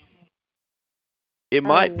 It Oh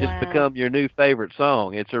might just wow. become your new favorite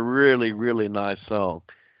song. It's a really, really nice song.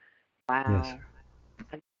 Yes.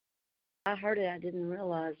 Wow. I heard it. I didn't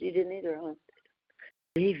realize you didn't either. Huh?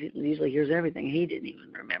 He usually hears everything. He didn't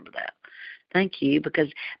even remember that. Thank you, but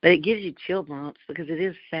it gives you chill bumps because it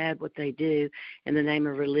is sad what they do in the name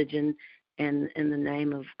of religion and in the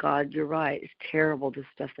name of God. You're right. It's terrible the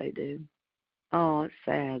stuff they do. Oh, it's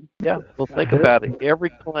sad. Yeah. Well, think God, about it. Every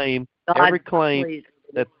claim please.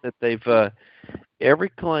 that they've every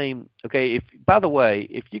claim. Okay. If by the way,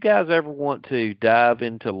 if you guys ever want to dive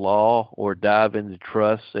into law or dive into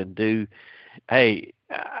trusts and do, hey,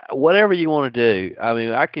 whatever you want to do. I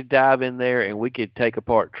mean, I could dive in there and we could take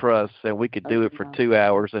apart trusts and we could do it for 2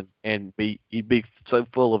 hours and you'd be so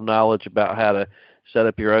full of knowledge about how to set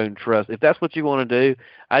up your own trust. If that's what you want to do,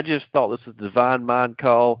 I just thought this is a divine mind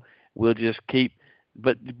call. We'll just keep,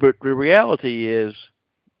 but the reality is,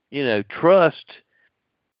 trust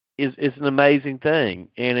is an amazing thing.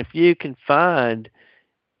 And if you can find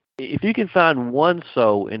one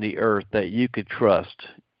soul in the earth that you could trust,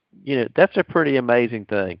 that's a pretty amazing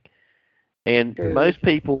thing. And most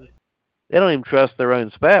people, they don't even trust their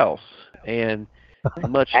own spouse, and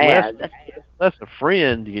much less Sad. a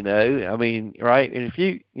friend. I mean, right? And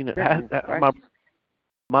if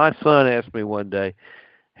my son asked me one day,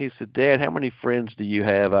 he said, "Dad, how many friends do you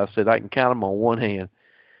have?" I said, "I can count them on one hand."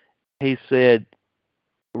 He said,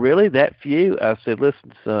 "Really, that few?" I said,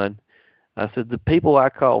 "Listen, son," I said, "the people I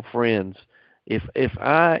call friends, if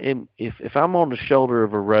I'm on the shoulder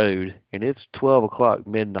of a road and it's 12 o'clock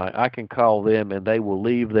midnight, I can call them and they will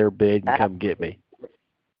leave their bed and come get me.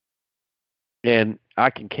 And I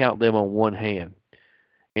can count them on one hand.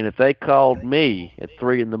 And if they called me at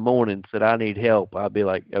 3 in the morning and said I need help, I'd be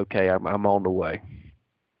like, okay, I'm on the way."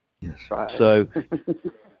 Yes. Right. So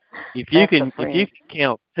if you can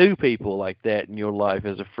count two people like that in your life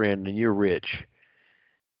as a friend, then you're rich,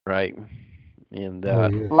 right? And Oh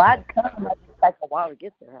yes. Well, I'd come. It just take a while to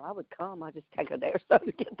get there. I would come. I just take a day or so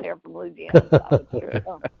to get there from Louisiana. So I would sure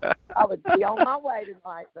come. I would be on my way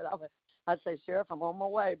tonight, but I'd say, Sheriff, I'm on my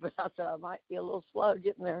way. But I said I might be a little slow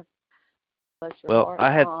getting there. Bless your well, heart.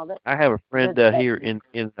 I have a friend here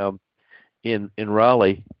in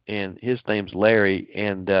Raleigh, and his name's Larry.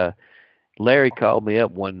 And Larry called me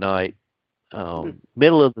up one night,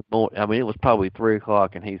 middle of the morning. I mean, it was probably 3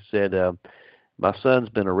 o'clock, and he said, "My son's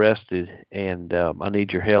been arrested, and I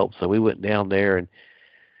need your help." So we went down there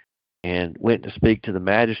and went to speak to the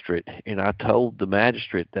magistrate. And I told the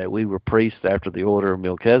magistrate that we were priests after the order of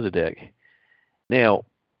Melchizedek. Now,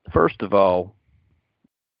 first of all,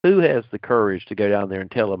 who has the courage to go down there and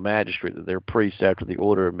tell a magistrate that they're priests after the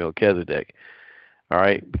order of Melchizedek? All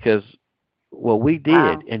right, because we did.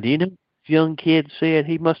 Wow. And do you know what this young kid said?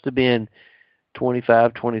 He must have been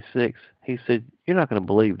 25, 26. He said, "You're not going to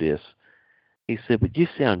believe this." He said, "But you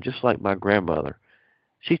sound just like my grandmother.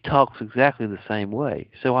 She talks exactly the same way.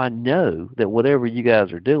 So I know that whatever you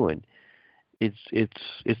guys are doing, it's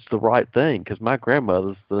the right thing because my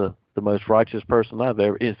grandmother's the most righteous person I've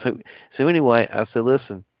ever." So anyway, I said,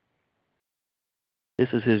 "Listen,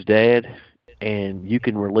 this is his dad, and you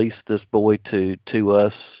can release this boy to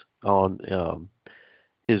us on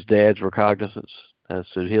his dad's recognizance.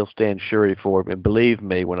 So he'll stand surety for him. And believe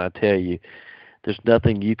me when I tell you, there's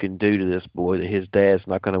nothing you can do to this boy that his dad's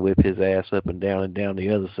not going to whip his ass up and down the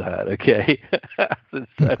other side, okay?" So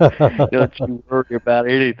don't you worry about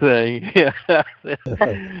anything.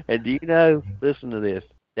 And do you know, listen to this,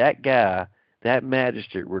 that guy, that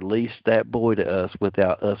magistrate released that boy to us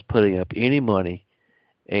without us putting up any money,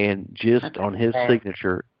 and just on his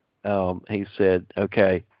signature, he said,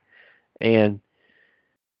 okay. And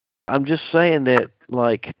I'm just saying that,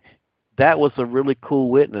 like, that was a really cool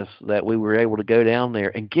witness that we were able to go down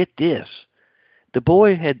there and get this. The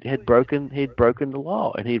boy had broken the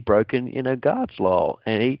law, and he'd broken God's law,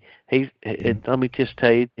 and let me just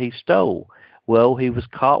tell you, he stole. Well, he was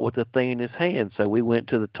caught with the thing in his hand, so we went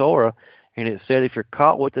to the Torah, and it said if you're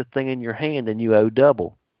caught with the thing in your hand, then you owe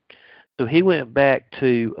double. So he went back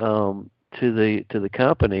to the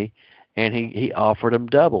company, and he offered him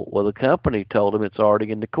double. Well, the company told him it's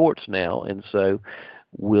already in the courts now, and so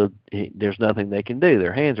there's nothing they can do.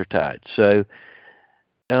 Their hands are tied. So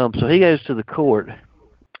he goes to the court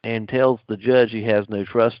and tells the judge he has no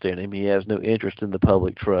trust in him. He has no interest in the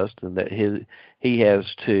public trust, and that he has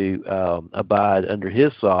to abide under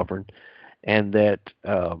his sovereign, and that,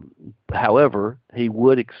 however, he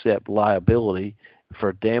would accept liability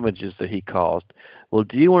for damages that he caused. Well,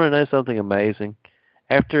 do you want to know something amazing?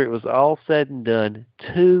 After it was all said and done,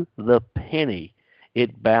 to the penny,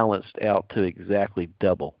 it balanced out to exactly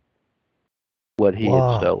double what he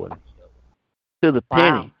had stolen. To the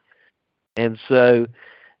penny. And so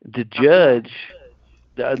the judge,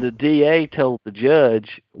 the DA told the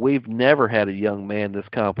judge, we've never had a young man this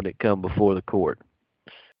competent come before the court.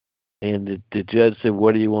 And the judge said,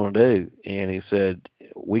 what do you want to do? And he said,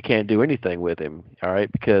 we can't do anything with him, all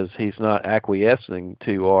right, because he's not acquiescing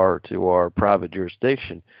to our private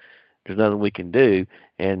jurisdiction. There's nothing we can do.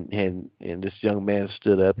 And this young man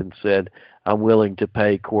stood up and said, I'm willing to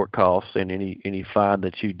pay court costs and any fine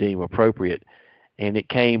that you deem appropriate. And it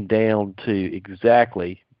came down to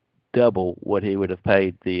exactly double what he would have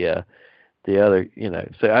paid the other,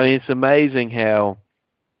 So, I mean, it's amazing how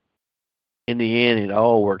in the end it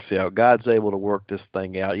all works out. God's able to work this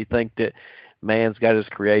thing out. You think that man's got his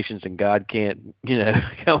creations and God can't,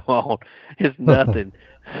 come on, it's nothing.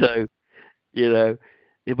 So,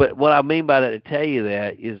 but what I mean by that, to tell you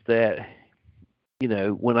that, is that,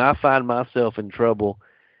 when I find myself in trouble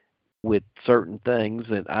with certain things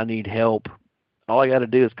and I need help, all I got to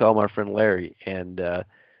do is call my friend Larry, and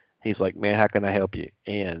he's like, man, how can I help you?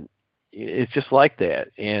 And it's just like that.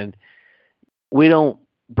 And we don't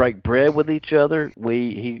break bread with each other.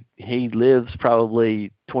 He lives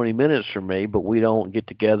probably 20 minutes from me, but we don't get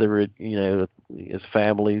together, as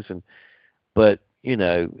families. But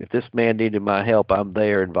if this man needed my help, I'm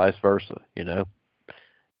there, and vice versa.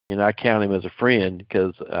 And I count him as a friend,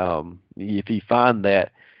 because if you find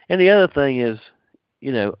that, and the other thing is,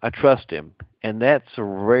 I trust him, and that's a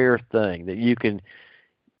rare thing, that you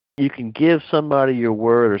can give somebody your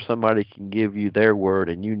word, or somebody can give you their word,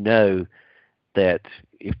 and that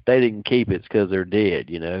if they didn't keep it, it's because they're dead.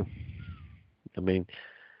 I mean,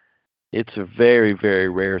 it's a very, very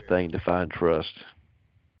rare thing to find trust.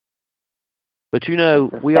 But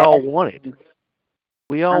we all want it.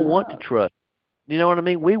 We all want to trust. You know what I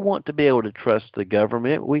mean? We want to be able to trust the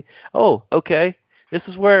government. Okay. This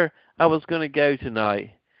is where I was going to go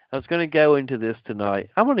tonight. I was going to go into this tonight.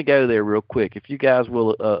 I'm going to go there real quick. If you guys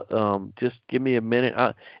will just give me a minute.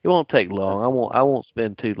 It won't take long. I won't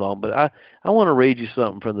spend too long. But I want to read you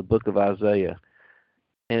something from the book of Isaiah.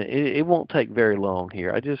 And it won't take very long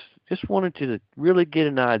here. I just wanted you to really get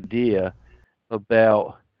an idea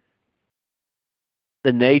about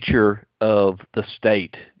the nature of the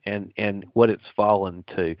state and what it's fallen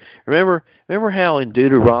to. Remember how in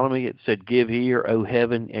Deuteronomy it said, give ear, O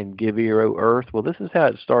heaven, and give ear, O earth? Well, this is how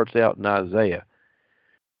it starts out in Isaiah.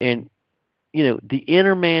 And, the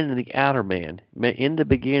inner man and the outer man. In the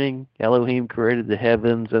beginning, Elohim created the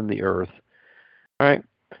heavens and the earth. All right?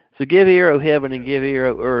 So give ear, O heaven, and give ear,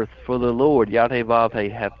 O earth, for the Lord, Yahweh,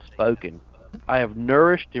 hath spoken. I have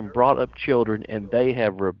nourished and brought up children, and they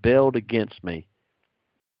have rebelled against me.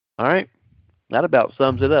 All right? That about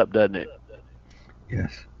sums it up, doesn't it?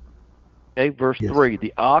 Yes. Okay, verse 3.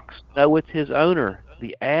 The ox knoweth his owner,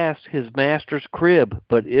 the ass his master's crib,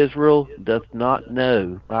 but Israel doth not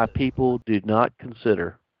know. My people do not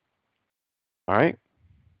consider. All right?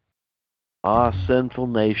 Sinful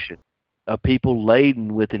nation, a people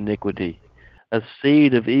laden with iniquity, a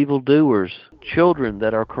seed of evildoers, children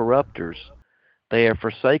that are corrupters. They have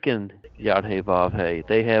forsaken Yahweh.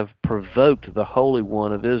 They have provoked the Holy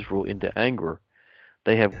One of Israel into anger.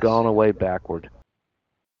 They have gone away backward.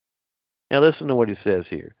 Now listen to what he says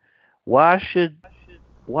here. Why should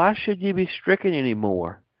ye be stricken any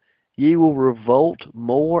more? Ye will revolt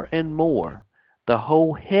more and more. The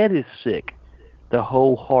whole head is sick. The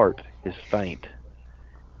whole heart is faint.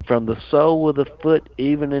 From the sole of the foot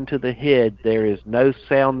even into the head there is no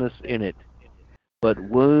soundness in it, but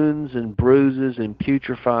wounds and bruises and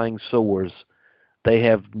putrefying sores. They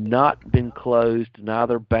have not been closed,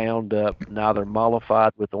 neither bound up, neither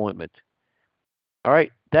mollified with ointment. All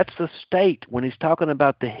right, That's the state. When he's talking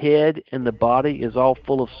about the head and the body is all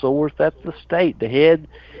full of sores, that's the state. The head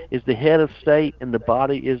is the head of state, and the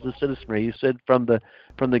body is the citizenry. He said from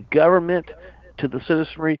the government to the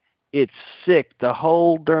citizenry, it's sick. The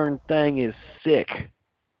whole darn thing is sick.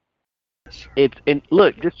 And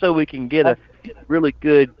look, just so we can get a really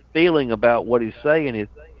good feeling about what he's saying,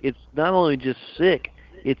 it's not only just sick,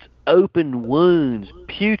 it's open wounds,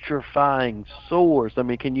 putrefying sores. I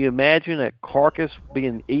mean, can you imagine a carcass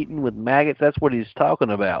being eaten with maggots? That's what he's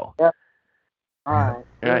talking about. Yep. All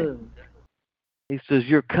right. He says,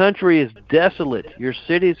 your country is desolate. Your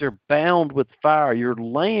cities are bound with fire. Your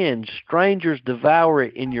land, strangers devour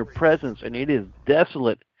it in your presence, and it is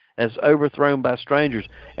desolate as overthrown by strangers.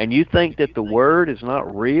 And you think that the word is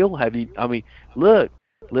not real? Look,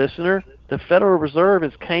 listener, the Federal Reserve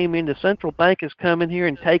the central bank has come in here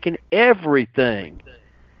and taken everything.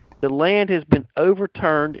 The land has been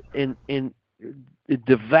overturned and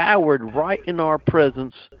devoured right in our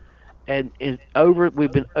presence, and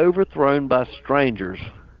we've been overthrown by strangers.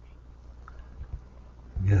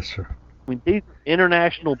 Yes, sir. I mean, these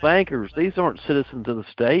international bankers, these aren't citizens of the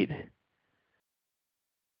state.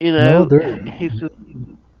 You know, no,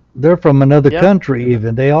 they're from another country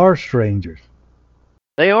even. They are strangers.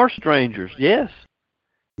 They are strangers, yes.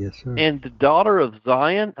 Yes, sir. And the daughter of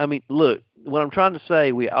Zion, I mean, look, what I'm trying to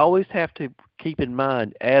say, we always have to keep in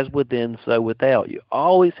mind, as within, so without. You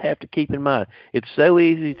always have to keep in mind. It's so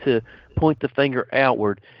easy to point the finger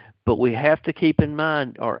outward, but we have to keep in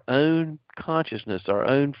mind our own consciousness, our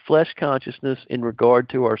own flesh consciousness in regard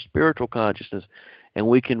to our spiritual consciousness. And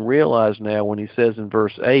we can realize now when he says in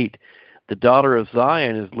verse 8, the daughter of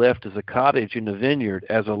Zion is left as a cottage in a vineyard,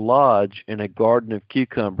 as a lodge in a garden of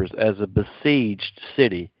cucumbers, as a besieged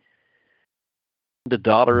city. The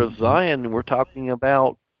daughter of Zion, we're talking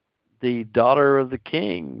about the daughter of the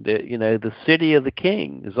king, the city of the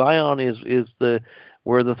king. Zion is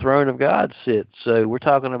where the throne of God sits. So we're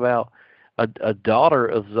talking about a daughter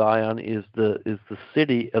of Zion is the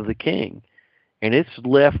city of the king, and it's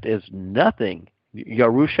left as nothing.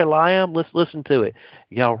 Yerushalayim, let's listen to it.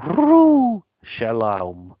 Yerushalayim,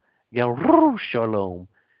 Yerushalayim,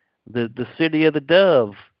 the city of the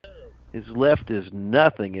dove is left as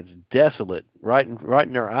nothing. It's desolate, right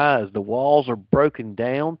in our eyes. The walls are broken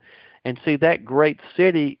down, and see that great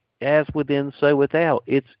city, as within, so without.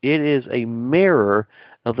 It is a mirror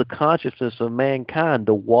of the consciousness of mankind.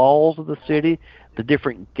 The walls of the city, the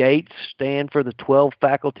different gates stand for the 12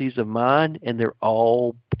 faculties of mind, and they're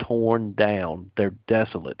all torn down. They're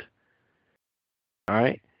desolate. All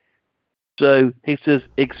right? So he says,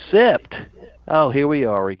 except, here we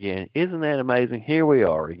are again. Isn't that amazing? Here we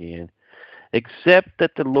are again. Except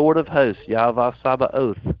that the Lord of hosts, Yahweh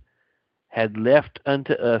Sabaoth, had left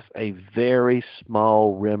unto us a very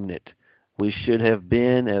small remnant, we should have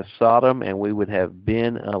been as Sodom, and we would have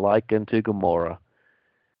been alike unto Gomorrah.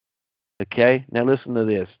 Okay? Now listen to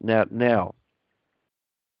this. Now,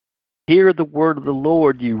 hear the word of the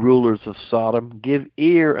Lord, you rulers of Sodom. Give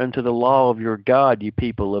ear unto the law of your God, you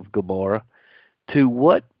people of Gomorrah. To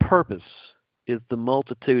what purpose is the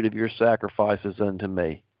multitude of your sacrifices unto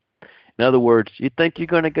me? In other words, you think you're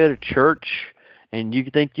going to go to church, and you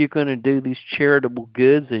think you're going to do these charitable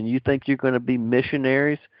goods, and you think you're going to be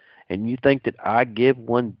missionaries, and you think that I give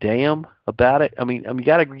one damn about it? I mean, you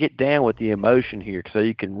got to get down with the emotion here so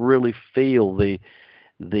you can really feel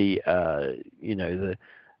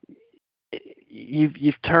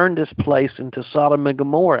you've turned this place into Sodom and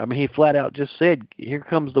Gomorrah. I mean, he flat out just said, here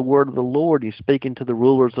comes the word of the Lord. He's speaking to the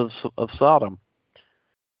rulers of Sodom.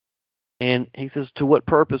 And he says, to what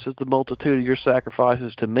purpose is the multitude of your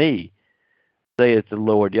sacrifices to me? Saith the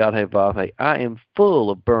Lord, Yahweh, I am full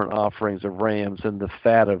of burnt offerings of rams and the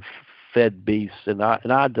fat of fed beasts, and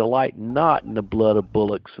I delight not in the blood of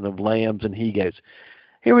bullocks and of lambs and he-goats.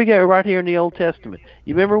 Here we go, right here in the Old Testament.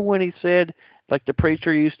 You remember when he said, like the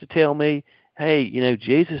preacher used to tell me, hey,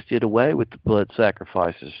 Jesus did away with the blood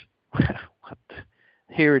sacrifices.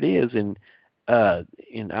 Here it is in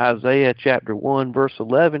Isaiah chapter 1, verse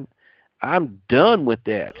 11. I'm done with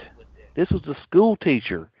that. This was a school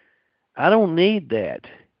teacher. I don't need that.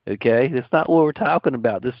 Okay? That's not what we're talking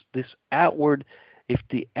about. This outward, if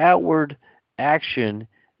the outward action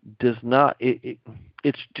does not, it's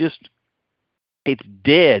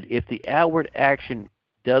dead. If the outward action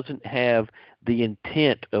doesn't have the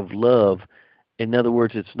intent of love, in other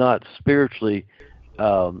words, it's not spiritually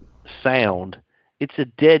sound, it's a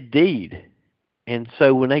dead deed. And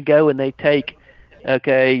so when they go and they take,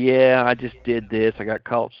 okay, yeah, I just did this. I got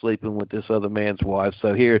caught sleeping with this other man's wife.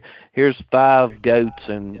 So here's 5 goats,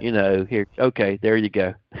 and here. Okay, there you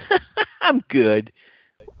go. I'm good.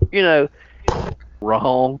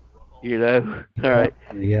 Wrong, All right.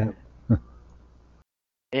 Yeah.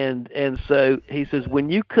 And so he says, when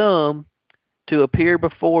you come to appear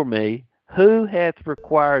before me, who hath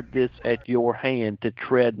required this at your hand to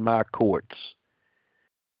tread my courts?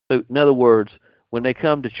 So, in other words, when they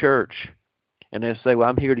come to church and they say, well,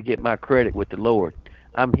 I'm here to get my credit with the Lord.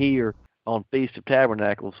 I'm here on Feast of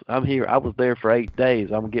Tabernacles. I'm here. I was there for 8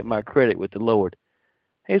 days. I'm going to get my credit with the Lord.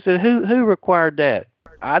 He said, who required that?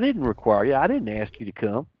 I didn't require you. I didn't ask you to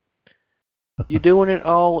come. You're doing it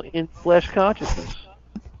all in flesh consciousness.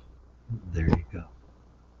 There you go.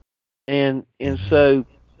 And so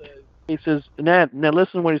he says, now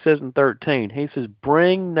listen to what he says in 13. He says,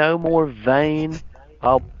 bring no more vain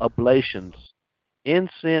oblations.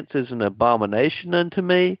 Incense is an abomination unto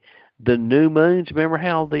me. The new moons, remember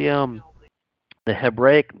how the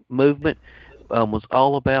Hebraic movement was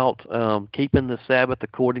all about keeping the Sabbath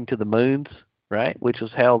according to the moons, right? Which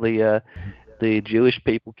is how the Jewish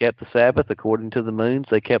people kept the Sabbath according to the moons.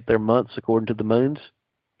 They kept their months according to the moons,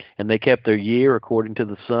 and they kept their year according to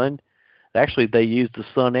the sun. Actually, they used the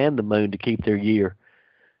sun and the moon to keep their year,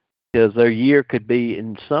 because their year could be,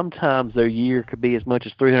 and sometimes their year could be as much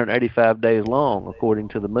as 385 days long, according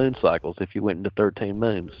to the moon cycles, if you went into 13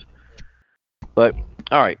 moons. But,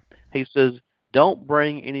 all right, he says, don't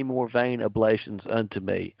bring any more vain oblations unto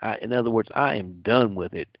me. In other words, I am done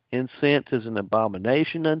with it. Incense is an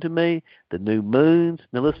abomination unto me. The new moons,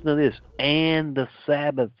 now listen to this, and the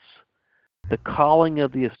Sabbaths, the calling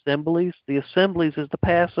of the assemblies. The assemblies is the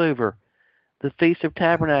Passover, the Feast of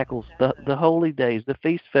Tabernacles, the holy days, the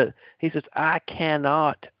feast. He says, I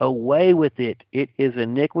cannot away with it. It is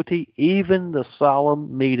iniquity, even the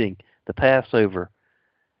solemn meeting, the Passover.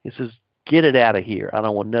 He says, get it out of here. I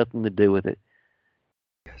don't want nothing to do with it.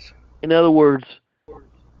 Yes. In other words,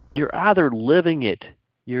 you're either living it.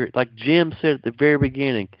 You're, like Jim said at the very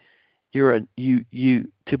beginning, to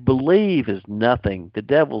believe is nothing. The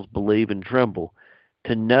devils believe and tremble.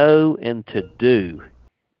 To know and to do.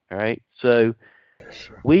 All right. So Yes,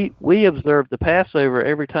 sir. we observe the Passover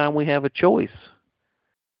every time we have a choice.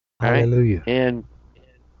 All right. Hallelujah. And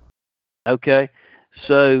okay.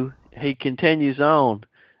 So he continues on.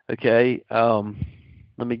 Okay.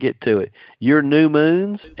 Let me get to it. Your new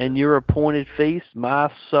moons and your appointed feasts,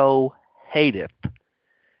 my soul hateth.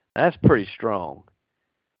 That's pretty strong.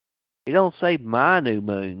 He don't say my new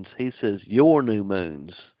moons. He says your new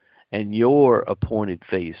moons and your appointed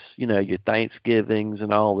feasts. Your Thanksgivings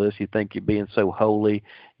and all this. You think you're being so holy.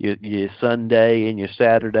 Your Sunday and your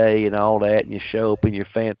Saturday and all that, and you show up in your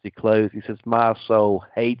fancy clothes. He says, my soul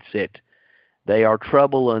hates it. They are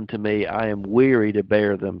trouble unto me. I am weary to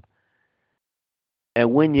bear them.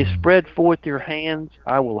 And when you spread forth your hands,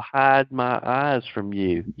 I will hide my eyes from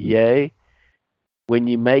you. Yea, when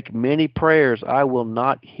you make many prayers, I will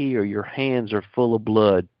not hear. Your hands are full of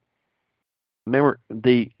blood. Remember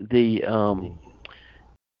the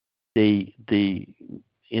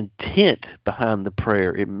intent behind the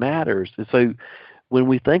prayer. It matters. And so when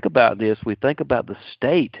we think about this, we think about the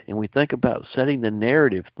state, and we think about setting the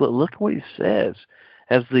narrative. Look what he says.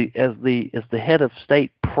 As the head of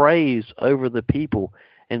state prays over the people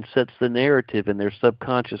and sets the narrative in their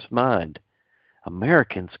subconscious mind.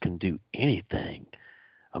 Americans can do anything.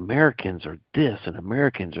 Americans are this and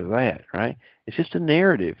Americans are that, right? It's just a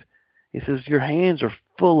narrative. He says, your hands are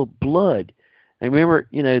full of blood. And remember,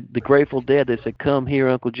 the Grateful Dead, they said, come hear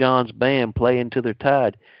Uncle John's band play into their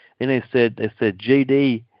tide. And they said,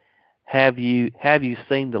 GD, have you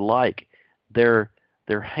seen the like? Their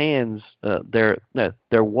hands,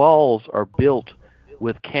 their walls are built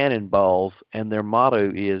with cannonballs, and their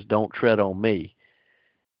motto is "Don't tread on me."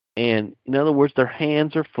 And in other words, their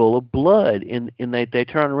hands are full of blood, and they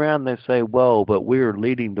turn around and they say, "Whoa, but we're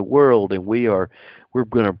leading the world, and we're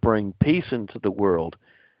going to bring peace into the world."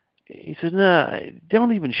 He says, "No,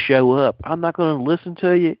 don't even show up. I'm not going to listen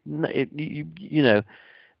to you."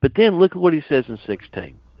 But then look at what he says in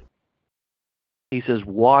 16. He says,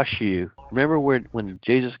 wash you. Remember when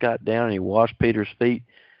Jesus got down and he washed Peter's feet?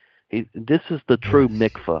 This is the true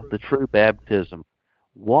mikvah, the true baptism.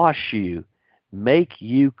 Wash you, make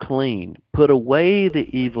you clean. Put away the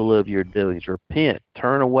evil of your doings. Repent.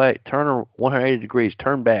 Turn away. Turn 180 degrees.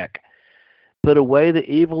 Turn back. Put away the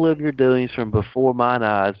evil of your doings from before mine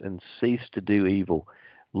eyes and cease to do evil.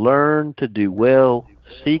 Learn to do well.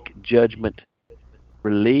 Seek judgment.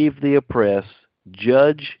 Relieve the oppressed.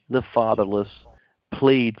 Judge the fatherless.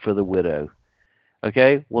 Plead for the widow.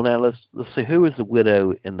 Okay, well now let's see, who is the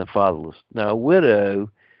widow and the fatherless. Now a widow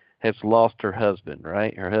has lost her husband,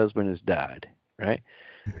 right? Her husband has died, right?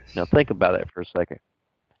 Now think about that for a second.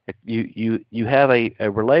 You have a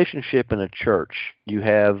relationship in a church. You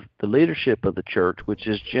have the leadership of the church, which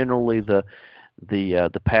is generally the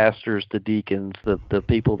pastors, the deacons, the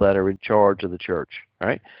people that are in charge of the church,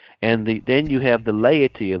 right? And then you have the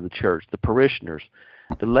laity of the church, the parishioners.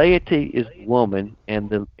 The laity is the woman, and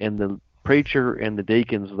the preacher and the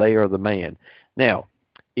deacons, they are the man. Now,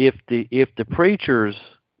 if the preachers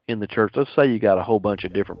in the church, let's say you got a whole bunch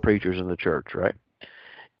of different preachers in the church, right?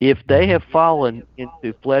 If they have fallen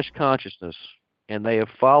into flesh consciousness and they have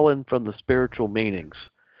fallen from the spiritual meanings,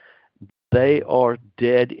 they are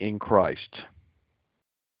dead in Christ.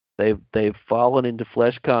 They've fallen into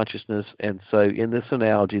flesh consciousness, and so in this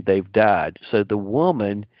analogy, they've died. So the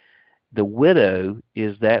woman, the widow,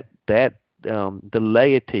 is the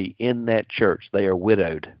laity in that church. They are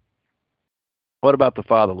widowed. What about the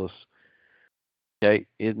fatherless? Okay,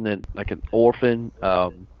 isn't it like an orphan?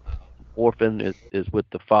 Orphan is with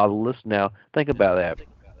the fatherless. Now think about that.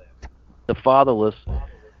 The fatherless,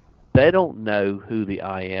 they don't know who the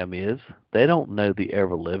I am is. They don't know the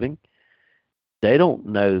ever living. They don't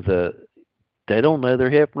know their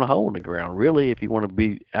head from a hole in the ground, really, if you want to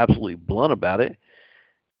be absolutely blunt about it.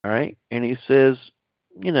 All right? And he says,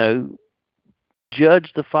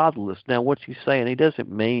 judge the fatherless. Now, what's he saying? He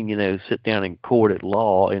doesn't mean, sit down in court at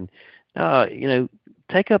law and,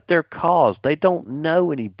 take up their cause. They don't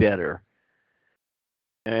know any better.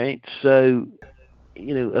 All right? So,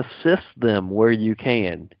 assist them where you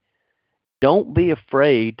can. Don't be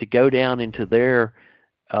afraid to go down into their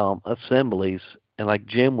assemblies, and like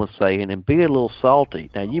Jim was saying, and be a little salty.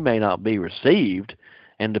 Now, you may not be received,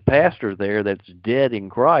 and the pastor there that's dead in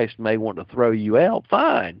Christ may want to throw you out.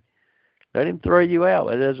 Fine. Let him throw you out.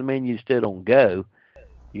 That doesn't mean you still don't go.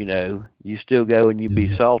 You still go and you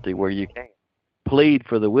be salty where you can. Plead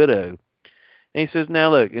for the widow. And he says,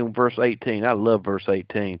 now look, in verse 18, I love verse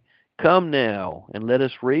 18. Come now, and let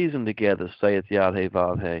us reason together, saith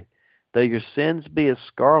Yahweh. Though your sins be as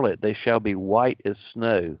scarlet, they shall be white as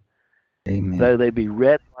snow. Amen. Though they be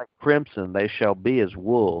red like crimson, they shall be as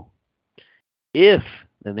wool. If,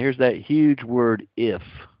 and there's that huge word if,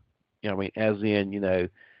 as in,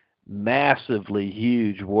 massively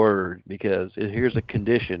huge word, because here's a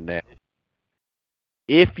condition now.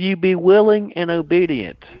 If you be willing and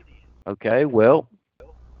obedient, okay, well,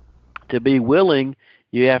 to be willing,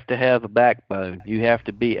 you have to have a backbone. You have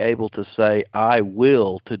to be able to say, I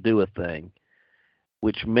will to do a thing,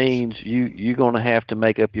 which means you're going to have to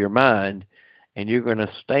make up your mind, and you're going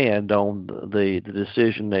to stand on the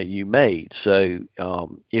decision that you made. So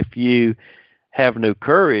if you have no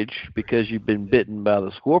courage because you've been bitten by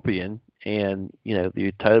the scorpion and, your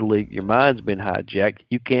mind's been hijacked,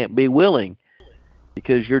 you can't be willing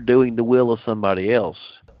because you're doing the will of somebody else.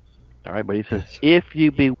 All right, but he says, if you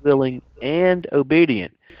be willing and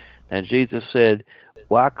obedient. And Jesus said,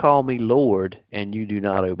 why call me Lord and you do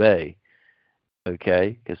not obey?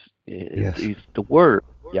 Okay, because it's the word,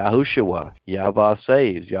 Yahushua, Yahweh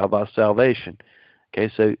saves, Yahweh salvation.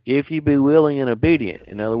 Okay, so if you be willing and obedient,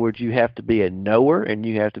 in other words, you have to be a knower and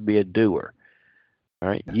you have to be a doer. All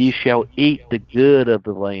right, ye shall eat the good of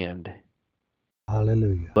the land.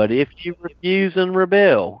 Hallelujah. But if you refuse and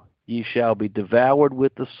rebel, ye shall be devoured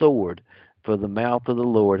with the sword, for the mouth of the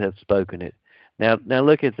Lord hath spoken it. Now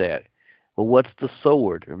look at that. Well, what's the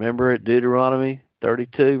sword? Remember at Deuteronomy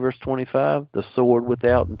 32, verse 25, the sword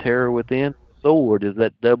without and terror within? Sword is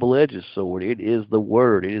that double-edged sword. It is the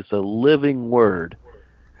word. It is a living word.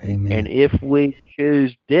 Amen. And if we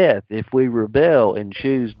choose death, if we rebel and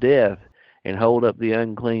choose death and hold up the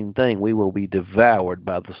unclean thing, we will be devoured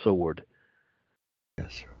by the sword.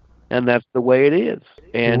 Yes, sir. And that's the way it is.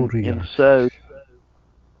 And so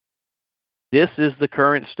this is the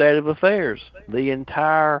current state of affairs. The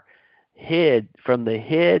entire head, from the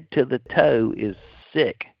head to the toe, is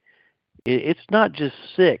sick. It's not just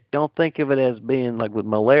sick. Don't think of it as being like with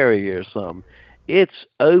malaria or something. It's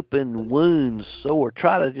open wounds, sore.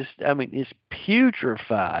 It's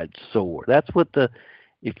putrefied sore. That's what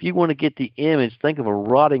if you want to get the image, think of a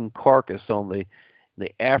rotting carcass on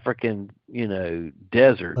the African,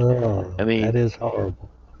 desert. Oh, that is horrible.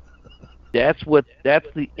 That's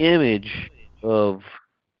the image of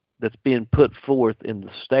that's being put forth in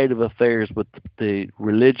the state of affairs with the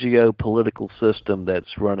religio-political system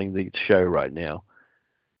that's running the show right now.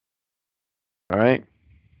 All right?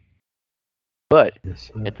 But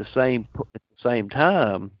at the same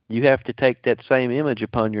time, you have to take that same image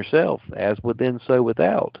upon yourself, as within, so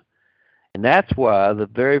without. And that's why the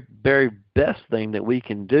very, very best thing that we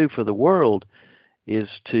can do for the world is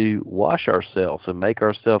to wash ourselves and make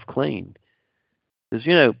ourselves clean.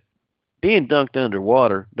 Because, being dunked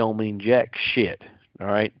underwater don't mean jack shit. All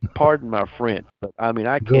right, pardon my French, but I mean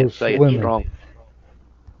I Go can't say it swimming. strong.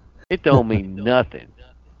 It don't mean nothing.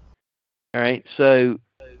 All right, so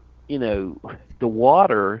the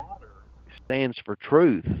water stands for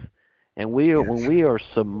truth, and when Yes. we are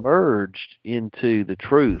submerged into the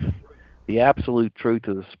truth, the absolute truth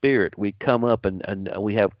of the Spirit, we come up and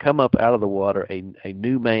we have come up out of the water a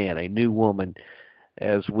new man, a new woman,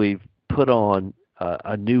 as we've put on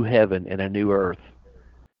a new heaven and a new earth,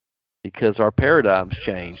 because our paradigm's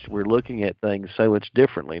changed. We're looking at things so much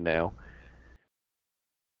differently now.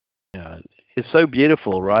 Uh, it's so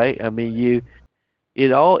beautiful, right? I mean,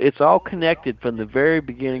 it's all connected from the very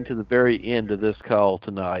beginning to the very end of this call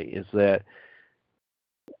tonight. Is that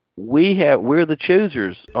we're the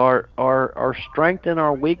choosers. Our strength and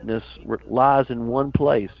our weakness lies in one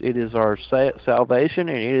place. It is our salvation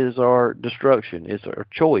and it is our destruction. It's our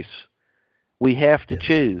choice. We have to Yes.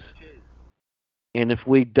 choose. And if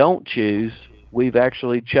we don't choose, we've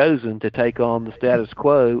actually chosen to take on the status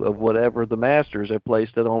quo of whatever the masters have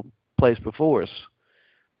placed before us.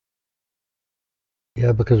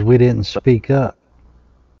 Yeah, because we didn't speak up.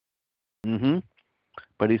 hmm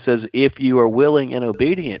But he says, if you are willing and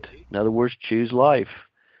obedient, in other words, choose life,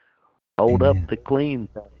 hold up Amen. the clean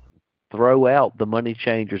thing, throw out the money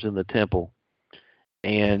changers in the temple.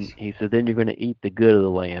 And Yes. he said, then you're going to eat the good of the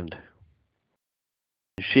land.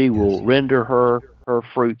 She will Yes. render her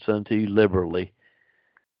fruits unto you liberally.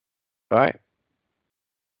 All right?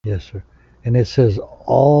 Yes, sir. And it says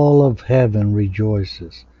all of heaven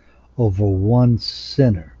rejoices over one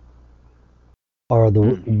sinner or the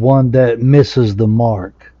Mm, one that misses the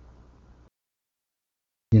mark,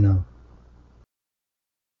 you know,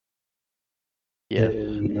 yes.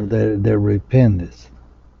 that repentance.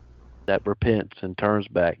 That repents and turns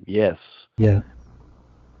back. Yes. Yeah.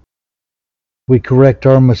 We correct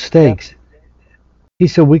our Yeah. mistakes. He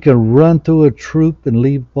said we can run through a troop and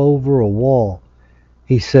leap over a wall.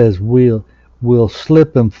 He says we'll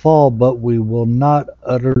slip and fall, but we will not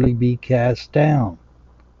utterly be cast down.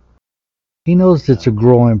 He knows it's a No.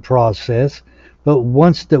 growing process, but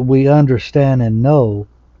once that we understand and know,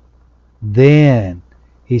 then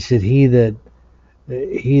he said, he that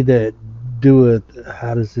doeth,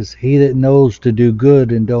 how does this? He that knows to do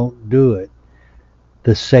good and don't do it,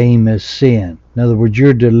 the same as sin. In other words,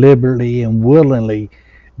 you're deliberately and willingly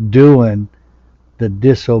doing the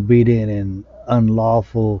disobedient and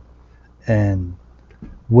unlawful and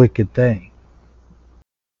wicked thing.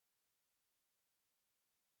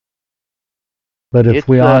 But if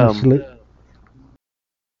we It's honestly, go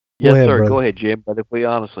yes, ahead, sir. Go brother. ahead, Jim. But if we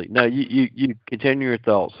honestly, no, you continue your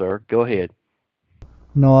thoughts, sir. Go ahead.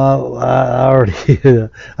 No, I already,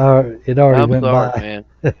 it already I'm went sorry, by. man.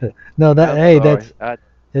 No, I'm hey, sorry. I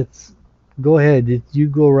it's, go ahead. You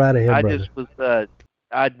go right ahead, I just brother. was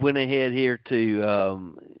I went ahead here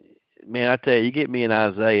to man, I tell you, you get me in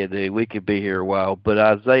Isaiah, dude. We could be here a while, but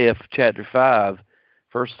Isaiah chapter 5,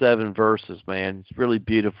 first 7 verses, man, it's really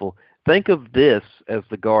beautiful. Think of this as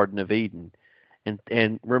the Garden of Eden,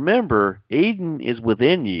 and remember, Eden is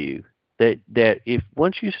within you. That if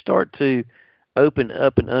once you start to open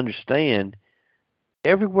up and understand,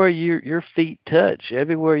 everywhere your feet touch,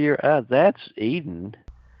 everywhere your eyes, that's Eden.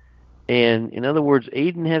 And in other words,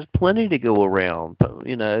 Eden has plenty to go around,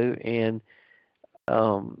 and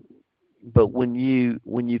um, but when you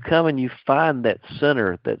come and you find that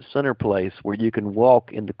center place where you can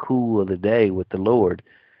walk in the cool of the day with the Lord,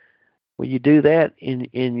 well, you do that in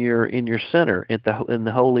your center in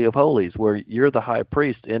the Holy of Holies, where you're the high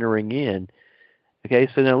priest entering in. Okay,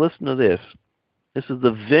 so now listen to this. This is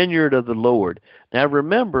the vineyard of the Lord. Now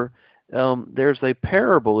remember, there's a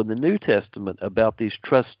parable in the New Testament about these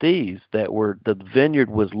trustees the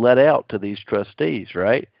vineyard was let out to these trustees,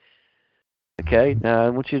 right? Okay, now I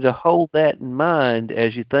want you to hold that in mind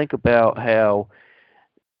as you think about how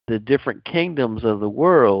the different kingdoms of the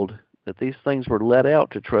world, that these things were let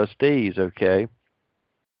out to trustees, okay?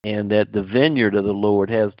 And that the vineyard of the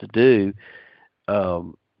Lord has to do,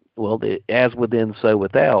 um, as within, so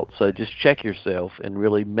without. So just check yourself and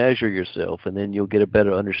really measure yourself, and then you'll get a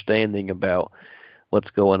better understanding about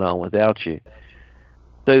what's going on without you.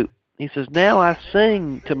 So he says, now I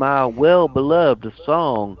sing to my well-beloved a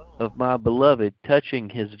song of my beloved touching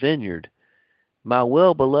his vineyard. My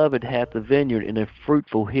well-beloved hath a vineyard in a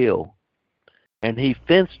fruitful hill, and he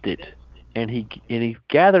fenced it, and he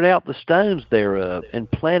gathered out the stones thereof,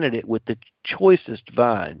 and planted it with the choicest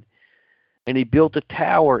vine. And he built a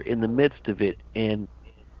tower in the midst of it, and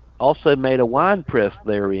also made a winepress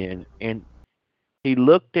therein. And he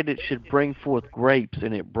looked that it should bring forth grapes,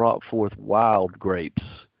 and it brought forth wild grapes.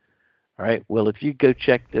 All right. Well, if you go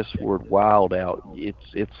check this word "wild" out,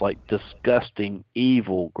 it's like disgusting,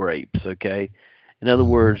 evil grapes. Okay. In other Hmm.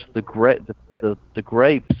 words, the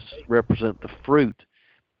grapes represent the fruit.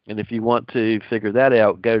 And if you want to figure that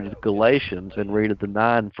out, go to Galatians and read of the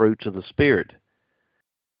 9 fruits of the Spirit.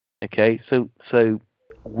 Okay. So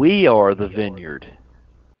we are the vineyard,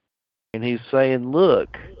 and he's saying,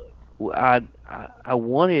 look, I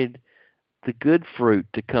wanted the good fruit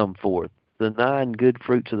to come forth, the 9 good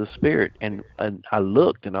fruits of the Spirit. And I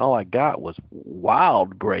looked, and all I got was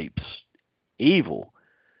wild grapes, evil.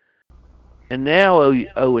 And now,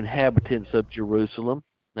 O inhabitants of Jerusalem,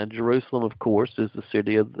 now Jerusalem, of course, is the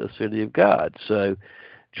city of God. So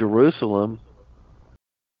Jerusalem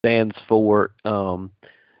stands for, in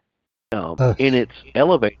Us. its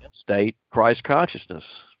elevated state, Christ consciousness.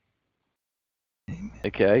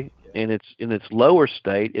 Okay, in its lower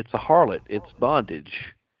state, it's a harlot, it's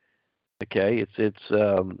bondage. Okay,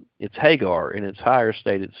 it's Hagar. In its higher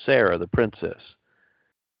state, it's Sarah, the princess.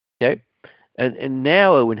 Okay, and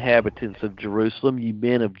now, O inhabitants of Jerusalem, ye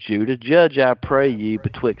men of Judah, judge, I pray ye,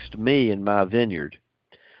 betwixt me and my vineyard.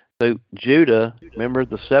 So Judah, remember,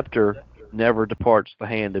 the scepter never departs the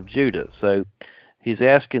hand of Judah. So he's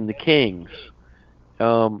asking the kings,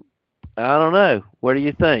 um, I don't know, what do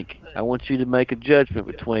you think? I want you to make a judgment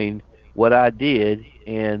between what I did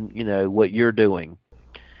and what you're doing.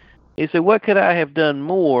 He said, what could I have done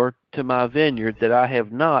more to my vineyard that I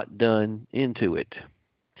have not done into it?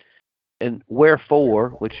 And wherefore,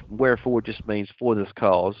 which wherefore just means for this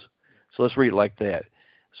cause. So let's read it like that.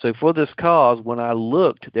 So for this cause, when I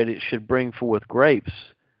looked that it should bring forth grapes,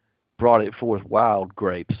 brought it forth wild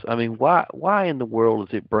grapes. I mean, why in the world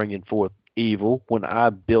is it bringing forth evil when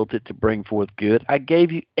I built it to bring forth good? I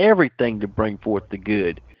gave you everything to bring forth the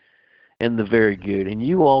good and the very good, and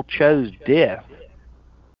you all chose death.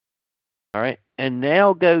 All right. And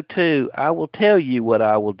now go to, I will tell you what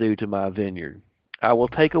I will do to my vineyard. I will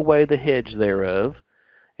take away the hedge thereof,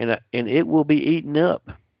 and it will be eaten up,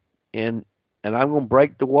 and I'm going to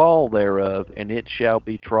break the wall thereof, and it shall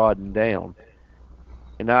be trodden down.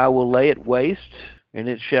 And I will lay it waste, and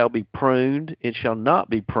it shall be pruned. It shall not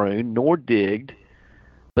be pruned, nor digged,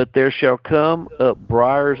 but there shall come up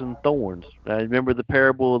briars and thorns. Now remember the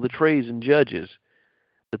parable of the trees in Judges.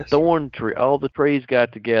 The Yes, sir. thorn tree, all the trees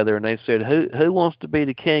got together, and they said, who wants to be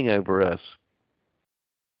the king over us?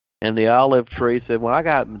 And the olive tree said, well, I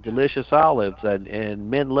got delicious olives,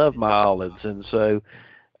 and men love my olives, and so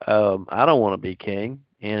I don't want to be king.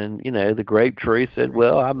 And the grape tree said,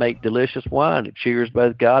 well, I make delicious wine. It cheers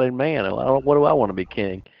both God and man. What do I want to be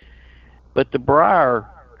king? But the briar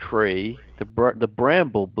tree, the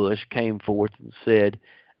bramble bush, came forth and said,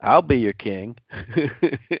 I'll be your king.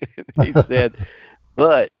 He said,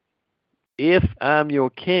 but if I'm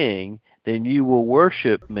your king, then you will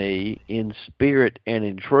worship me in spirit and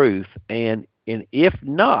in truth. And if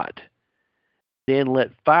not, then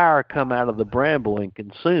let fire come out of the bramble and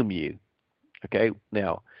consume you. Okay.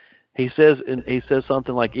 Now, he says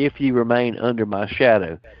something like, "If you remain under my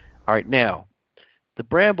shadow." All right. Now, the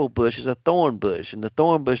bramble bush is a thorn bush, and the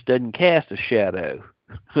thorn bush doesn't cast a shadow.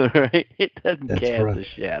 All right. It doesn't That's cast right. a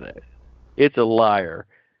shadow. It's a liar.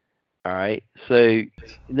 All right. So,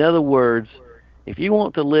 in other words, if you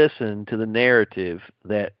want to listen to the narrative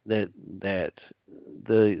that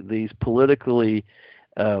these politically,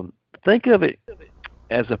 um, think of it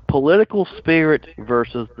as a political spirit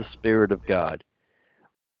versus the spirit of God.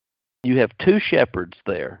 You have two shepherds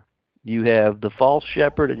there. You have the false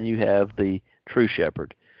shepherd and you have the true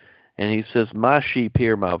shepherd. And he says, my sheep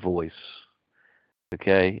hear my voice.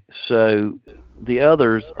 Okay. So the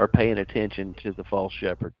others are paying attention to the false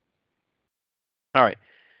shepherd. All right.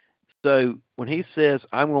 So when he says,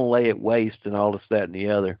 I'm going to lay it waste and all this, that, and the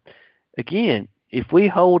other, again, if we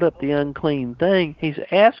hold up the unclean thing, he's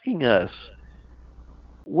asking us,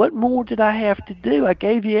 what more did I have to do? I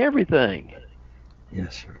gave you everything.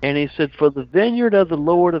 Yes, sir. And he said, for the vineyard of the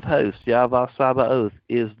Lord of hosts, Yahweh Sabaoth,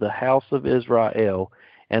 is the house of Israel,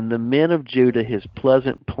 and the men of Judah his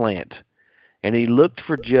pleasant plant. And he looked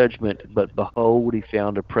for judgment, but behold, he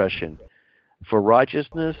found oppression. For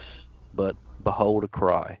righteousness, but behold, a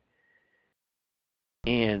cry.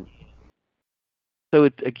 And so,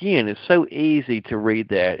 it's so easy to read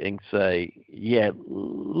that and say, yeah,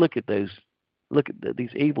 look at these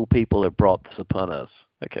evil people have brought this upon us.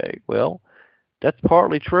 Okay, well, that's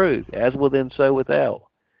partly true, as within, so without.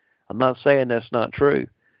 I'm not saying that's not true.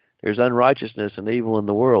 There's unrighteousness and evil in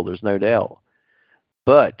the world, there's no doubt.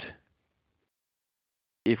 But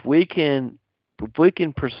if we can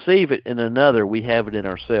perceive it in another, we have it in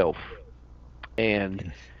ourselves. And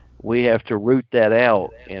Yes. we have to root that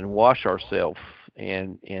out and wash ourselves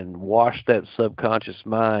and wash that subconscious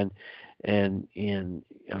mind, and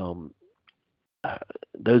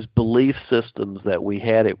those belief systems that we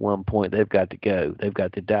had at one point, they've got to go. They've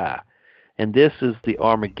got to die. And this is the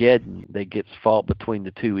Armageddon that gets fought between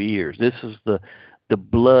the two ears. This is the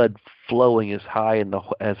blood flowing as high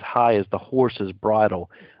as the horse's bridle.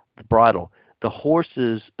 The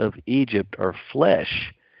horses of Egypt are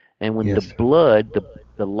flesh, and when Yes, the blood,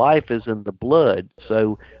 the life is in the blood.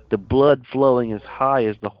 So the blood flowing as high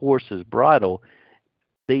as the horse's bridle.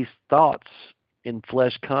 These thoughts in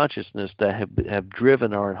flesh consciousness that have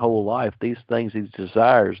driven our whole life, these things, these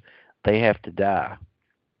desires, they have to die.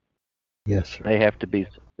 yes, sir. They have to be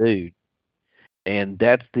subdued, and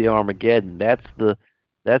that's the Armageddon. That's the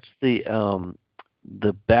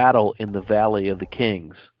battle in the Valley of the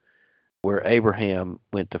Kings, where Abraham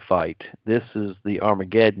went to fight. This is the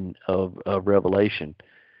Armageddon of Revelation.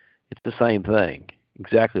 It's the same thing,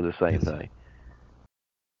 exactly the same thing.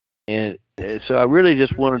 And so I really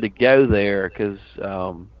just wanted to go there because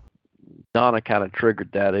Donna kind of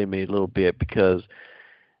triggered that in me a little bit, because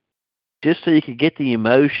just so you could get the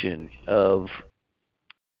emotion of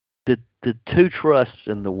the two trusts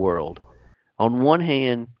in the world. On one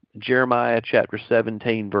hand, Jeremiah chapter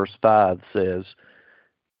 17, verse 5 says,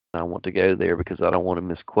 I want to go there because I don't want to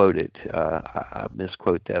misquote it. I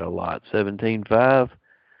misquote that a lot. 17:5,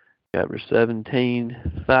 chapter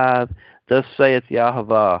 17:5. Thus saith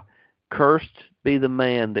Yahweh, cursed be the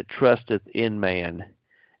man that trusteth in man,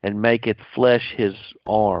 and maketh flesh his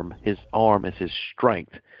arm is his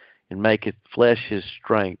strength, and maketh flesh his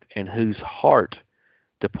strength, and whose heart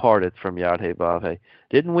departeth from Yahweh.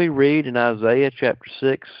 Didn't we read in Isaiah chapter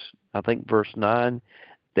 6, I think verse 9,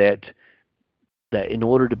 that in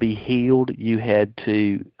order to be healed, you had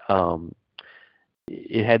to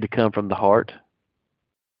it had to come from the heart.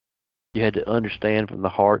 You had to understand from the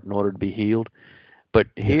heart in order to be healed. But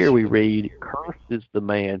here we read, cursed is the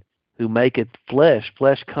man who maketh flesh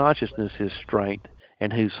consciousness his strength,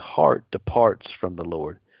 and whose heart departs from the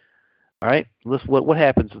Lord. All right? What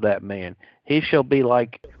happens to that man? He shall be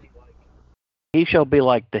like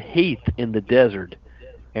the heath in the desert,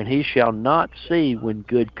 and he shall not see when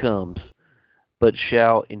good comes, but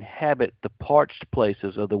shall inhabit the parched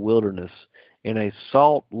places of the wilderness, in a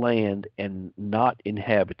salt land and not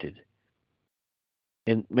inhabited.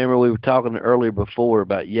 And remember, we were talking earlier before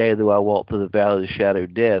about, yea, though I walk through the valley of the shadow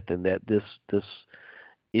of death, and that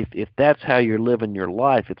if that's how you're living your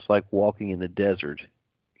life, it's like walking in the desert.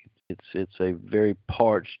 It's a very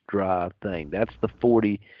parched, dry thing. That's the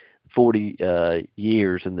 40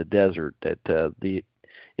 years in the desert.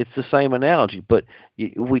 It's the same analogy, but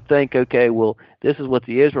we think, okay, well, this is what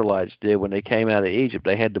the Israelites did when they came out of Egypt.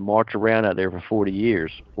 They had to march around out there for 40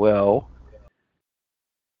 years. Well,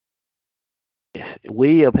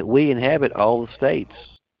 we inhabit all the states,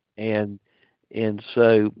 and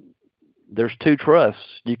so there's two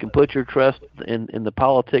trusts. You can put your trust in the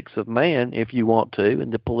politics of man if you want to, in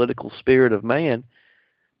the political spirit of man.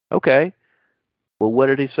 Okay, well, what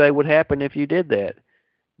did he say would happen if you did that?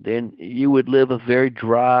 Then you would live a very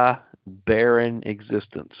dry, barren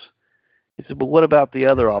existence. He said, but what about the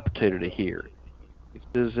other opportunity here? It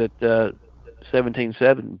says at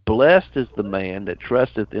 17:7, blessed is the man that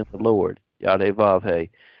trusteth in the Lord, Yahweh,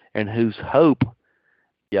 and whose hope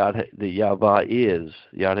the Yahweh is,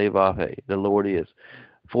 Yahweh, the Lord is.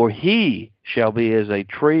 For he shall be as a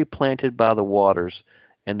tree planted by the waters,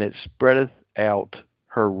 and that spreadeth out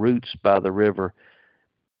her roots by the river.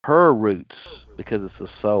 Her roots, because it's the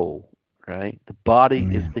soul, right? The body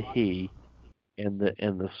is the he, and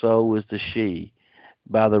the soul is the she,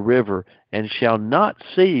 by the river, and shall not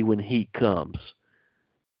see when heat comes,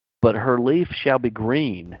 but her leaf shall be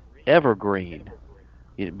green, evergreen.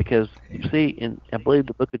 Because you see, I believe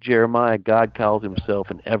the book of Jeremiah, God calls himself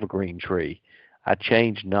an evergreen tree. I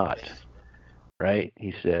change not, right?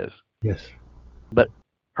 He says. Yes. But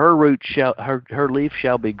her leaf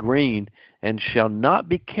shall be green, and shall not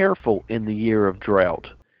be careful in the year of drought.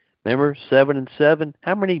 Remember, 7 and 7?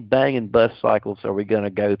 How many bang and bust cycles are we going to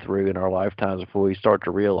go through in our lifetimes before we start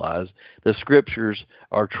to realize the scriptures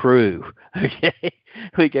are true? Okay,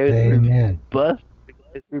 we go through bust,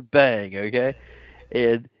 through bang. Okay,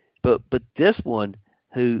 and but this one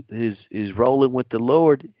who is rolling with the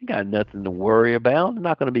Lord, you got nothing to worry about. I'm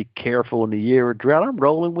not going to be careful in the year of drought. I'm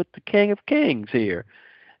rolling with the King of Kings here.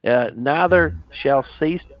 Neither shall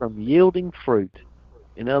cease from yielding fruit.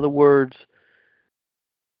 In other words,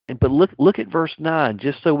 but look at verse 9,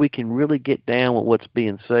 just so we can really get down with what's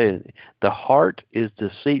being said. The heart is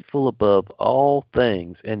deceitful above all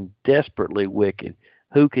things and desperately wicked.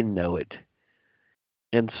 Who can know it?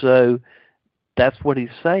 And so that's what he's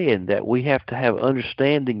saying, that we have to have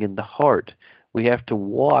understanding in the heart. We have to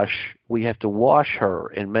wash her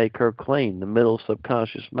and make her clean, the middle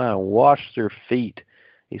subconscious mind. Wash their feet.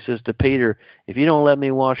 He says to Peter, if you don't let me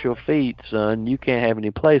wash your feet, son, you can't have any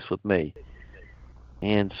place with me.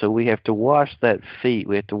 And so we have to wash that feet.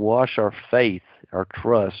 We have to wash our faith, our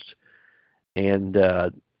trust. And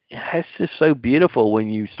it's just so beautiful when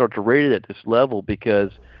you start to read it at this level, because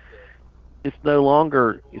it's no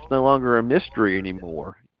longer a mystery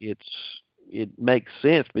anymore. It makes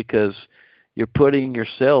sense because you're putting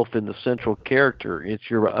yourself in the central character. It's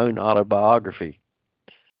your own autobiography.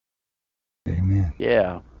 Amen.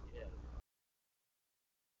 Yeah.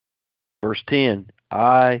 Verse 10,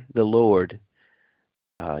 I, the Lord.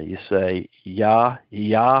 You say, Yah,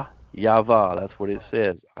 Yahvah. That's what it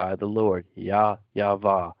says. I, the Lord. Yah,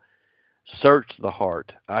 Yahvah. Search the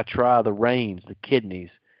heart. I try the reins, the kidneys,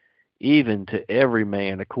 even to every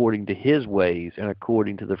man according to his ways and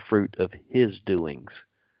according to the fruit of his doings.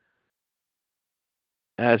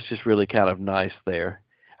 That's just really kind of nice there.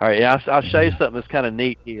 All right, I'll show you something that's kind of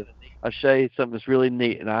neat here. I'll show you something that's really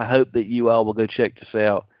neat, and I hope that you all will go check this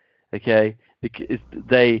out, okay? Because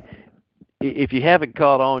if you haven't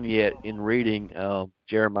caught on yet in reading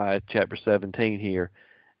Jeremiah chapter 17 here,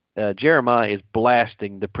 Jeremiah is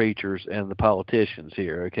blasting the preachers and the politicians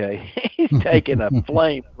here, okay? He's taking a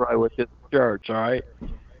flamethrower with this church, all right?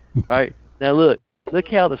 All right, now look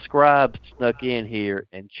how the scribes snuck in here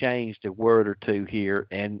and changed a word or two here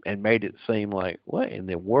and made it seem like, what in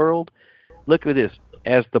the world? Look at this.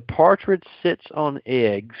 As the partridge sits on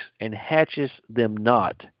eggs and hatches them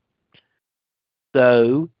not,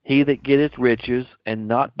 so he that getteth riches, and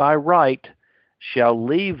not by right, shall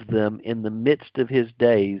leave them in the midst of his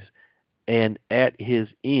days, and at his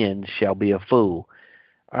end shall be a fool.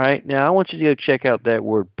 All right, now I want you to go check out that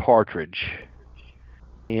word partridge.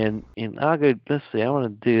 And I'll go, let's see, I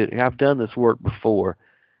want to do it. I've done this work before.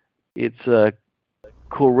 It's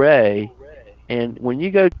Corée, and when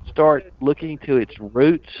you go start looking to its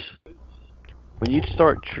roots, when you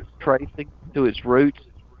start tracing to its roots,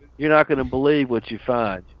 you're not going to believe what you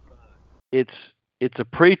find. It's a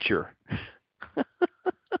preacher.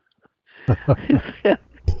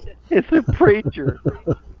 It's a preacher.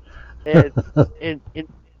 And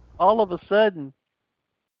all of a sudden,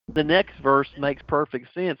 the next verse makes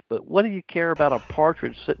perfect sense. But what do you care about a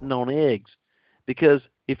partridge sitting on eggs? Because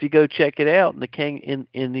if you go check it out in the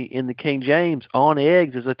King James, on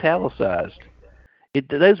eggs is italicized.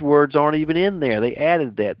 Those words aren't even in there. They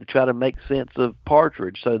added that to try to make sense of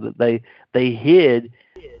partridge, so that they hid.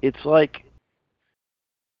 It's like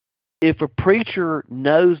if a preacher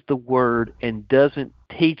knows the word and doesn't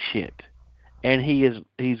teach it, and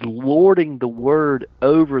he's lording the word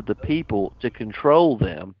over the people to control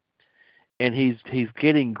them, and he's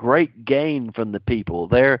getting great gain from the people.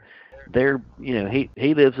 They're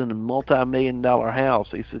he lives in a multi-million-dollar house.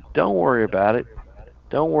 He says, don't worry about it.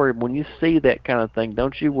 Don't worry. When you see that kind of thing,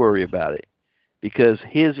 don't you worry about it, because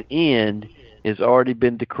his end has already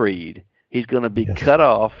been decreed. He's going to be cut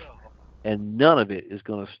off, and none of it is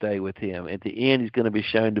going to stay with him. At the end, he's going to be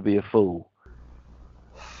shown to be a fool.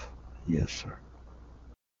 Yes, sir.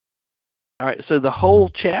 All right, so the whole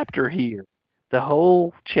chapter here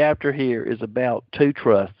is about two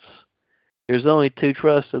trusts. There's only two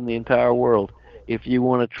trusts in the entire world. If you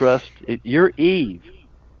want to trust, you're Eve.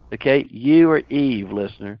 Okay, you are Eve,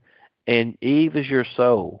 listener, and Eve is your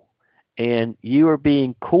soul, and you are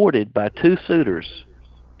being courted by two suitors.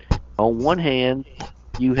 On one hand,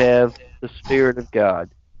 you have the Spirit of God.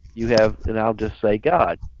 You have, and I'll just say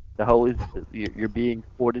God, the Holy. You're being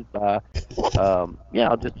courted by, I'll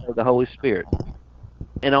just say the Holy Spirit.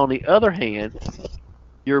 And on the other hand,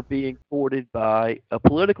 you're being courted by a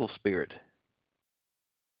political spirit,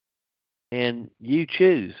 and you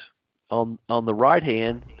choose. On the right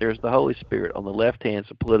hand, there's the Holy Spirit. On the left hand,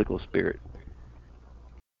 it's a political spirit.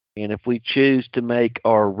 And if we choose to make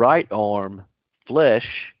our right arm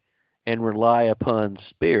flesh and rely upon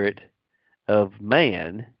spirit of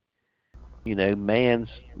man, man's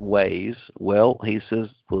ways, well, he says,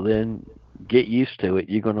 well, then get used to it.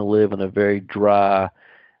 You're going to live in a very dry,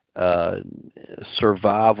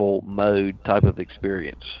 survival mode type of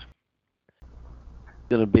experience.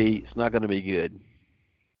 It's not going to be good.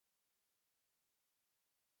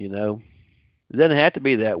 It doesn't have to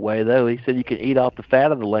be that way, though. He said you can eat off the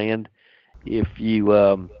fat of the land if you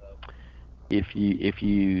are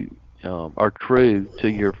true to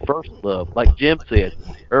your first love, like Jim said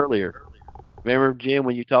earlier. Remember, Jim,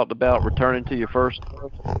 when you talked about returning to your first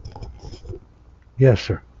love? Yes,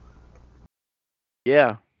 sir.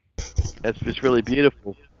 Yeah, that's just really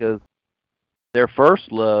beautiful, because their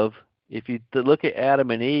first love if you look at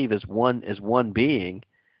Adam and Eve as one being,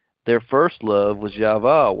 their first love was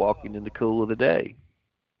Yahweh, walking in the cool of the day.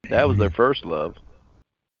 That was their first love.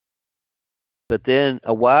 But then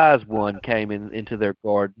a wise one came into their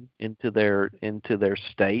garden, into their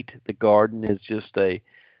state. The garden is just a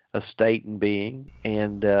state and being,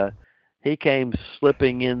 and he came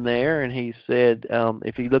slipping in there, and he said,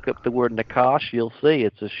 if you look up the word Nakash, you'll see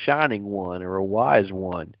it's a shining one or a wise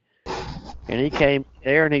one. And he came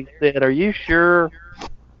there and he said, "Are you sure?"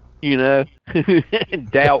 You know, and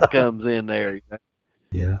doubt comes in there. You know?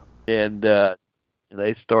 Yeah. And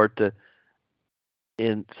they start to.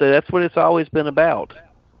 And so that's what it's always been about.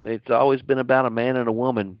 It's always been about a man and a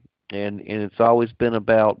woman, and it's always been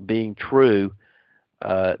about being true,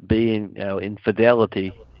 being in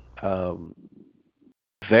fidelity,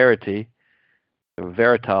 verity,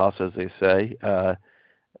 veritas, as they say.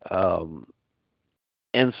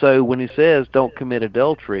 And so when he says don't commit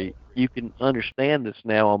adultery, you can understand this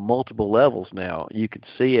now on multiple levels now. You can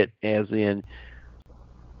see it as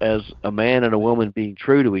a man and a woman being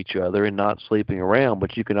true to each other and not sleeping around,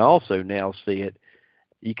 but you can also now see it.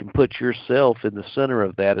 You can put yourself in the center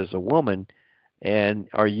of that as a woman, and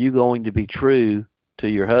are you going to be true to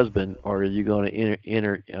your husband, or are you going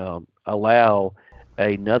to allow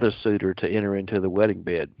another suitor to enter into the wedding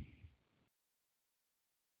bed?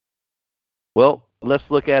 Well, let's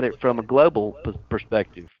look at it from a global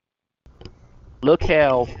perspective. Look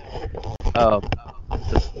how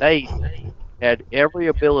the state had every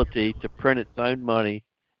ability to print its own money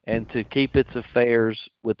and to keep its affairs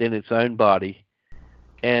within its own body.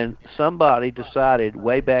 And somebody decided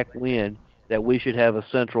way back when that we should have a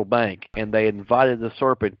central bank, and they invited the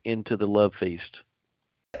serpent into the love feast.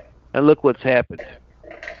 And look what's happened.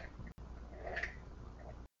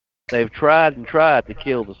 They've tried and tried to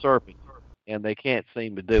kill the serpent, and they can't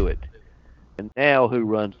seem to do it. And now who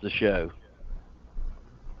runs the show?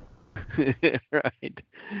 Right?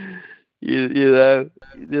 You know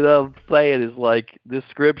what I'm saying is, like, this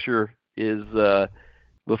scripture is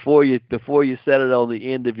before you set it on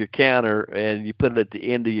the end of your counter and you put it at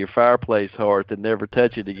the end of your fireplace hearth and never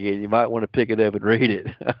touch it again, you might want to pick it up and read it.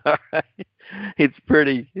 All right? It's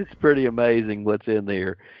pretty amazing what's in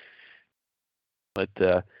there. But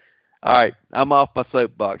all right, I'm off my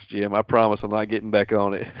soapbox, Jim. I promise I'm not getting back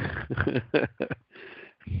on it.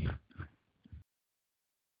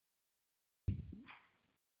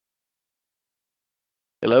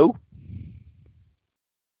 Hello?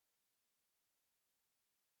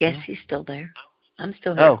 Yes, he's still there. I'm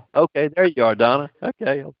still here. Oh, okay. There you are, Donna.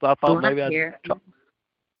 Okay. I thought maybe I'd here.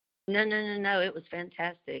 No. It was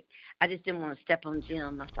fantastic. I just didn't want to step on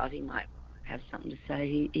Jim. I thought he might have something to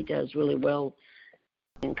say. He does really well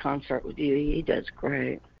in concert with you. He does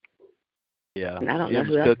great. Yeah. And I don't Jim's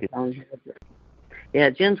know who cooking. else is on here.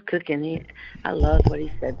 Yeah, Jim's cooking. I love what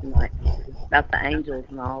he said tonight about the angels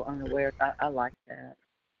and all unawares. I like that.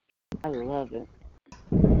 I love it.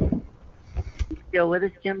 You still with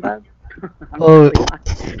us, Jimbo?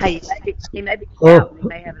 Hey, he may be shouting. He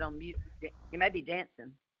may have it on mute. He may be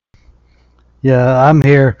dancing. Yeah, I'm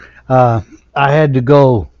here. I had to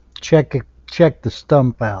go check the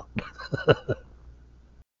stump out.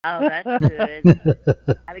 Oh, that's good.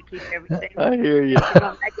 Gotta keep everything. I hear you. Since you're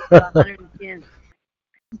gonna make it to 110.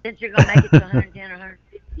 Since you're gonna make it to 110 or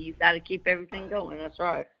 150, you've got to keep everything going. That's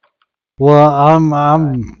right. Well,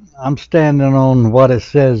 I'm standing on what it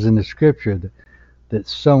says in the scripture that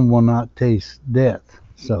some will not taste death.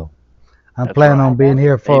 So I plan on being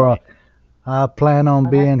here for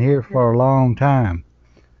a long time.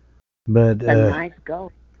 But a nice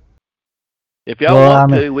goal. If y'all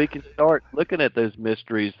want to, we can start looking at those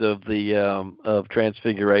mysteries of the of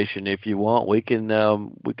Transfiguration. If you want, we can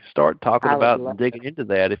start talking about and digging into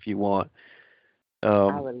that if you want.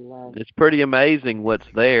 I would love it. It's pretty amazing what's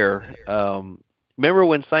there. Remember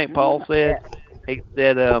when St. Paul said, he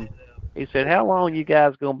said, how long you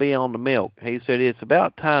guys going to be on the milk? He said, it's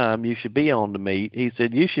about time you should be on the meat. He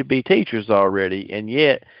said, you should be teachers already, and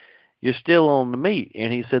yet you're still on the meat.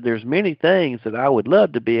 And he said, there's many things that I would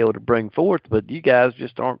love to be able to bring forth, but you guys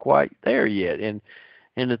just aren't quite there yet. And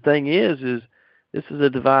the thing is this is a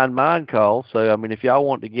divine mind call. So, I mean, if y'all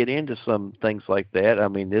want to get into some things like that, I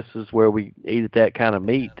mean, this is where we eat that kind of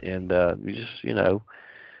meat. And we just,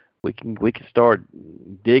 we can start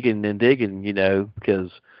digging,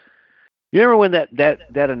 because you remember when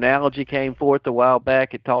that analogy came forth a while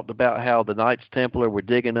back? It talked about how the Knights Templar were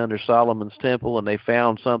digging under Solomon's temple, and they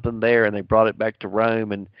found something there, and they brought it back to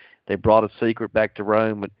Rome, and they brought a secret back to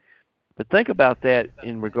Rome. But think about that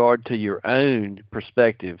in regard to your own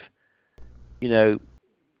perspective.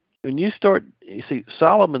 When you see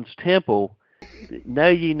Solomon's temple know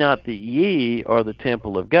ye not that ye are the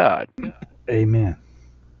temple of God? Amen.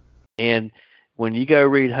 And when you go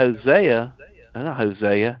read Haggai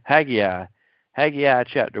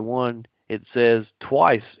chapter 1, it says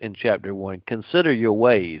twice in chapter 1, consider your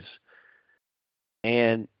ways.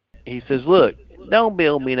 And he says, look, don't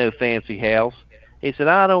build me no fancy house. He said,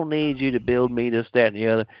 I don't need you to build me this, that, and the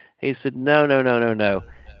other. He said, no.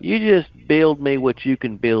 You just build me what you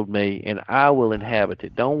can build me, and I will inhabit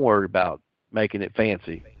it. Don't worry about making it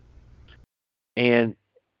fancy. And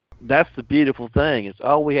that's the beautiful thing. It's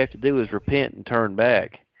all we have to do is repent and turn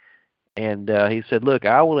back. And he said, look,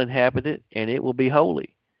 I will inhabit it, and it will be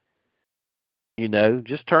holy.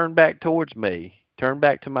 Just turn back towards me. Turn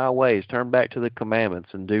back to my ways. Turn back to the commandments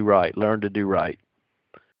and do right. Learn to do right.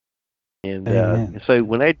 And so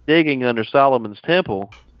when they're digging under Solomon's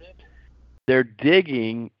temple, they're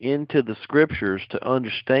digging into the scriptures to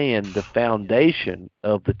understand the foundation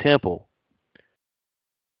of the temple.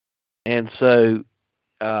 And so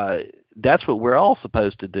that's what we're all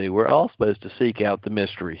supposed to do. We're all supposed to seek out the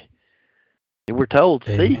mystery. And we're told,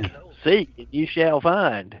 seek, and you shall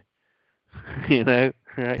find. Right?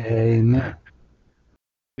 Amen.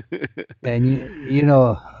 And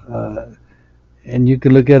and you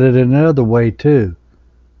can look at it another way too.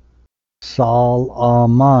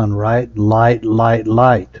 Sol-amon, right? Light. In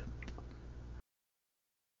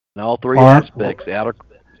all three aspects, outer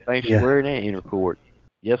sanctuary and inner court.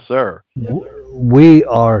 Yes, sir. We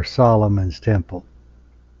are Solomon's temple.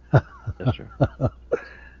 Yes, sir.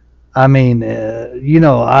 I mean, I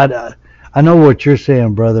know what you're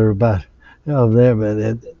saying, brother, about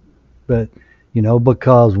there, but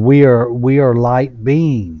because we are light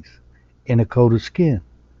beings in a coat of skin.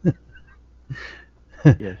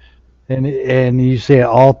 Yes. And you say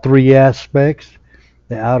all three aspects: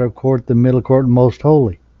 the outer court, the middle court, and most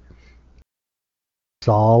holy.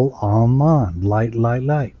 Sol-amon, light.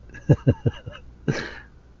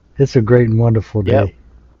 It's a great and wonderful day. Yep.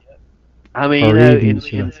 I mean,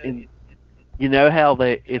 you know how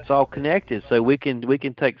it's all connected. So we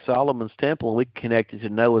can take Solomon's temple and we can connect it to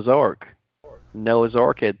Noah's Ark. Noah's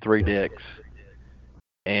Ark had 3 decks.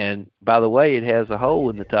 And by the way, it has a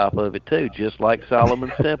hole in the top of it too, just like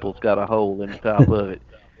Solomon's temple's got a hole in the top of it.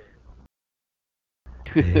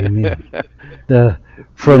 Amen.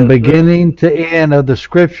 From beginning to end of the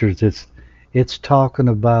scriptures, it's talking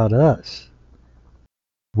about us.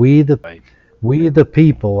 We the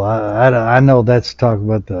people. I know that's talking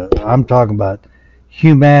about I'm talking about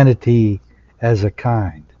humanity as a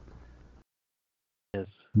kind. Yes.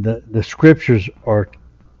 The scriptures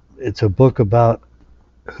it's a book about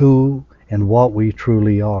who and what we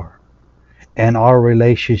truly are, and our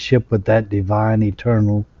relationship with that divine,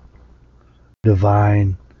 eternal,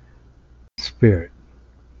 divine spirit.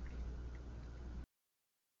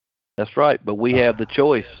 That's right, but we have the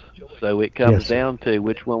choice. So it comes down to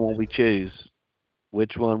which one will we choose?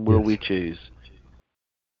 Which one will we choose?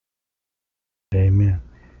 Amen.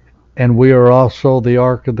 And we are also the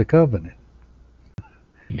Ark of the Covenant.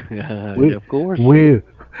 Of course.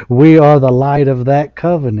 We are the light of that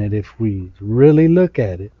covenant if we really look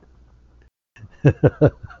at it.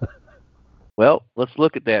 Well, let's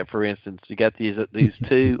look at that. For instance, you got these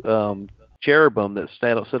 2 cherubim that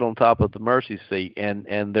sit on top of the mercy seat,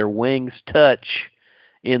 and their wings touch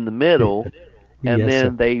in the middle, and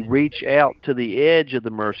then they reach out to the edge of the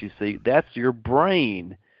mercy seat. That's your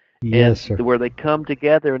brain. Yes, and sir. Where they come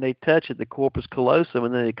together and they touch at the corpus callosum,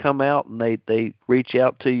 and then they come out and they reach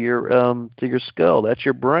out to your skull. That's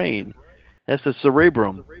your brain. That's the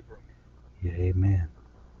cerebrum. Amen.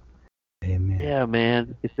 Yeah,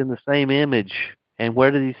 man. It's in the same image. And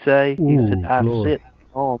what did he say? He said, I sit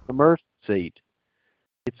on the mercy seat.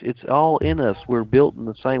 It's all in us. We're built in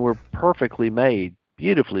the same. We're perfectly made,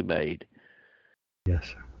 beautifully made. Yes,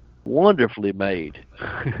 sir. Wonderfully made.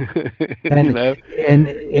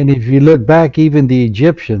 And if you look back, even the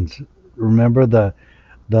Egyptians, remember the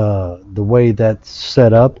way that's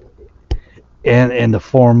set up, in the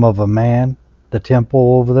form of a man, the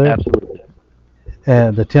temple over there. Absolutely.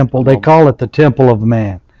 The temple, they call it the temple of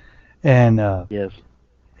man. And yes,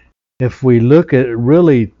 if we look at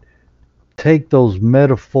really take those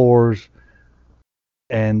metaphors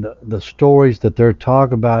and the stories that they're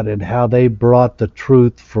talking about and how they brought the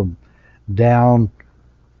truth from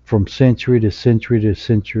century to century to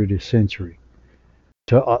century to century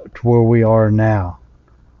to where we are now.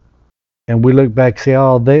 And we look back and say,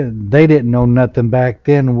 oh, they didn't know nothing back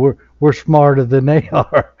then. We're smarter than they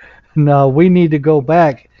are. No, we need to go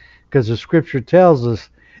back, because the scripture tells us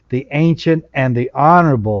the ancient and the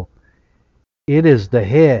honorable, it is the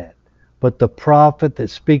head, but the prophet that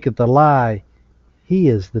speaketh a lie, he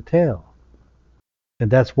is the tail.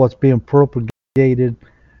 And that's what's being propagated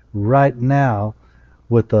right now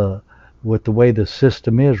with the way the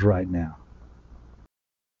system is right now.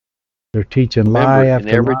 They're teaching lie Remember, in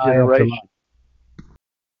after every lie after lie. generation,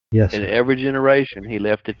 Yes, in sir. every generation, he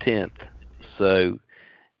left a tenth. So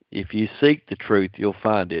if you seek the truth, you'll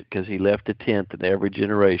find it because he left a tenth in every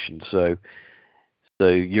generation. So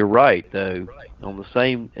you're right, though.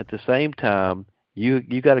 At the same time, you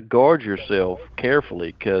got to guard yourself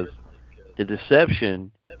carefully because the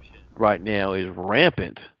deception right now is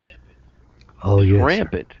rampant. Oh, It's yes, sir.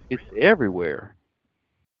 rampant. It's everywhere.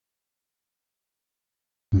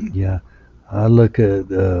 Yeah. I look at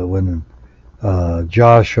when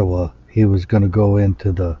Joshua, he was going to go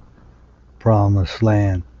into the promised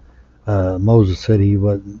land. Moses said he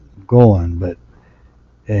wasn't going,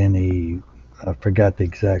 and I forgot the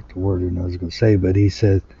exact wording I was going to say, but he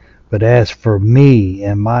said, but as for me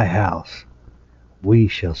and my house, we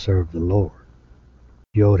shall serve the Lord.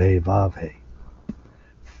 Yod He Vav He.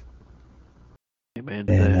 Amen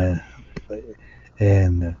to And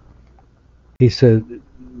that. he said,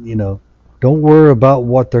 you know, don't worry about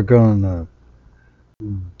what they're going to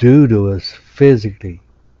do to us physically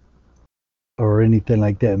or anything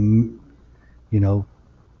like that, you know,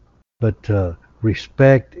 but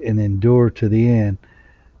respect and endure to the end.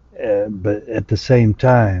 But at the same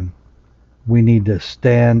time, we need to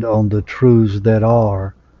stand on the truths that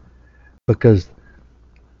are, because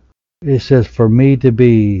it says, for me to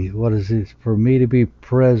be, what is this? For me to be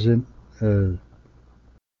present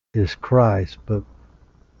is Christ, but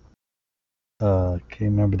can't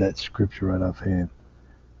remember that scripture right offhand.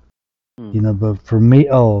 Hmm. You know, but for me,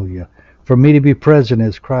 oh yeah, for me to be present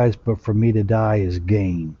is Christ, but for me to die is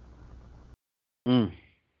gain. Mm.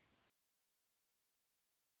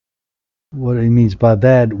 What he means by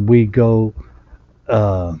that, we go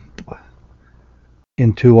uh,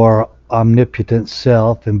 into our omnipotent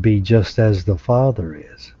self and be just as the Father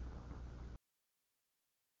is.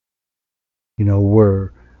 You know,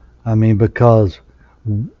 because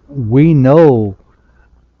we know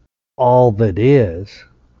all that is,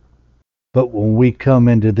 but when we come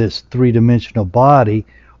into this three-dimensional body,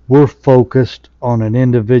 we're focused on an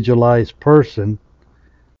individualized person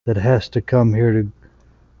that has to come here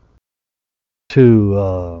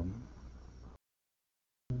to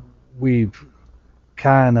we've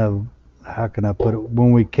kind of, how can I put it,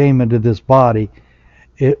 when we came into this body,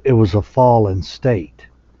 it was a fallen state.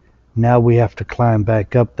 Now we have to climb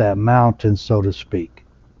back up that mountain, so to speak.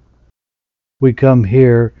 We come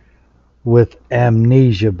here with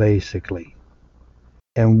amnesia, basically,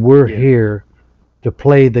 and we're Yes. here to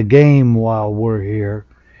play the game while we're here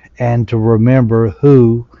and to remember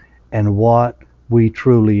who and what we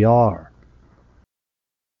truly are.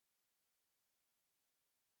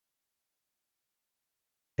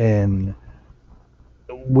 And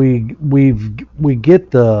we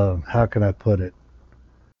get the, how can I put it,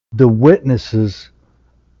 the witnesses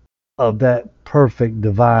of that perfect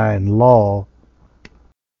divine law.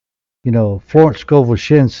 You know, Florence Scovel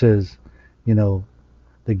Shinn says, you know,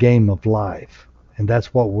 the game of life. And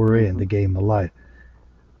that's what we're in, Hmm. the game of life.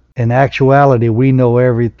 In actuality, we know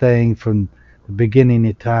everything from the beginning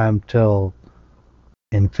of time till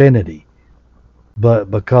infinity. But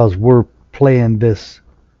because we're playing this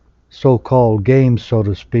so called game, so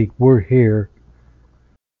to speak, we're here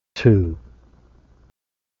to,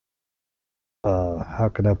 how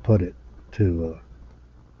can I put it, to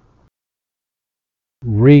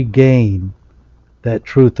regain that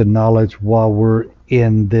truth and knowledge while we're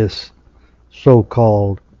in this so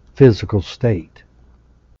called physical state.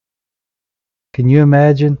 Can you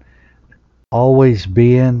imagine always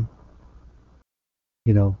being,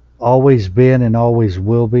 always been and always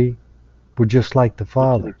will be? We're just like the It's an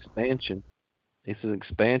Father. expansion. It's an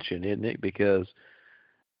expansion, isn't it? Because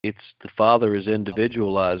it's the Father is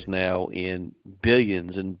individualized now in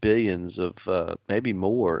billions and billions of maybe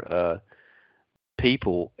more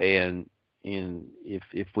people, and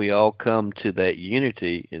if we all come to that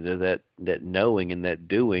unity and to that knowing and that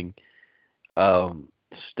doing um,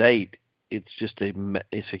 state,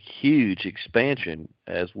 it's a huge expansion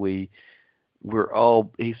as we're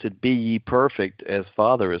all. He said, "Be ye perfect as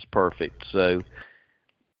Father is perfect." So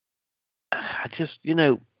I just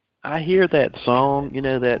I hear that song,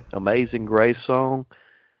 that Amazing Grace song,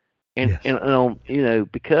 and Yes.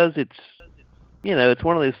 because it's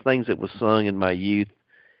one of those things that was sung in my youth,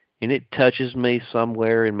 and it touches me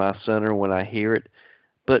somewhere in my center when I hear it.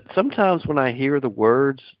 But sometimes when I hear the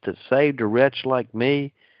words that saved a wretch like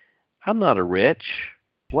me, I'm not a wretch.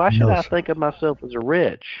 Why should No, I sir. think of myself as a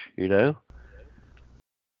wretch? I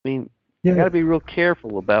mean, I got Yeah. to be real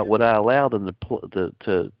careful about what I allow them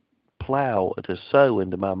to plow to sow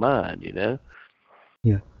into my mind, you know.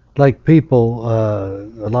 Yeah. Like people,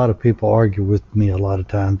 a lot of people argue with me a lot of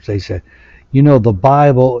times. They say, the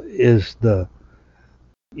Bible is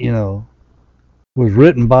you know, was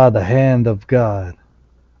written by the hand of God.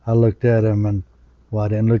 I looked at him and, well, I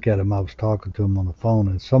didn't look at him. I was talking to him on the phone,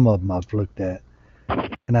 and some of them I've looked at.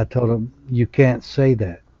 And I told him, you can't say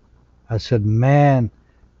that. I said, man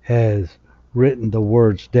has written the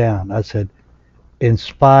words down. I said,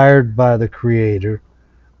 inspired by the Creator,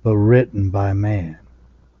 but written by man.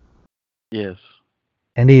 Yes.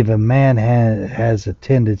 And even man has a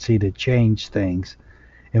tendency to change things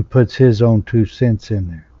and puts his own 2 cents in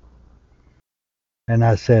there. And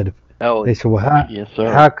I said, Oh, they said, well, how, yes,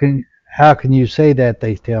 sir. how can how can you say that?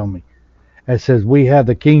 They tell me. I says, we have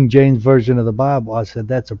the King James Version of the Bible. I said,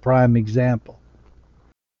 that's a prime example.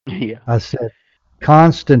 Yeah. I said, Yeah.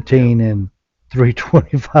 Constantine in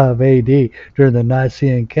 325 AD during the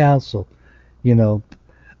Nicene Council, you know,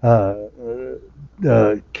 uh,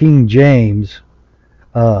 King James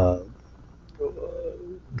uh,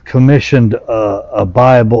 commissioned a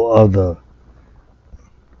Bible of the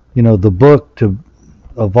book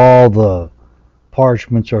of all the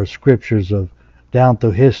parchments or scriptures of down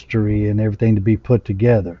through history and everything to be put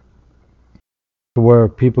together to where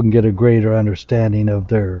people can get a greater understanding of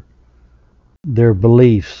their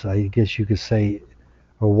beliefs, I guess you could say,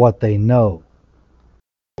 or what they know.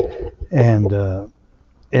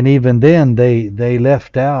 And even then they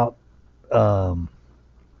left out um,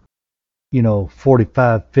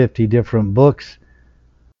 45, 50 different books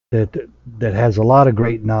that that has a lot of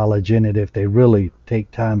great knowledge in it if they really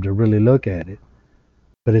take time to really look at it,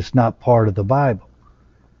 but it's not part of the Bible.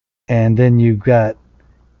 And then you've got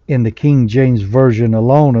in the King James Version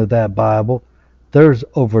alone of that Bible, there's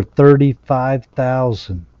over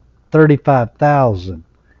 35,000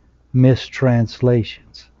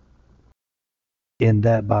 mistranslations in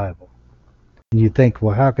that Bible. And you think,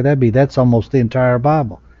 well, how could that be? That's almost the entire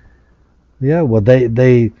Bible. Yeah, well,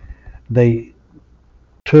 they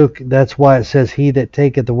took. That's why it says, "He that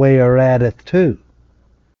taketh away or addeth to."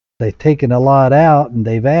 They've taken a lot out and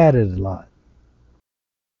they've added a lot.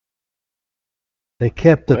 They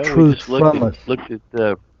kept the Well, we truth just from us. looked at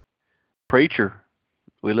the preacher.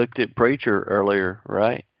 We looked at preacher earlier,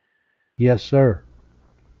 right? Yes, sir.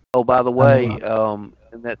 Oh, by the I way, mean,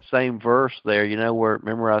 in that same verse there, where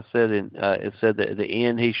remember I said it said that at the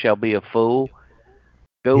end he shall be a fool.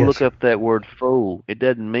 Go yes, look sir. up that word fool. It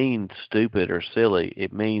doesn't mean stupid or silly.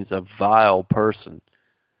 It means a vile person.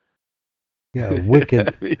 Yeah,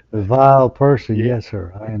 wicked, vile person. Yeah. Yes,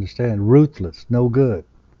 sir. I understand. Ruthless, no good.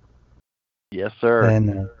 Yes, sir.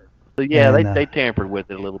 And So yeah, and they tampered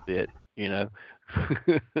with it a little bit. yeah,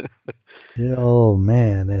 oh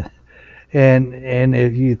man, and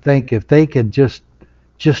if you think if they could just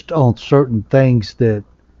on certain things that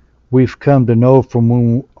we've come to know from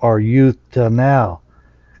when our youth till now,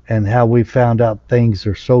 and how we found out things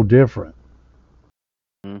are so different,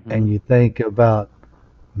 and Mhm. you think about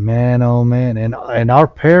man, oh man, and our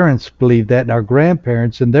parents believed that, and our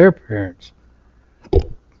grandparents and their parents.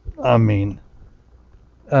 I mean,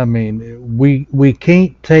 we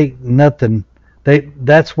can't take nothing.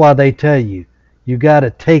 That's why they tell you got to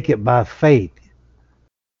take it by faith.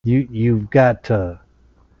 You've got to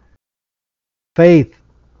faith.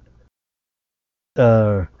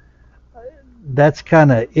 Uh, that's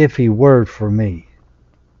kind of iffy word for me.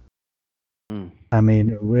 Mm. I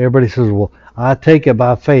mean, everybody says, "Well, I take it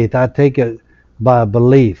by faith. I take it by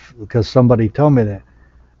belief because somebody told me that."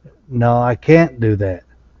 No, I can't do that.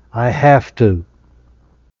 I have to.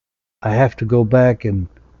 I have to go back and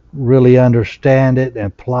really understand it, and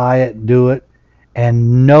apply it, do it,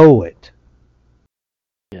 and know it.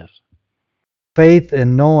 Yes. Faith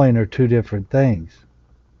and knowing are two different things.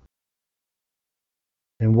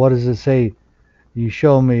 And what does it say? You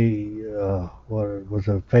show me, what was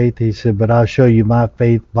it, faith? He said, but I'll show you my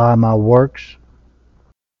faith by my works.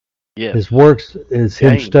 Yes. His works is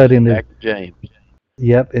him James. studying it. Back to James.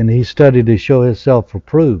 Yep, and he studied to show himself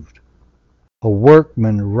approved. A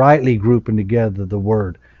workman rightly grouping together the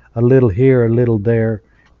word. A little here, a little there,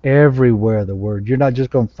 everywhere the word. You're not just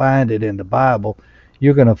going to find it in the Bible.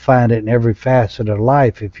 You're going to find it in every facet of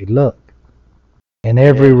life if you look. In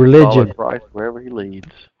every Yes. Follow religion. Christ wherever he leads.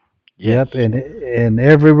 Yes. Yep, and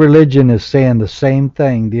every religion is saying the same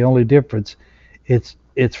thing. The only difference, it's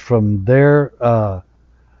from their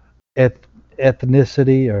eth-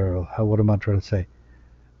 ethnicity, or what am I trying to say?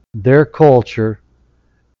 Their culture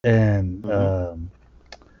and Mhm.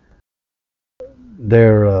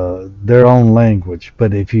 their own language.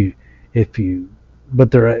 But if you but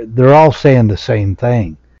they're all saying the same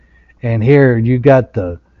thing. And here you got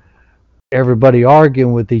everybody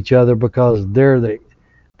arguing with each other because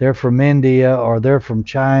they're from India or they're from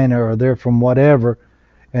China or they're from whatever,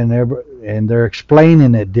 and they're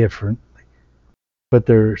explaining it different, but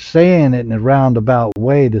they're saying it in a roundabout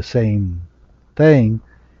way the same thing.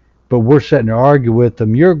 But we're sitting there arguing with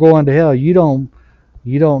them. You're going to hell. You don't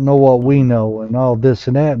know what we know and all this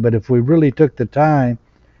and that. But if we really took the time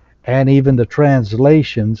and even the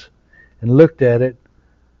translations and looked at it,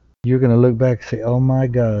 you're going to look back and say, "Oh my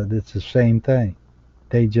God, it's the same thing."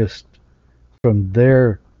 They just from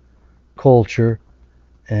their culture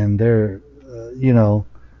and their, you know,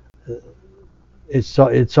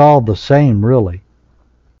 it's all the same really.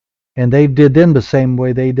 And they did them the same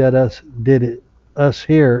way they did us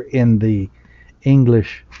here in the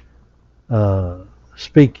English uh,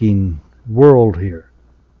 speaking world here.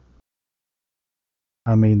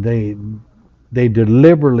 I mean, they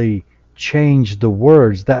deliberately changed the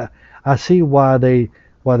words. That I see why the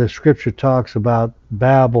scripture talks about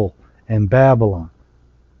Babel and Babylon.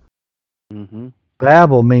 Hmm.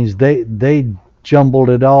 Babel means they jumbled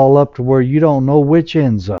it all up to where you don't know which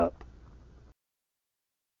ends up.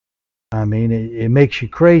 I mean, it makes you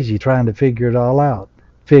crazy trying to figure it all out.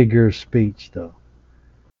 Figure of speech, though.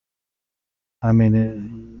 I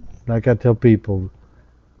mean, like I tell people,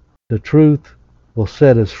 the truth will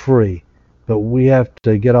set us free, but we have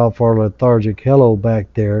to get off our lethargic hello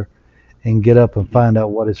back there and get up and find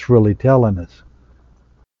out what it's really telling us.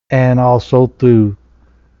 And also through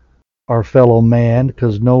our fellow man,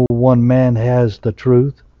 because no one man has the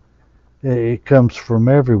truth. It comes from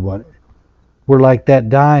everyone. We're like that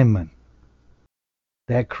diamond.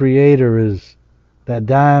 That creator is that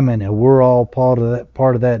diamond, and we're all part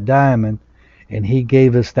of that diamond. And he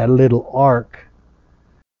gave us that little arc.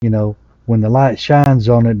 When the light shines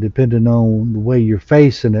on it, depending on the way you're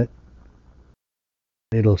facing it,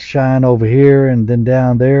 it'll shine over here and then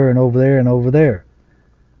down there and over there and over there.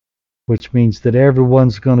 Which means that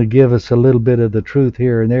everyone's going to give us a little bit of the truth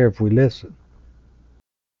here and there if we listen.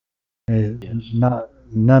 Yes. Not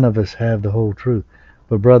None of us have the whole truth.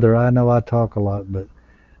 But brother, I know I talk a lot, but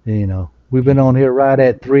we've been on here right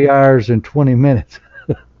at 3 hours and 20 minutes.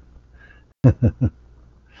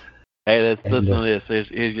 Hey, let's And listen to this.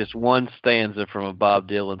 Here's just one stanza from a Bob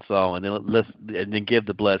Dylan song, and then give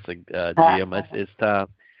the blessing, Jim. It's time.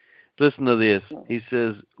 Listen to this. He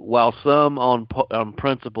says, while some on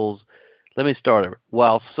principles, let me start over.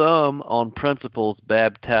 While some on principles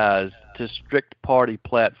baptized to strict party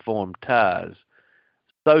platform ties,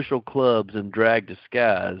 social clubs and drag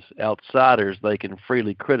disguise, outsiders they can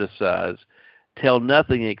freely criticize, tell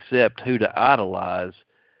nothing except who to idolize,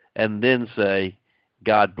 and then say,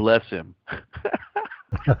 God bless him.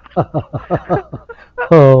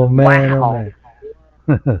 oh man, Wow. oh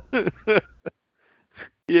man.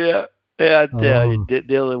 Yeah, I tell you, Oh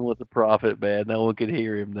Dylan was a prophet, man. No one could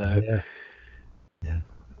hear him though. yeah, yeah.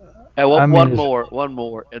 And I one mean,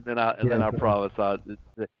 more, and then yeah. I Go ahead. promise.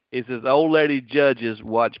 It says, old lady judges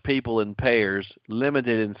watch people in pairs,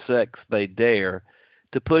 limited in sex they dare,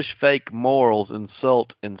 to push fake morals,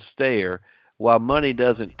 insult and stare. While money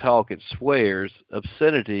doesn't talk, it swears.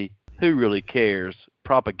 Obscenity, who really cares?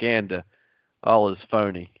 Propaganda, all is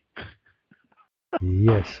phony.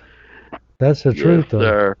 Yes, that's the Yes, truth, though.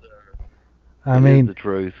 sir. I It is mean, the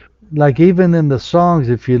truth. like even in the songs,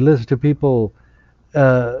 if you listen to people,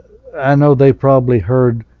 uh, I know they probably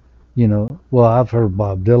heard, well, I've heard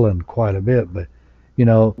Bob Dylan quite a bit, but you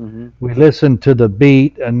know, Hmm. we listen to the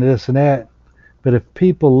beat and this and that. But if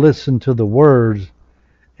people listen to the words,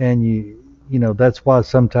 and that's why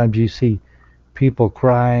sometimes you see people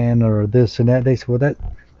crying or this and that. They say, well,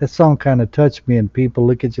 that song kind of touched me, and people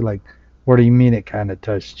look at you like, what do you mean it kind of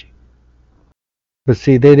touched you? But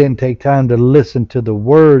see, they didn't take time to listen to the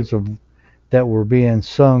words of that were being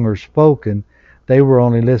sung or spoken. They were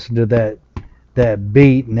only listening to that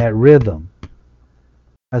beat and that rhythm.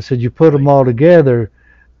 I said, you put them Right. all together,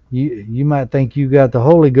 you might think you got the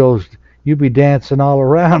Holy Ghost. You be dancing all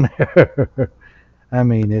around there. I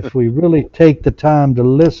mean, if we really take the time to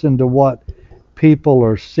listen to what people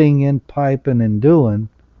are singing, piping, and doing,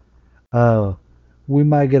 uh, we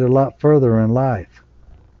might get a lot further in life.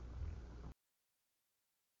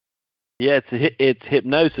 Yeah, it's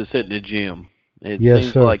hypnosis at the gym. It Yes,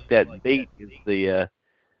 seems sir. like that beat is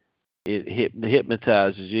it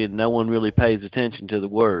hypnotizes you, and no one really pays attention to the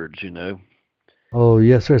words. Oh,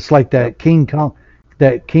 yes, sir. It's like Yep.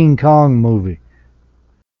 that King Kong movie.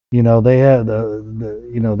 They have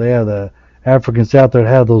the Africans out there that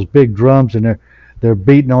have those big drums, and they're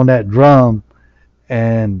beating on that drum,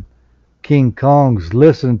 and King Kong's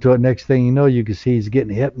listening to it. Next thing you know, you can see he's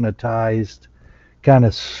getting hypnotized, kind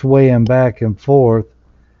of swaying back and forth.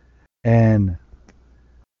 And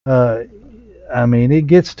uh, I mean, it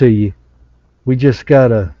gets to you. We just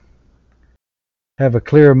gotta have a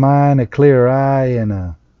clear mind, a clear eye, and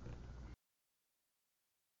a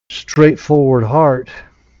straightforward heart,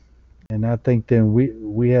 and I think then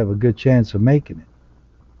we have a good chance of making it.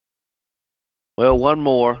 Well, one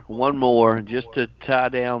more, just to tie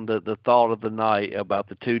down the thought of the night about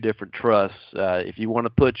the two different trusts. If you want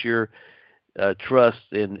to put your trust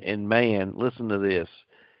in man, listen to this.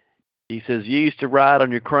 He says, "You used to ride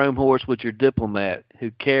on your chrome horse with your diplomat,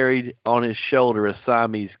 who carried on his shoulder a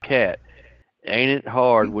Siamese cat. Ain't it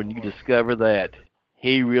hard when you discover that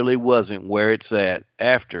he really wasn't where it's at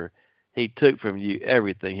after he took from you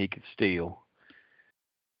everything he could steal?"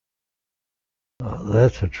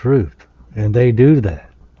 That's the truth, and they do that.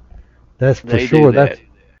 That's for They do sure. that.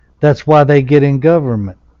 That's why they get in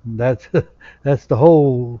government. That's that's the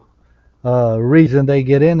whole reason they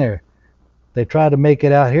get in there. They tried to make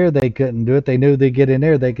it out here. They couldn't do it. They knew they'd get in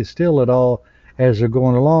there. They could steal it all as they're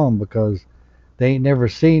going along because they ain't never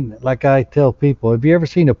seen. Like I tell people, have you ever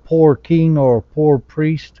seen a poor king or a poor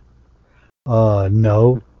priest?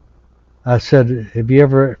 No. I said, have you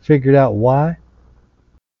ever figured out why?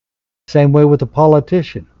 Same way with a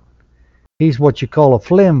politician. He's what you call a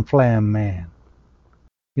flim flam man.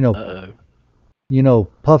 You know, Uh-oh.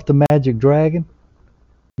 Puff the Magic Dragon.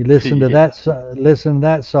 You listen to Yeah.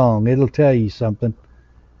 that song. It'll tell you something.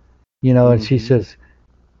 And she Hmm. says,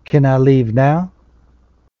 "Can I leave now?"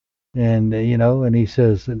 And and he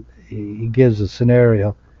says, he gives a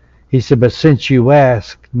scenario. He said, "But since you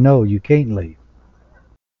ask, no, you can't leave."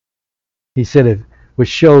 He said it was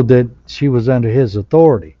showed that she was under his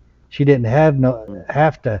authority. She didn't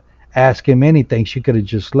have to ask him anything. She could have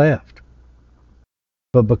just left.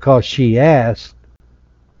 But because she asked,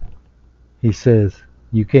 he says,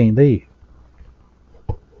 "You can't leave."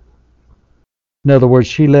 In other words,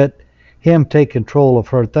 she let him take control of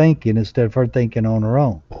her thinking instead of her thinking on her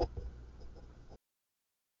own.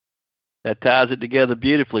 That ties it together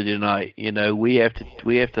beautifully tonight. We have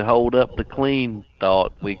to hold up the clean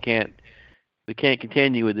thought. We can't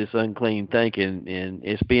continue with this unclean thinking, and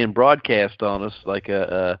it's being broadcast on us like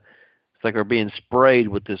it's like we're being sprayed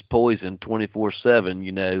with this poison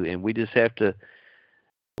 24/7. And we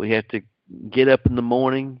have to get up in the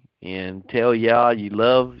morning and tell Yah you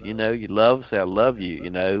love, say I love you,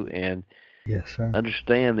 and Yes, sir.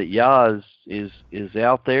 understand that Yah is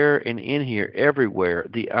out there and in here everywhere.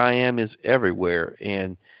 The I am is everywhere,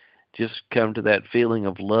 and just come to that feeling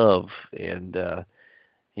of love, and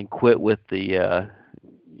quit with the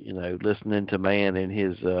listening to man and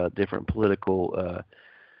his different political.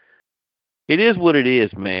 It is what it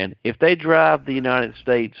is, man. If they drive the United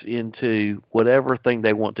States into whatever thing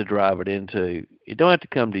they want to drive it into, you don't have to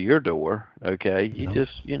come to your door. Okay, you No.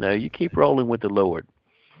 just you keep rolling with the Lord.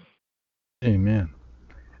 Amen.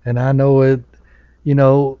 And I know it.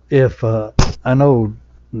 If I know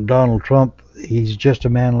Donald Trump, he's just a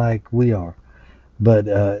man like we are. But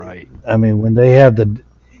Right. I mean, when they have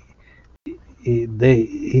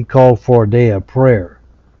he called for a day of prayer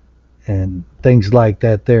and things like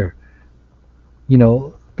that. There's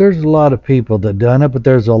a lot of people that done it, but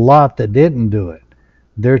there's a lot that didn't do it.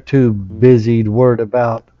 They're too Hmm. busy worried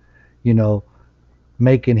about, you know,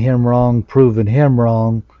 making him wrong, proving him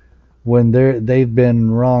wrong, when they've been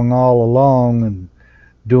wrong all along and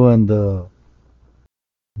doing the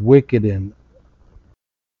wicked and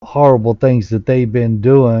horrible things that they've been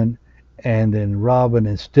doing, and then robbing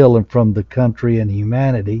and stealing from the country and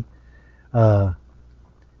humanity. Uh,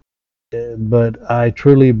 but I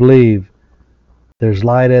truly believe there's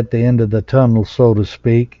light at the end of the tunnel, so to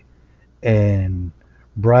speak, and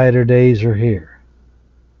brighter days are here.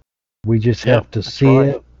 We just Yep, have to that's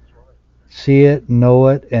right. see it, know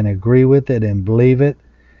it, and agree with it and believe it.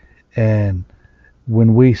 And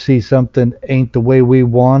when we see something ain't the way we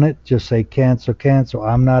want it, just say cancel, cancel.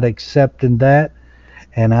 I'm not accepting that.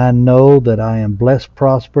 And I know that I am blessed,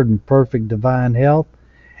 prospered, and perfect divine health,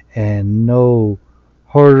 and no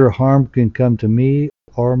hurt or harm can come to me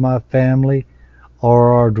or my family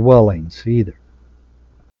or our dwellings either.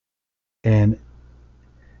 And,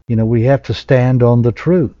 we have to stand on the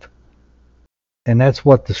truth. And that's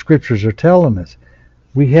what the scriptures are telling us.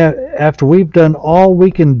 After we've done all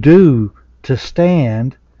we can do to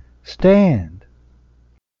stand, stand.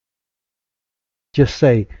 Just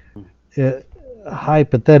say, uh,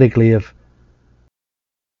 hypothetically, if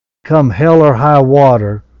come hell or high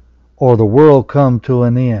water, or the world come to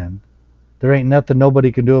an end, there ain't nothing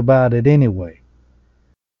nobody can do about it anyway.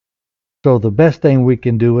 So the best thing we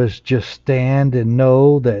can do is just stand and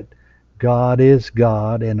know that God is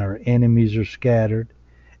God and our enemies are scattered,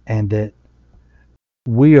 and that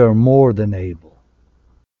we are more than able.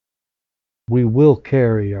 We will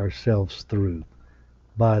carry ourselves through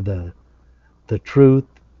by the truth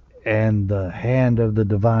and the hand of the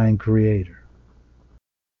divine creator.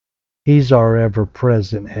 He's our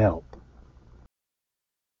ever-present help.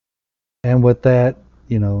 And with that,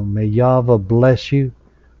 may Yahweh bless you,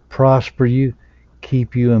 prosper you,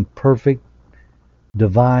 keep you in perfect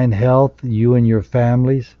divine health, you and your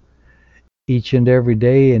families, each and every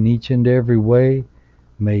day in each and every way.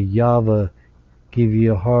 May Yahweh give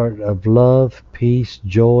you a heart of love, peace,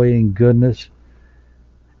 joy, and goodness,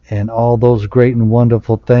 and all those great and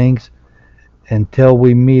wonderful things. Until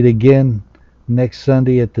we meet again next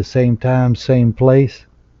Sunday at the same time, same place,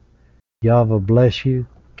 Yahweh bless you,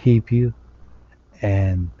 keep you,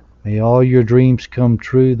 and may all your dreams come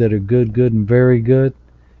true that are good, good, and very good.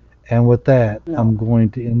 And with that, I'm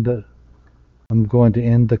going to end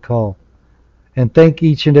the call. And thank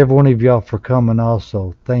each and every one of y'all for coming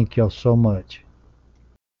also. Thank y'all so much.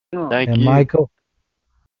 Thank and you.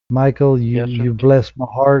 Michael, Yes, sir. you blessed my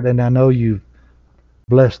heart, and I know you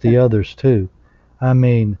blessed the others too. I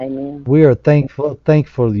mean, Amen. we are thankful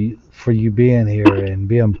for you being here and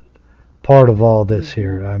being part of all this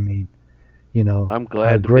here. I mean, I'm I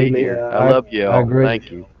glad to be greatly, here. I love you I all. greatly,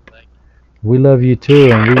 Thank you. we love you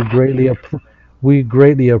too, and we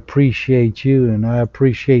greatly appreciate you, and I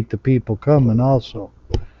appreciate the people coming also.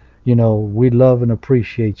 We love and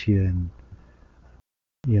appreciate you,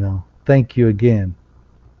 and thank you again.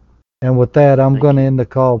 And with that, I'm Thank going to you. end the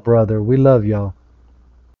call, brother. We love y'all.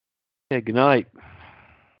 Yeah, good night.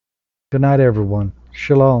 Good night, everyone.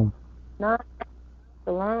 Shalom. Not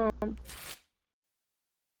alone.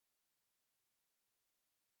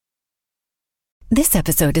 This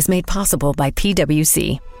episode is made possible by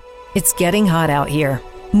PwC. It's getting hot out here.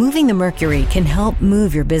 Moving the mercury can help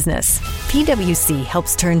move your business. PwC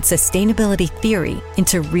helps turn sustainability theory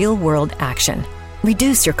into real-world action.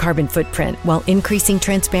 Reduce your carbon footprint while increasing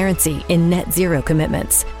transparency in net zero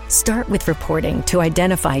commitments. Start with reporting to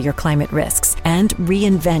identify your climate risks and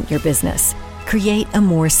reinvent your business. Create a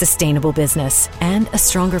more sustainable business and a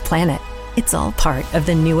stronger planet. It's all part of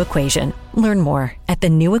The New Equation. Learn more at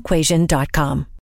thenewequation.com.